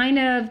because they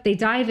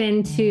dive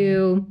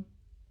into,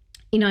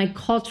 like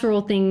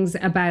cultural things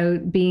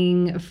about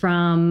being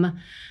from,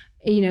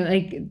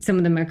 like some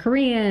of them are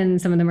Korean,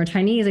 some of them are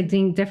Chinese, like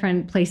being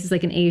different places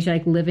like in Asia,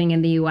 like living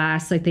in the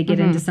US, like they get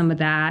into some of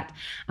that.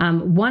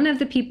 One of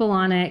the people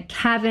on it,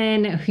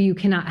 Kevin, who you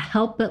cannot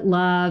help but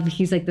love,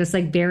 he's like this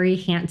like very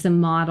handsome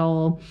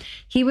model.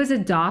 He was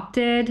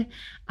adopted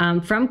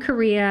from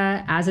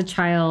Korea as a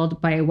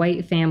child by a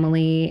white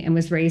family and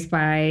was raised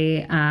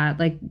by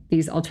like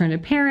these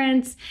alternative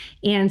parents.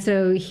 And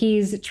so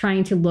he's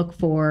trying to look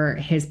for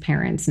his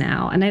parents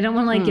now. And I don't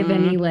want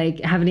to like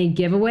have any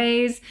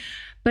giveaways,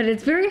 but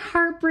it's very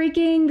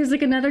heartbreaking. There's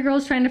like another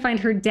girl's trying to find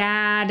her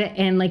dad.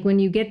 And like when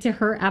you get to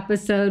her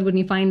episode, when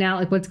you find out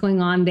like what's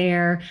going on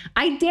there,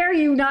 I dare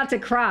you not to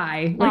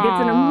cry. Like It's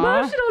an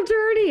emotional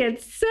journey.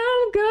 It's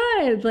so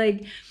good.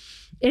 Like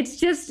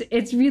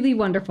it's really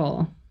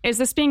wonderful. Is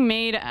this being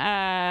made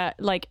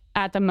like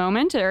at the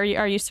moment? Or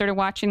are you sort of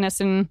watching this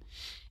in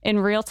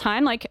real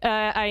time? Like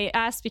I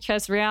asked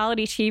because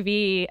reality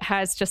TV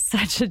has just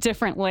such a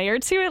different layer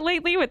to it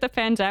lately with the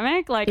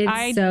pandemic. Like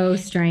it's so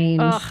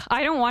strange.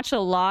 I don't watch a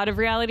lot of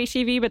reality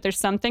TV, but there's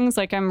some things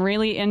like I'm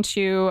really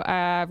into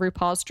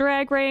RuPaul's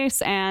Drag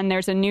Race, and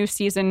there's a new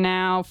season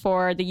now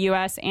for the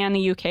US and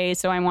the UK.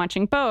 So I'm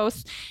watching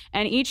both.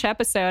 And each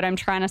episode I'm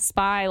trying to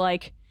spy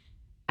like,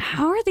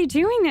 how are they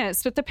doing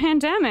this with the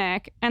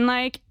pandemic? And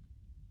like,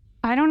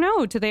 I don't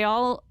know. Do they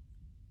all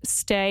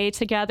stay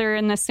together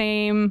in the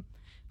same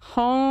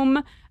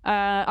home?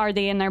 Are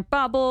they in their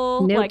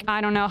bubble? Nope. Like,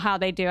 I don't know how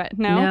they do it.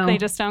 No, they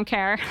just don't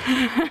care.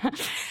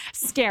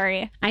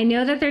 Scary. I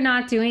know that they're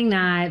not doing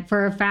that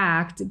for a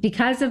fact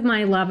because of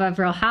my love of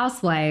Real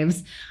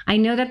Housewives. I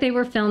know that they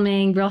were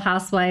filming Real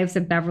Housewives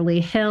of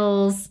Beverly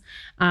Hills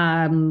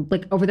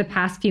like over the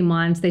past few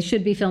months. They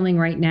should be filming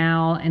right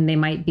now, and they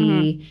might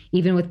be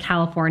even with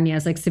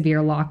California's like severe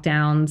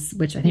lockdowns,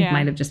 which I think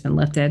might have just been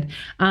lifted.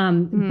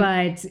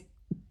 But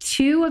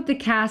two of the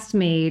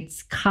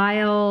castmates,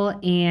 Kyle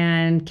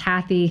and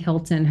Kathy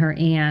Hilton, her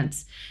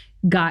aunt,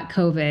 got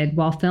COVID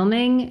while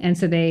filming. And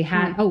so they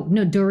had,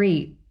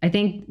 Dorit, I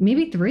think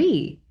maybe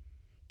three.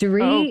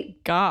 Dorit, oh,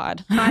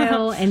 God.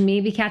 Kyle, and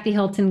maybe Kathy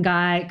Hilton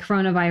got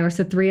coronavirus.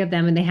 So three of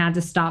them, and they had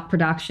to stop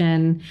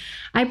production.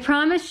 I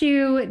promise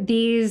you,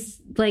 these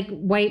like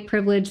white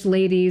privileged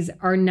ladies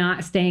are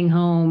not staying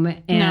home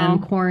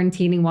and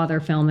quarantining while they're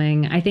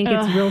filming. I think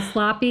it's real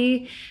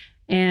sloppy,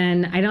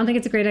 and I don't think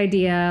it's a great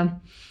idea.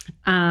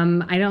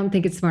 I don't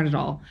think it's smart at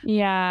all.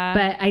 Yeah.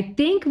 But I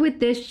think with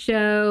this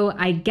show,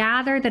 I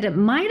gather that it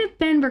might have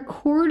been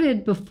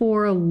recorded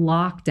before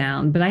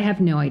lockdown, but I have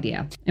no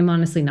idea. I'm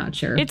honestly not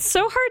sure. It's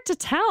so hard to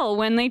tell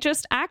when they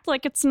just act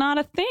like it's not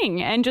a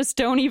thing and just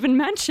don't even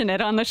mention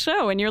it on the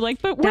show. And you're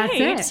like, but wait.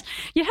 That's it.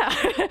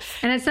 Yeah.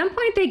 And at some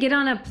point they get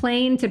on a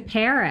plane to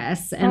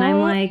Paris, and I'm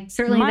like,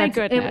 certainly my that's,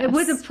 goodness.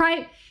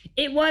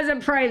 It was a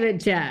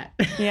private jet.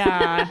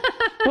 Yeah.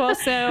 Well,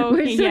 so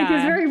which like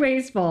is very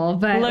wasteful,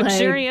 but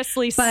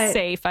luxuriously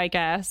safe, I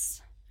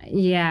guess.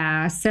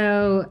 Yeah.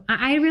 So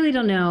I really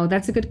don't know.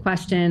 That's a good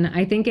question.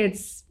 I think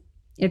it's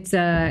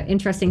a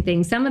interesting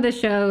thing. Some of the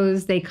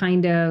shows, they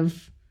kind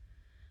of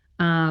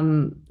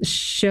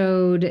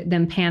showed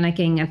them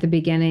panicking at the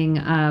beginning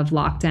of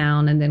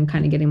lockdown and then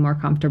kind of getting more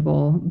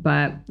comfortable,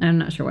 but I'm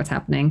not sure what's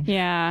happening.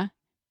 Yeah.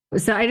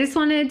 So I just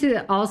wanted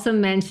to also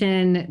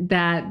mention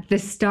that the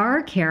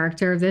star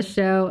character of this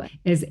show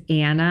is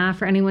Anna,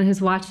 for anyone who's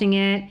watching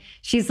it.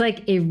 She's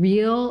like a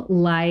real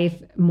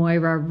life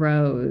Moira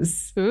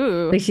Rose.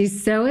 Ooh. Like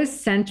she's so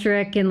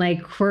eccentric and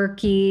like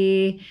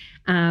quirky.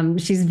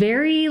 She's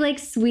very like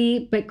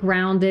sweet, but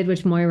grounded,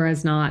 which Moira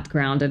is not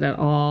grounded at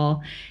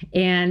all.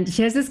 And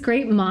she has this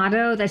great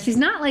motto that she's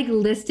not like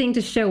listing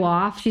to show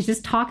off. She's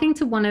just talking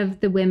to one of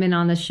the women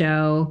on the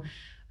show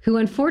who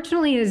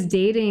unfortunately is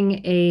dating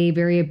a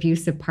very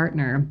abusive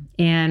partner.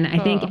 And I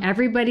think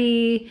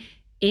everybody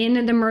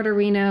in the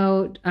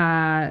Murderino,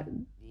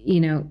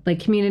 like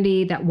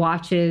community that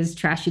watches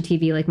trashy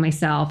TV like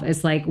myself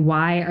is like,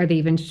 why are they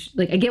even,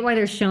 I get why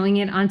they're showing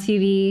it on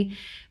TV,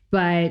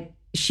 but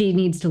she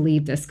needs to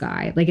leave this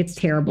guy. Like, it's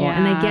terrible. Yeah.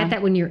 And I get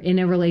that when you're in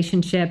a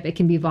relationship, it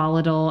can be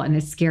volatile and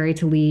it's scary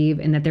to leave,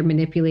 and that they're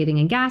manipulating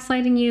and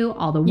gaslighting you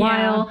all the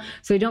while.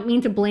 So I don't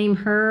mean to blame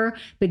her,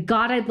 but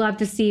God, I'd love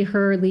to see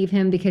her leave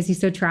him because he's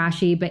so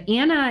trashy. But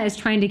Anna is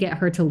trying to get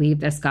her to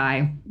leave this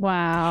guy.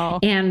 Wow.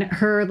 And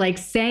her like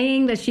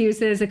saying that she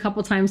uses a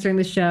couple times during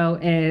the show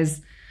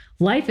is,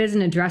 life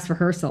isn't a dress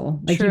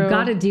rehearsal. Like, True. you've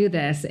got to do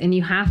this, and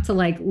you have to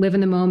like live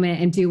in the moment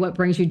and do what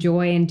brings you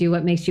joy and do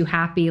what makes you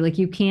happy. Like,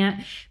 you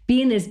can't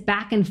be in this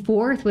back and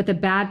forth with a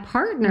bad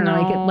partner.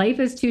 No. Like, life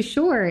is too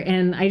short.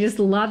 And I just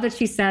love that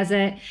she says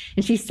it.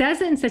 And she says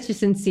it in such a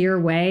sincere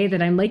way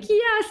that I'm like,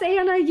 yes,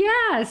 Anna,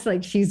 yes.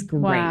 Like, she's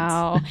great.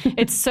 Wow.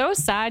 It's so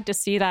sad to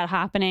see that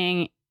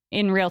happening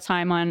in real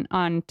time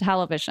on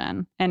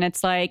television. And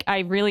it's like, I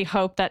really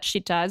hope that she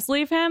does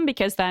leave him,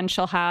 because then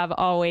she'll have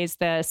always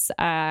this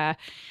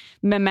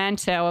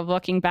memento of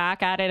looking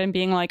back at it and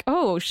being like,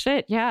 oh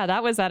shit, yeah,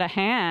 that was out of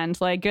hand.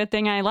 Like, good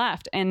thing I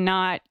left, and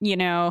not,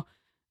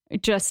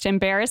 just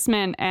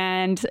embarrassment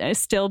and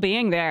still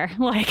being there.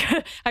 Like,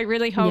 I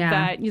really hope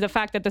that the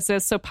fact that this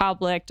is so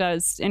public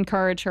does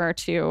encourage her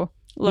to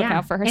look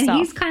out for herself. And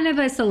he's kind of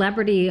a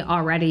celebrity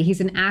already.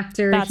 He's an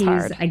actor. That's he's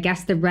hard. I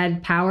guess the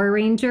Red Power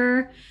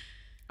Ranger.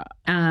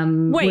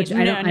 Wait, which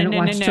I don't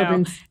watch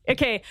children's.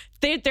 Okay,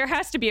 there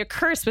has to be a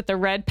curse with the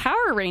Red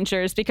Power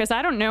Rangers, because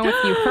I don't know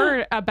if you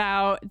heard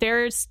about.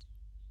 There's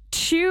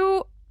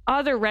two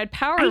other Red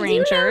Power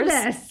Rangers. I do know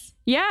this.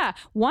 Yeah,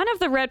 one of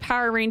the Red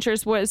Power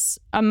Rangers was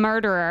a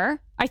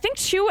murderer. I think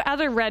two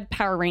other Red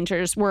Power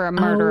Rangers were a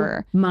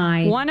murderer. Oh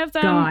my One of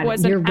them God,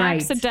 was an right.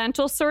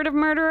 accidental sort of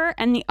murderer,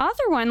 and the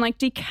other one like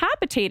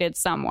decapitated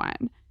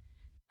someone.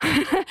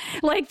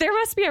 Like, there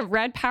must be a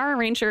Red Power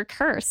Ranger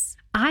curse.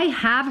 I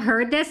have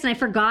heard this, and I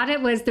forgot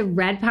it was the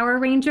Red Power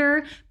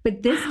Ranger,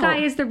 but this guy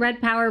is the Red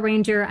Power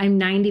Ranger. I'm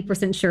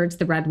 90% sure it's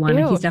the red one.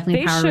 Ew, He's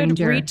definitely a Power Ranger.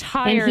 They should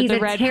retire and he's the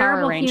a Red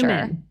terrible Power Ranger.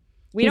 Human.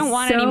 We don't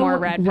want any more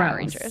Red Power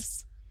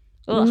Rangers.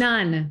 Ugh.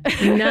 None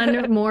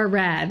more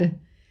red.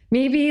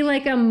 Maybe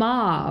like a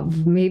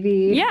mauve.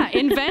 Maybe. Yeah,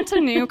 invent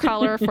a new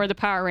color for the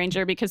Power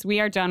Ranger, because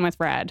we are done with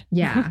red.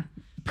 Yeah,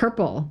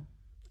 purple.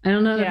 I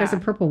don't know that there's a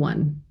purple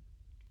one.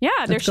 Yeah,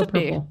 there Let's go should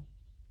be. purple.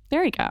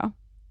 There you go.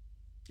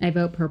 I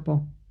vote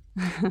purple.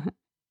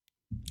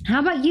 How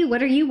about you?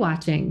 What are you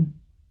watching?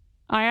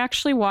 I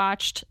actually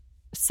watched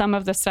some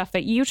of the stuff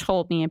that you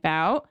told me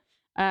about.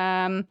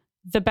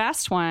 The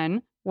best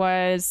one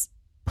was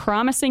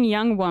Promising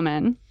Young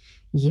Woman.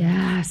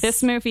 Yes.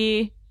 This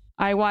movie,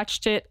 I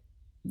watched it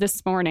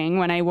this morning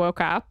when I woke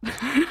up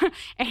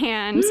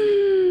and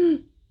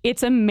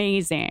it's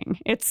amazing.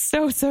 It's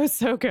so, so,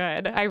 so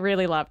good. I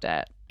really loved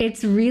it.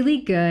 It's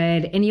really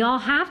good. And y'all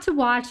have to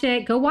watch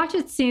it. Go watch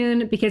it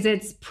soon because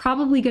it's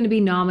probably going to be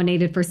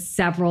nominated for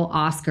several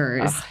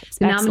Oscars.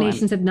 The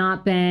nominations have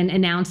not been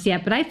announced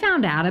yet, but I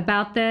found out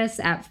about this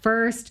at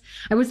first.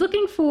 I was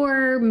looking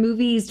for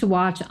movies to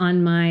watch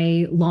on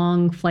my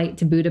long flight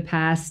to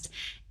Budapest,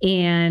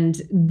 and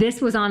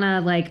this was on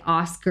a like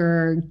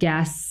Oscar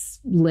guests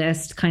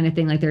list kind of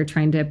thing, like they're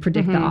trying to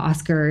predict the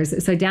Oscars.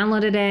 So I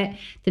downloaded it.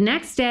 The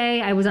next day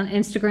I was on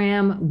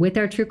Instagram with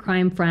our true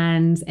crime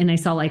friends and I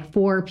saw like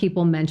 4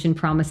 people mention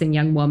Promising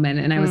Young Woman,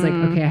 and I was like,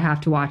 okay, I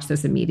have to watch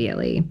this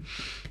immediately.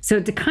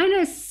 So to kind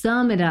of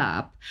sum it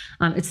up,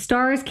 it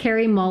stars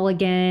Carey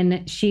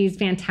Mulligan. She's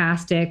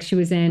fantastic. She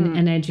was in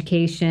An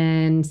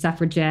Education,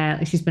 Suffragette.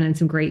 Like, she's been in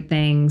some great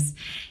things.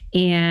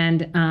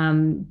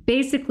 And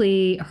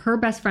basically her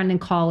best friend in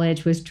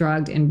college was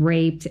drugged and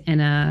raped in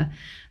a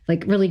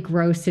like really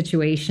gross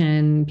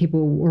situation.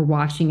 People were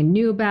watching and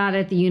knew about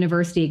it. The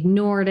university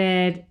ignored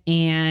it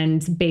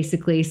and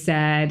basically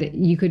said,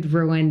 you could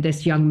ruin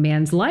this young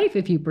man's life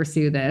if you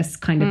pursue this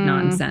kind of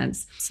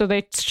nonsense. So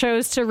they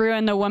chose to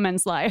ruin the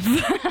woman's life.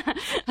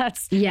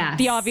 That's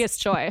the obvious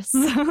choice.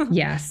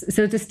 Yes.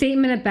 So it's a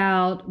statement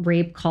about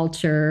rape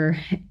culture,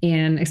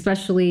 and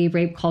especially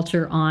rape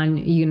culture on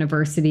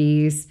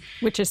universities.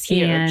 Which is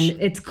huge. And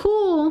it's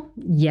cool.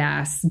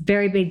 Yes.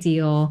 Very big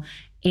deal.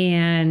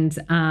 And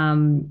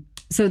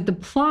so the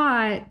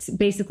plot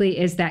basically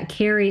is that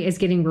Carey is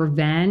getting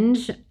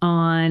revenge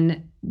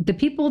on the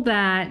people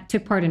that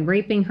took part in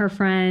raping her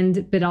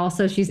friend, but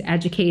also she's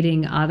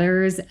educating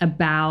others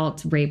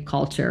about rape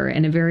culture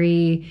in a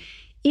very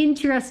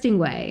interesting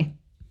way.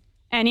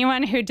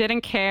 Anyone who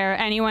didn't care,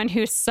 anyone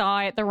who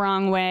saw it the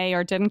wrong way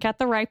or didn't get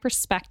the right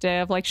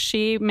perspective, like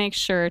she makes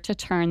sure to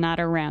turn that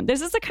around. This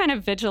is the kind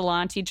of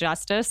vigilante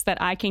justice that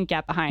I can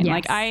get behind. Yes.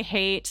 Like I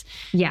hate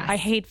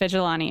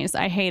vigilantes.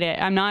 I hate it.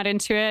 I'm not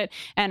into it.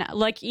 And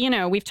like, you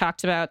know, we've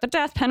talked about the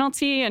death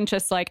penalty and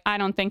just like, I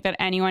don't think that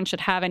anyone should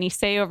have any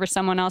say over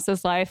someone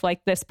else's life.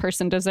 Like this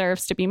person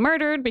deserves to be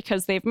murdered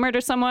because they've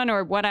murdered someone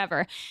or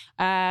whatever.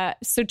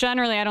 So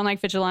generally, I don't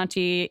like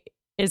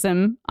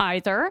vigilanteism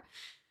either.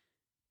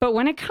 But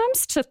when it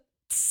comes to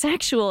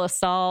sexual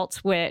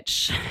assault,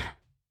 which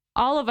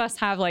all of us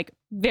have like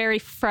very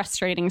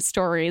frustrating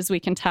stories we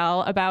can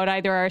tell about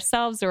either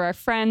ourselves or our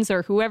friends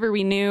or whoever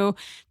we knew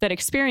that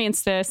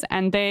experienced this,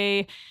 and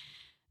they,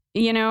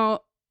 you know,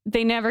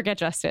 they never get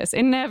justice.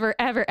 It never,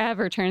 ever,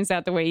 ever turns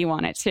out the way you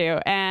want it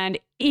to. And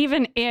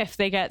even if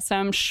they get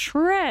some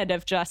shred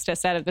of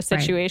justice out of the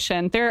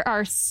situation, there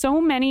are so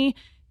many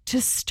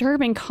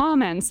disturbing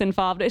comments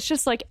involved. It's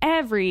just like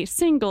every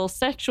single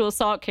sexual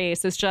assault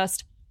case is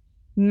just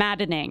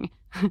maddening.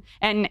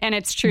 And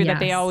it's true that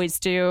they always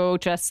do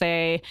just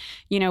say,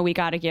 you know, we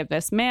got to give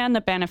this man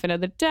the benefit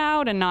of the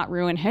doubt and not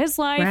ruin his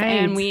life.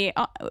 And we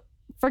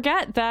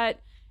forget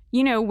that,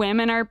 you know,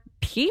 women are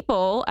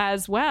people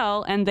as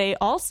well, and they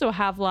also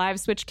have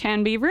lives which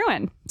can be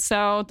ruined.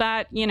 So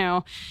that, you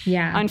know,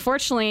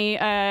 unfortunately,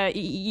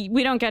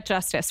 we don't get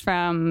justice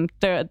from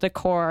the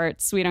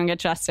courts. We don't get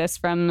justice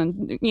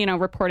from, you know,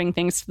 reporting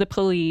things to the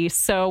police.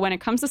 So when it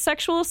comes to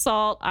sexual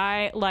assault,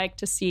 I like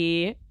to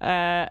see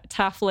a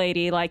tough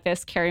lady like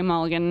this Carey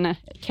Mulligan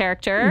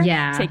character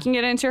taking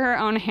it into her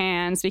own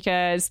hands,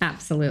 because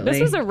absolutely,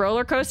 this was a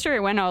roller coaster.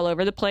 It went all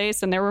over the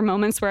place, and there were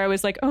moments where I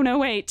was like, oh no,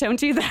 wait, don't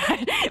do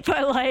that.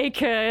 But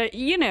like,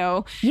 you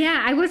know.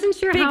 Yeah, I wasn't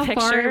sure how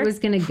far it was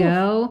going to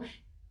go.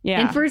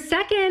 And for a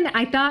second,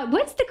 I thought,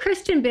 what's the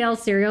Christian Bale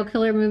serial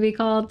killer movie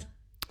called?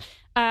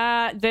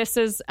 This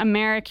is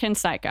American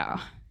Psycho.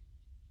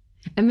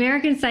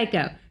 American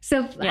Psycho.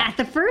 So at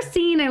the first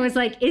scene, I was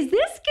like, is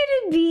this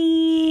going to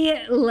be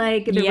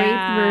like the rape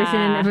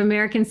version of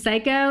American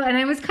Psycho? And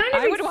I was kind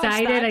of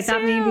excited. I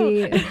thought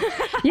maybe,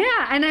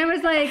 And I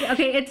was like,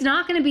 okay, it's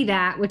not going to be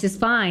that, which is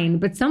fine,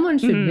 but someone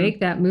should make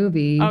that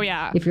movie. Oh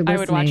yeah. If you're listening. I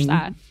would watch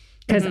that.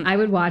 Because I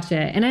would watch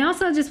it. And I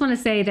also just want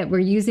to say that we're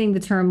using the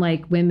term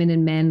like women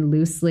and men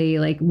loosely.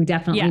 Like we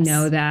definitely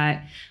know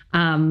that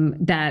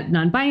that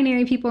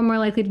non-binary people are more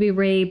likely to be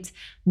raped.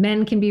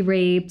 Men can be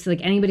raped.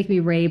 Like anybody can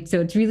be raped.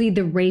 So it's really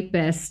the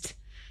rapist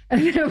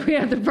that we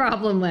have the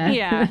problem with.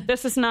 Yeah.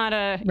 This is not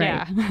a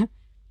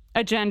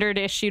gendered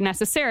issue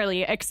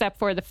necessarily, except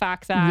for the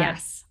fact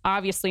that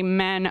obviously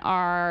men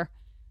are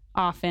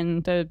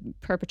often the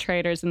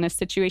perpetrators in this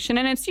situation.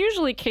 And it's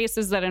usually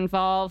cases that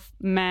involve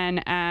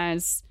men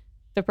as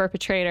the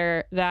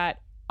perpetrator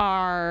that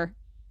are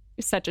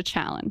such a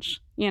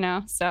challenge, you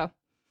know? So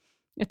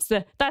that's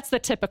the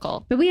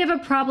typical. But we have a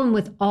problem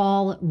with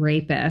all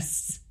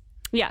rapists.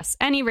 Yes,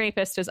 any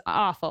rapist is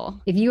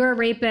awful. If you are a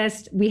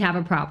rapist, we have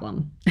a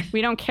problem.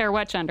 We don't care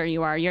what gender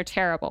you are. You're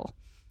terrible.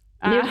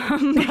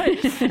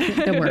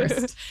 The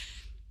worst.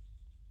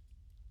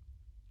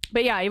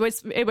 But yeah, it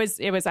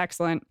was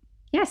excellent.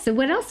 Yeah, so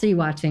what else are you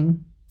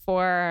watching?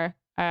 For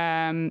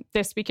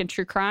This Week in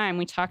True Crime,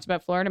 we talked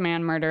about Florida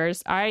Man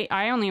murders.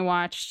 I only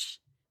watched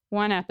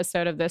one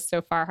episode of this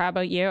so far. How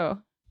about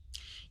you?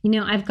 You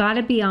know, I've got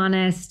to be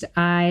honest.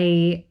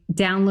 I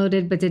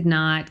downloaded but did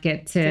not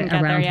get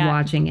around to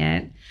watching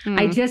it.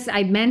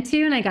 I meant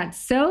to, and I got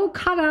so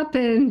caught up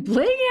in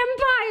Bling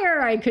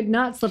Empire, I could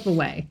not slip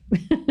away.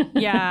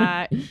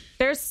 Yeah,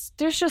 there's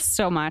just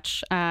so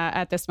much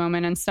at this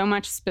moment, and so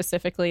much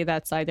specifically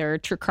that's either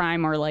true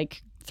crime or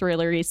like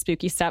thrillery,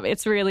 spooky stuff.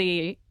 It's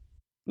really,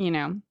 you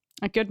know,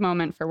 a good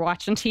moment for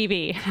watching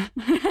TV.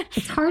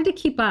 It's hard to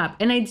keep up.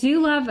 And I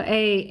do love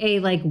a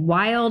like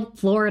wild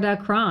Florida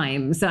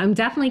crime. So I'm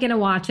definitely going to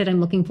watch it. I'm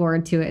looking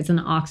forward to it. It's an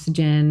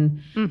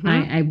Oxygen.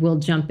 I will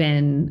jump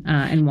in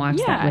and watch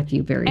that with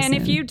you very soon.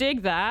 And if you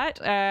dig that,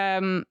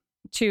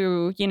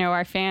 to, you know,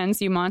 our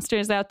fans, you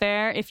monsters out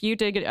there, if you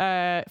dig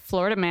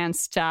Florida Man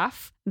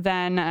stuff,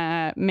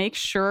 then make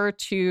sure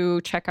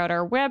to check out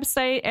our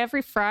website.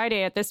 Every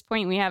Friday at this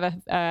point, we have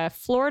a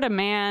Florida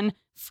Man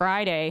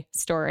Friday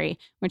story,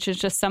 which is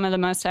just some of the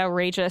most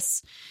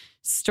outrageous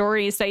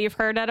stories that you've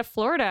heard out of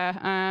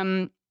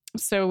Florida.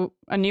 So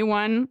a new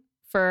one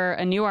for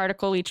a new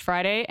article each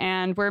Friday,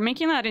 and we're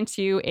making that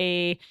into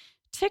a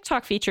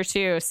TikTok feature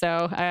too.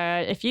 So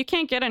if you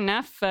can't get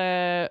enough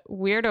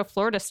weirdo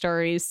Florida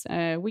stories,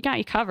 we got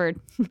you covered.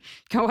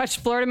 Go watch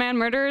Florida Man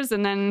Murders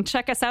and then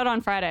check us out on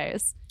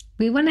Fridays.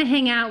 We want to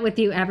hang out with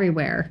you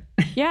everywhere.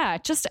 Yeah,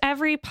 just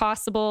every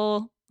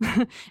possible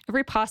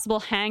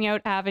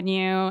hangout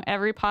avenue,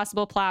 every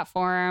possible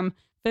platform.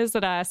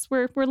 Visit us.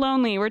 We're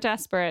lonely. We're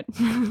desperate.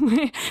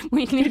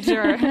 we need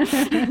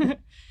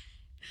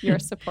your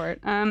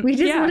support. We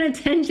just want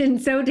attention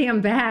so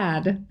damn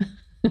bad.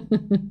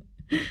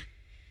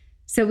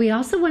 So we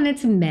also wanted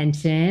to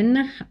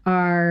mention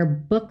our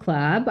book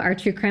club, our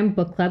True Crime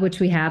Book Club, which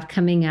we have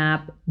coming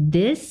up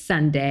this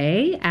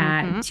Sunday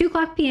at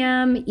 2:00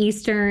 p.m.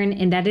 Eastern.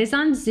 And that is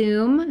on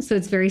Zoom. So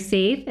it's very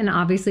safe and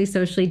obviously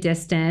socially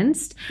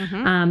distanced.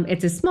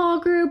 It's a small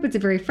group. It's a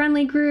very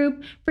friendly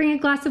group. Bring a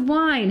glass of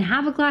wine,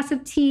 have a glass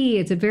of tea.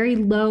 It's a very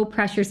low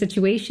pressure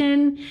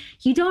situation.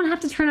 You don't have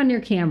to turn on your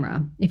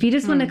camera. If you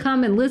just want to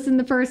come and listen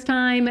the first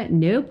time,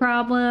 no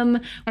problem.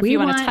 We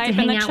want to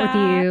hang out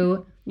with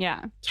you.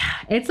 Yeah.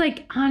 It's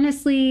like,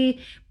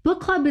 honestly,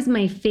 book club is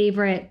my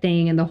favorite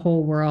thing in the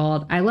whole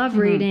world. I love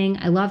reading.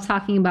 I love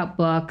talking about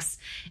books.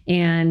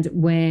 And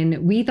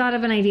when we thought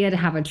of an idea to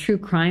have a true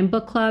crime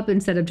book club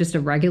instead of just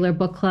a regular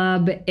book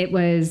club, it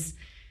was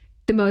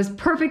the most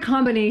perfect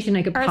combination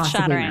I could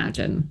possibly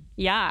imagine.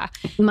 Yeah.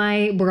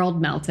 My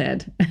world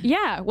melted.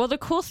 Yeah. Well, the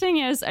cool thing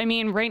is, I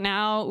mean, right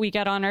now we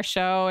get on our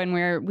show and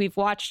we've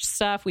watched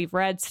stuff, we've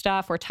read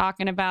stuff, we're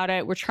talking about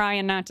it, we're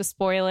trying not to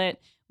spoil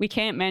it. We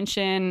can't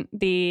mention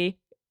the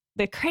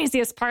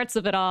craziest parts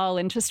of it all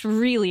and just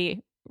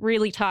really,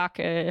 really talk,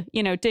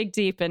 dig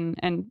deep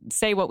and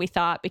say what we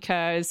thought,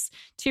 because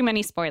too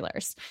many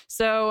spoilers.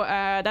 So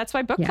that's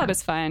why book club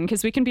is fun,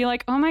 because we can be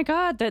like, oh my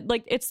God, that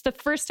like it's the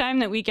first time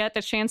that we get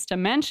the chance to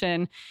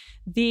mention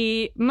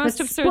the most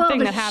absurd thing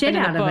that happened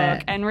in the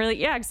book. And really,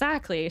 yeah,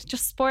 exactly.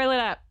 Just spoil it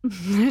up.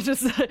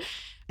 Just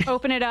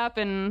open it up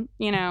and,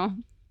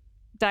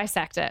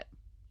 dissect it.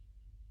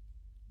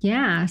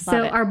 Yeah.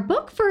 So our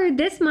book for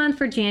this month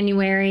for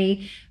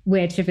January,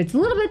 which if it's a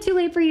little bit too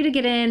late for you to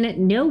get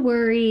in, no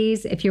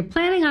worries. If you're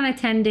planning on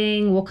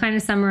attending, we'll kind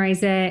of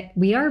summarize it.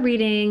 We are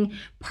reading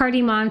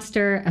Party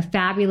Monster, A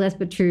Fabulous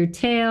But True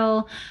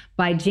Tale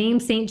by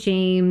James St.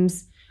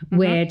 James,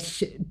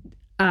 which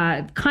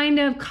kind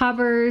of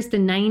covers the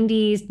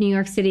 90s New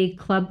York City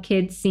club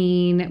kid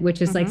scene,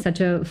 which is like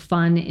such a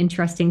fun,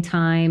 interesting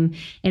time.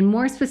 And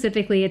more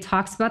specifically, it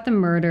talks about the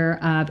murder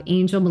of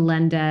Angel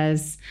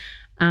Melendez.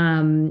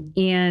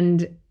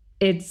 And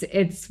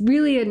it's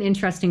really an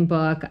interesting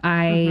book.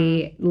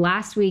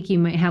 Last week you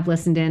might have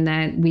listened in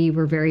that we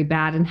were very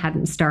bad and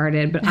hadn't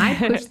started, but I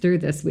pushed through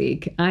this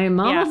week. I am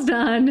almost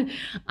done.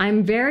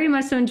 I'm very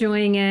much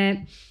enjoying it.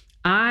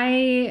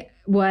 I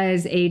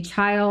was a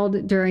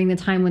child during the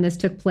time when this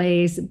took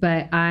place,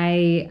 but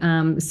I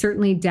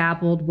certainly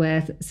dabbled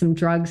with some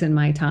drugs in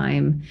my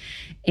time.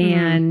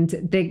 And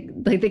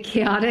the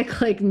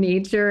chaotic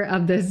nature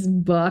of this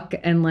book,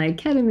 and like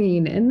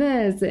ketamine and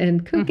this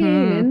and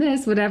cocaine and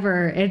this,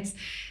 whatever. It's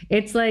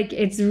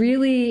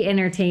really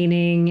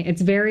entertaining.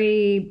 It's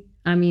very,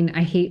 I mean,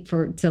 I hate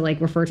to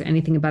refer to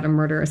anything about a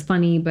murder as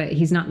funny, but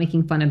he's not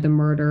making fun of the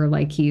murder.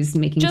 Like he's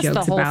making just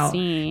jokes about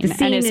the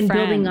scene and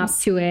building up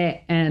to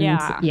it. And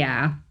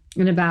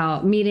and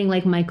about meeting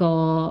like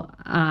Michael,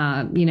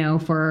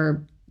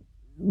 for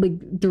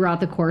throughout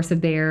the course of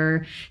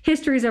their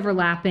histories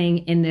overlapping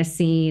in this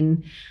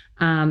scene.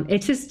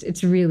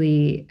 It's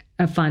really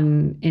a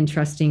fun,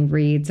 interesting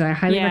read. So I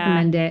highly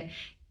recommend it.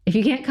 If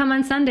you can't come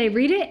on Sunday,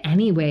 read it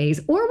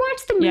anyways, or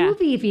watch the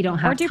movie if you don't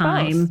have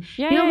time. Both.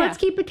 Let's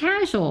keep it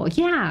casual.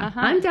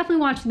 I'm definitely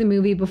watching the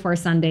movie before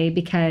Sunday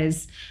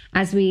because,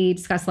 as we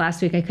discussed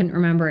last week, I couldn't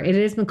remember. It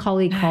is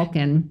Macaulay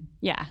Culkin.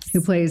 Yes.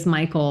 Who plays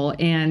Michael,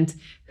 and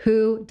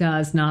who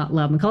does not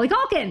love Macaulay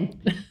Culkin?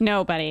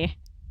 Nobody.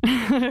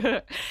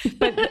 But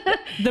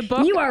the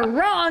book... You are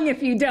wrong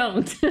if you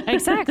don't.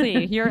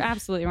 Exactly. You're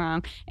absolutely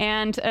wrong.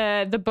 And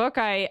the book,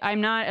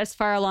 I'm not as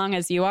far along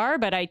as you are,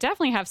 but I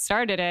definitely have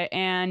started it.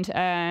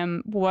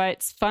 And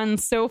what's fun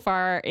so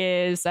far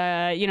is,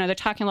 they're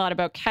talking a lot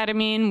about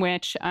ketamine,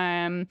 which...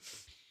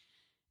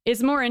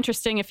 is more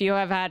interesting if you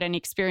have had any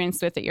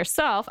experience with it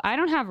yourself. I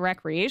don't have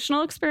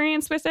recreational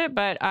experience with it,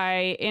 but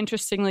I,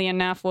 interestingly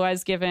enough,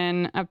 was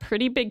given a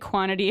pretty big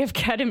quantity of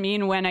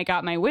ketamine when I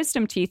got my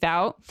wisdom teeth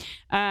out.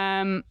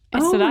 So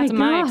that's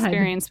my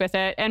experience with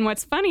it. And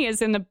what's funny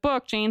is in the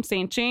book, James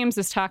St. James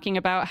is talking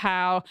about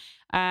how...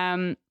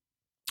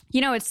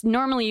 it's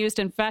normally used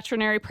in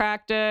veterinary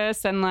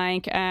practice and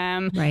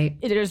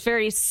there's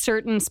very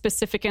certain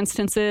specific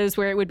instances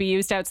where it would be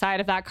used outside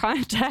of that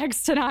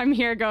context. And I'm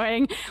here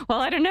going, well,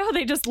 I don't know.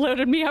 They just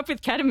loaded me up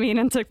with ketamine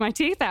and took my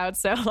teeth out.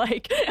 So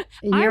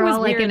you're I was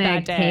all weird in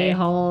that a day.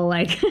 K-hole.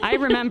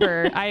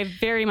 I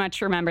very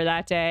much remember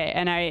that day.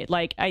 And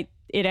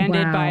it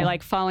ended by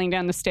falling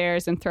down the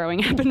stairs and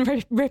throwing up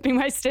and ripping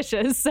my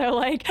stitches.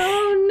 So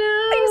oh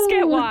no, things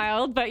get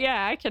wild. But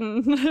yeah, I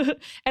can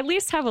at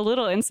least have a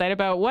little insight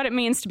about what it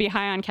means to be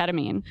high on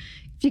ketamine.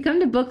 If you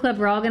come to book club,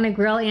 we're all going to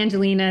grill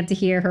Angelina to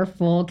hear her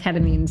full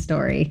ketamine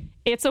story.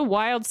 It's a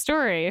wild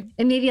story.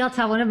 And maybe I'll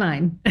tell one of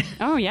mine.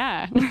 Oh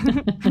yeah.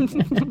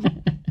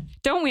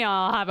 Don't we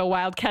all have a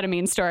wild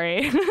ketamine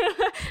story?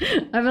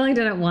 I've only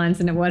done it once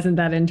and it wasn't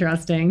that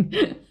interesting.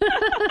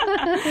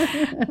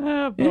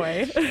 Oh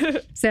boy.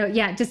 So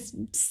yeah, just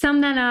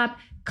sum that up.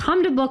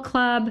 Come to book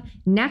club.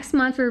 Next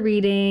month we're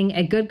reading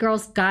A Good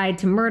Girl's Guide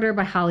to Murder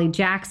by Holly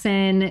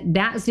Jackson.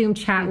 That Zoom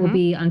chat will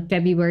be on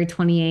February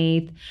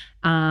 28th.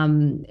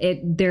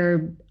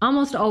 They're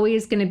almost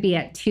always going to be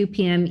at 2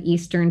 p.m.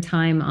 Eastern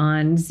time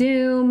on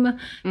Zoom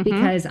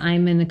because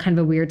I'm in a kind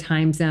of a weird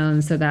time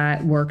zone. So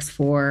that works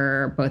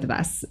for both of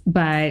us.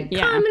 But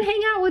come and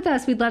hang out with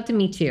us. We'd love to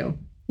meet you.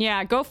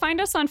 Yeah, go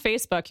find us on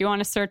Facebook. You want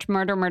to search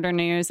Murder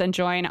News and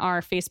join our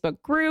Facebook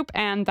group.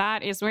 And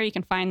that is where you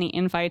can find the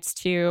invites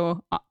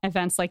to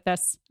events like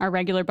this, our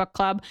regular book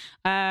club,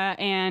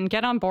 and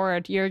get on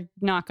board. You're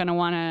not going to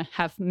want to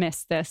have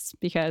missed this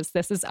because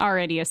this is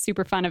already a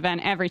super fun event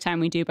every time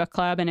we do book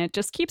club and it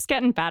just keeps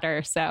getting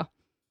better. So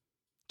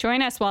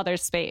join us while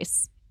there's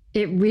space.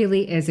 It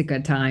really is a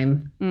good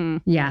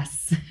time.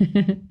 Yes.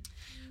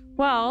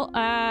 Well,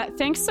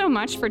 thanks so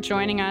much for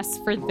joining us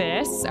for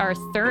this, our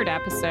third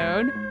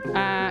episode.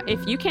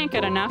 If you can't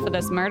get enough of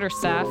this murder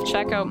stuff,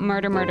 check out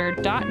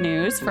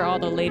murder.news for all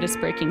the latest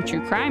breaking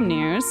true crime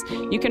news.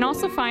 You can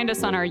also find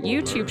us on our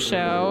YouTube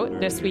show,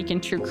 This Week in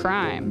True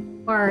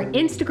Crime. Our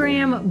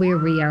Instagram, where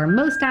we are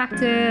most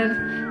active,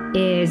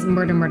 is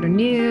Murder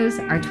News.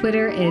 Our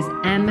Twitter is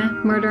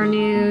Murder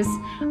News.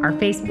 Our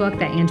Facebook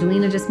that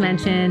Angelina just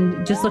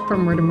mentioned, just look for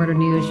Murder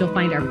News. You'll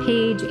find our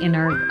page in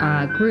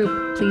our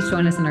group. Please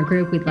join us in our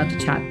group. We'd love to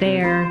chat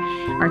there.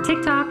 Our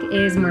TikTok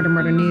is Murder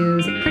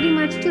News. Pretty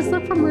much just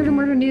look for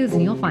Murder News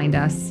and you'll find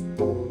us.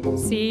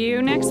 See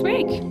you next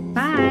week.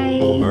 Bye.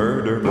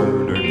 Murder.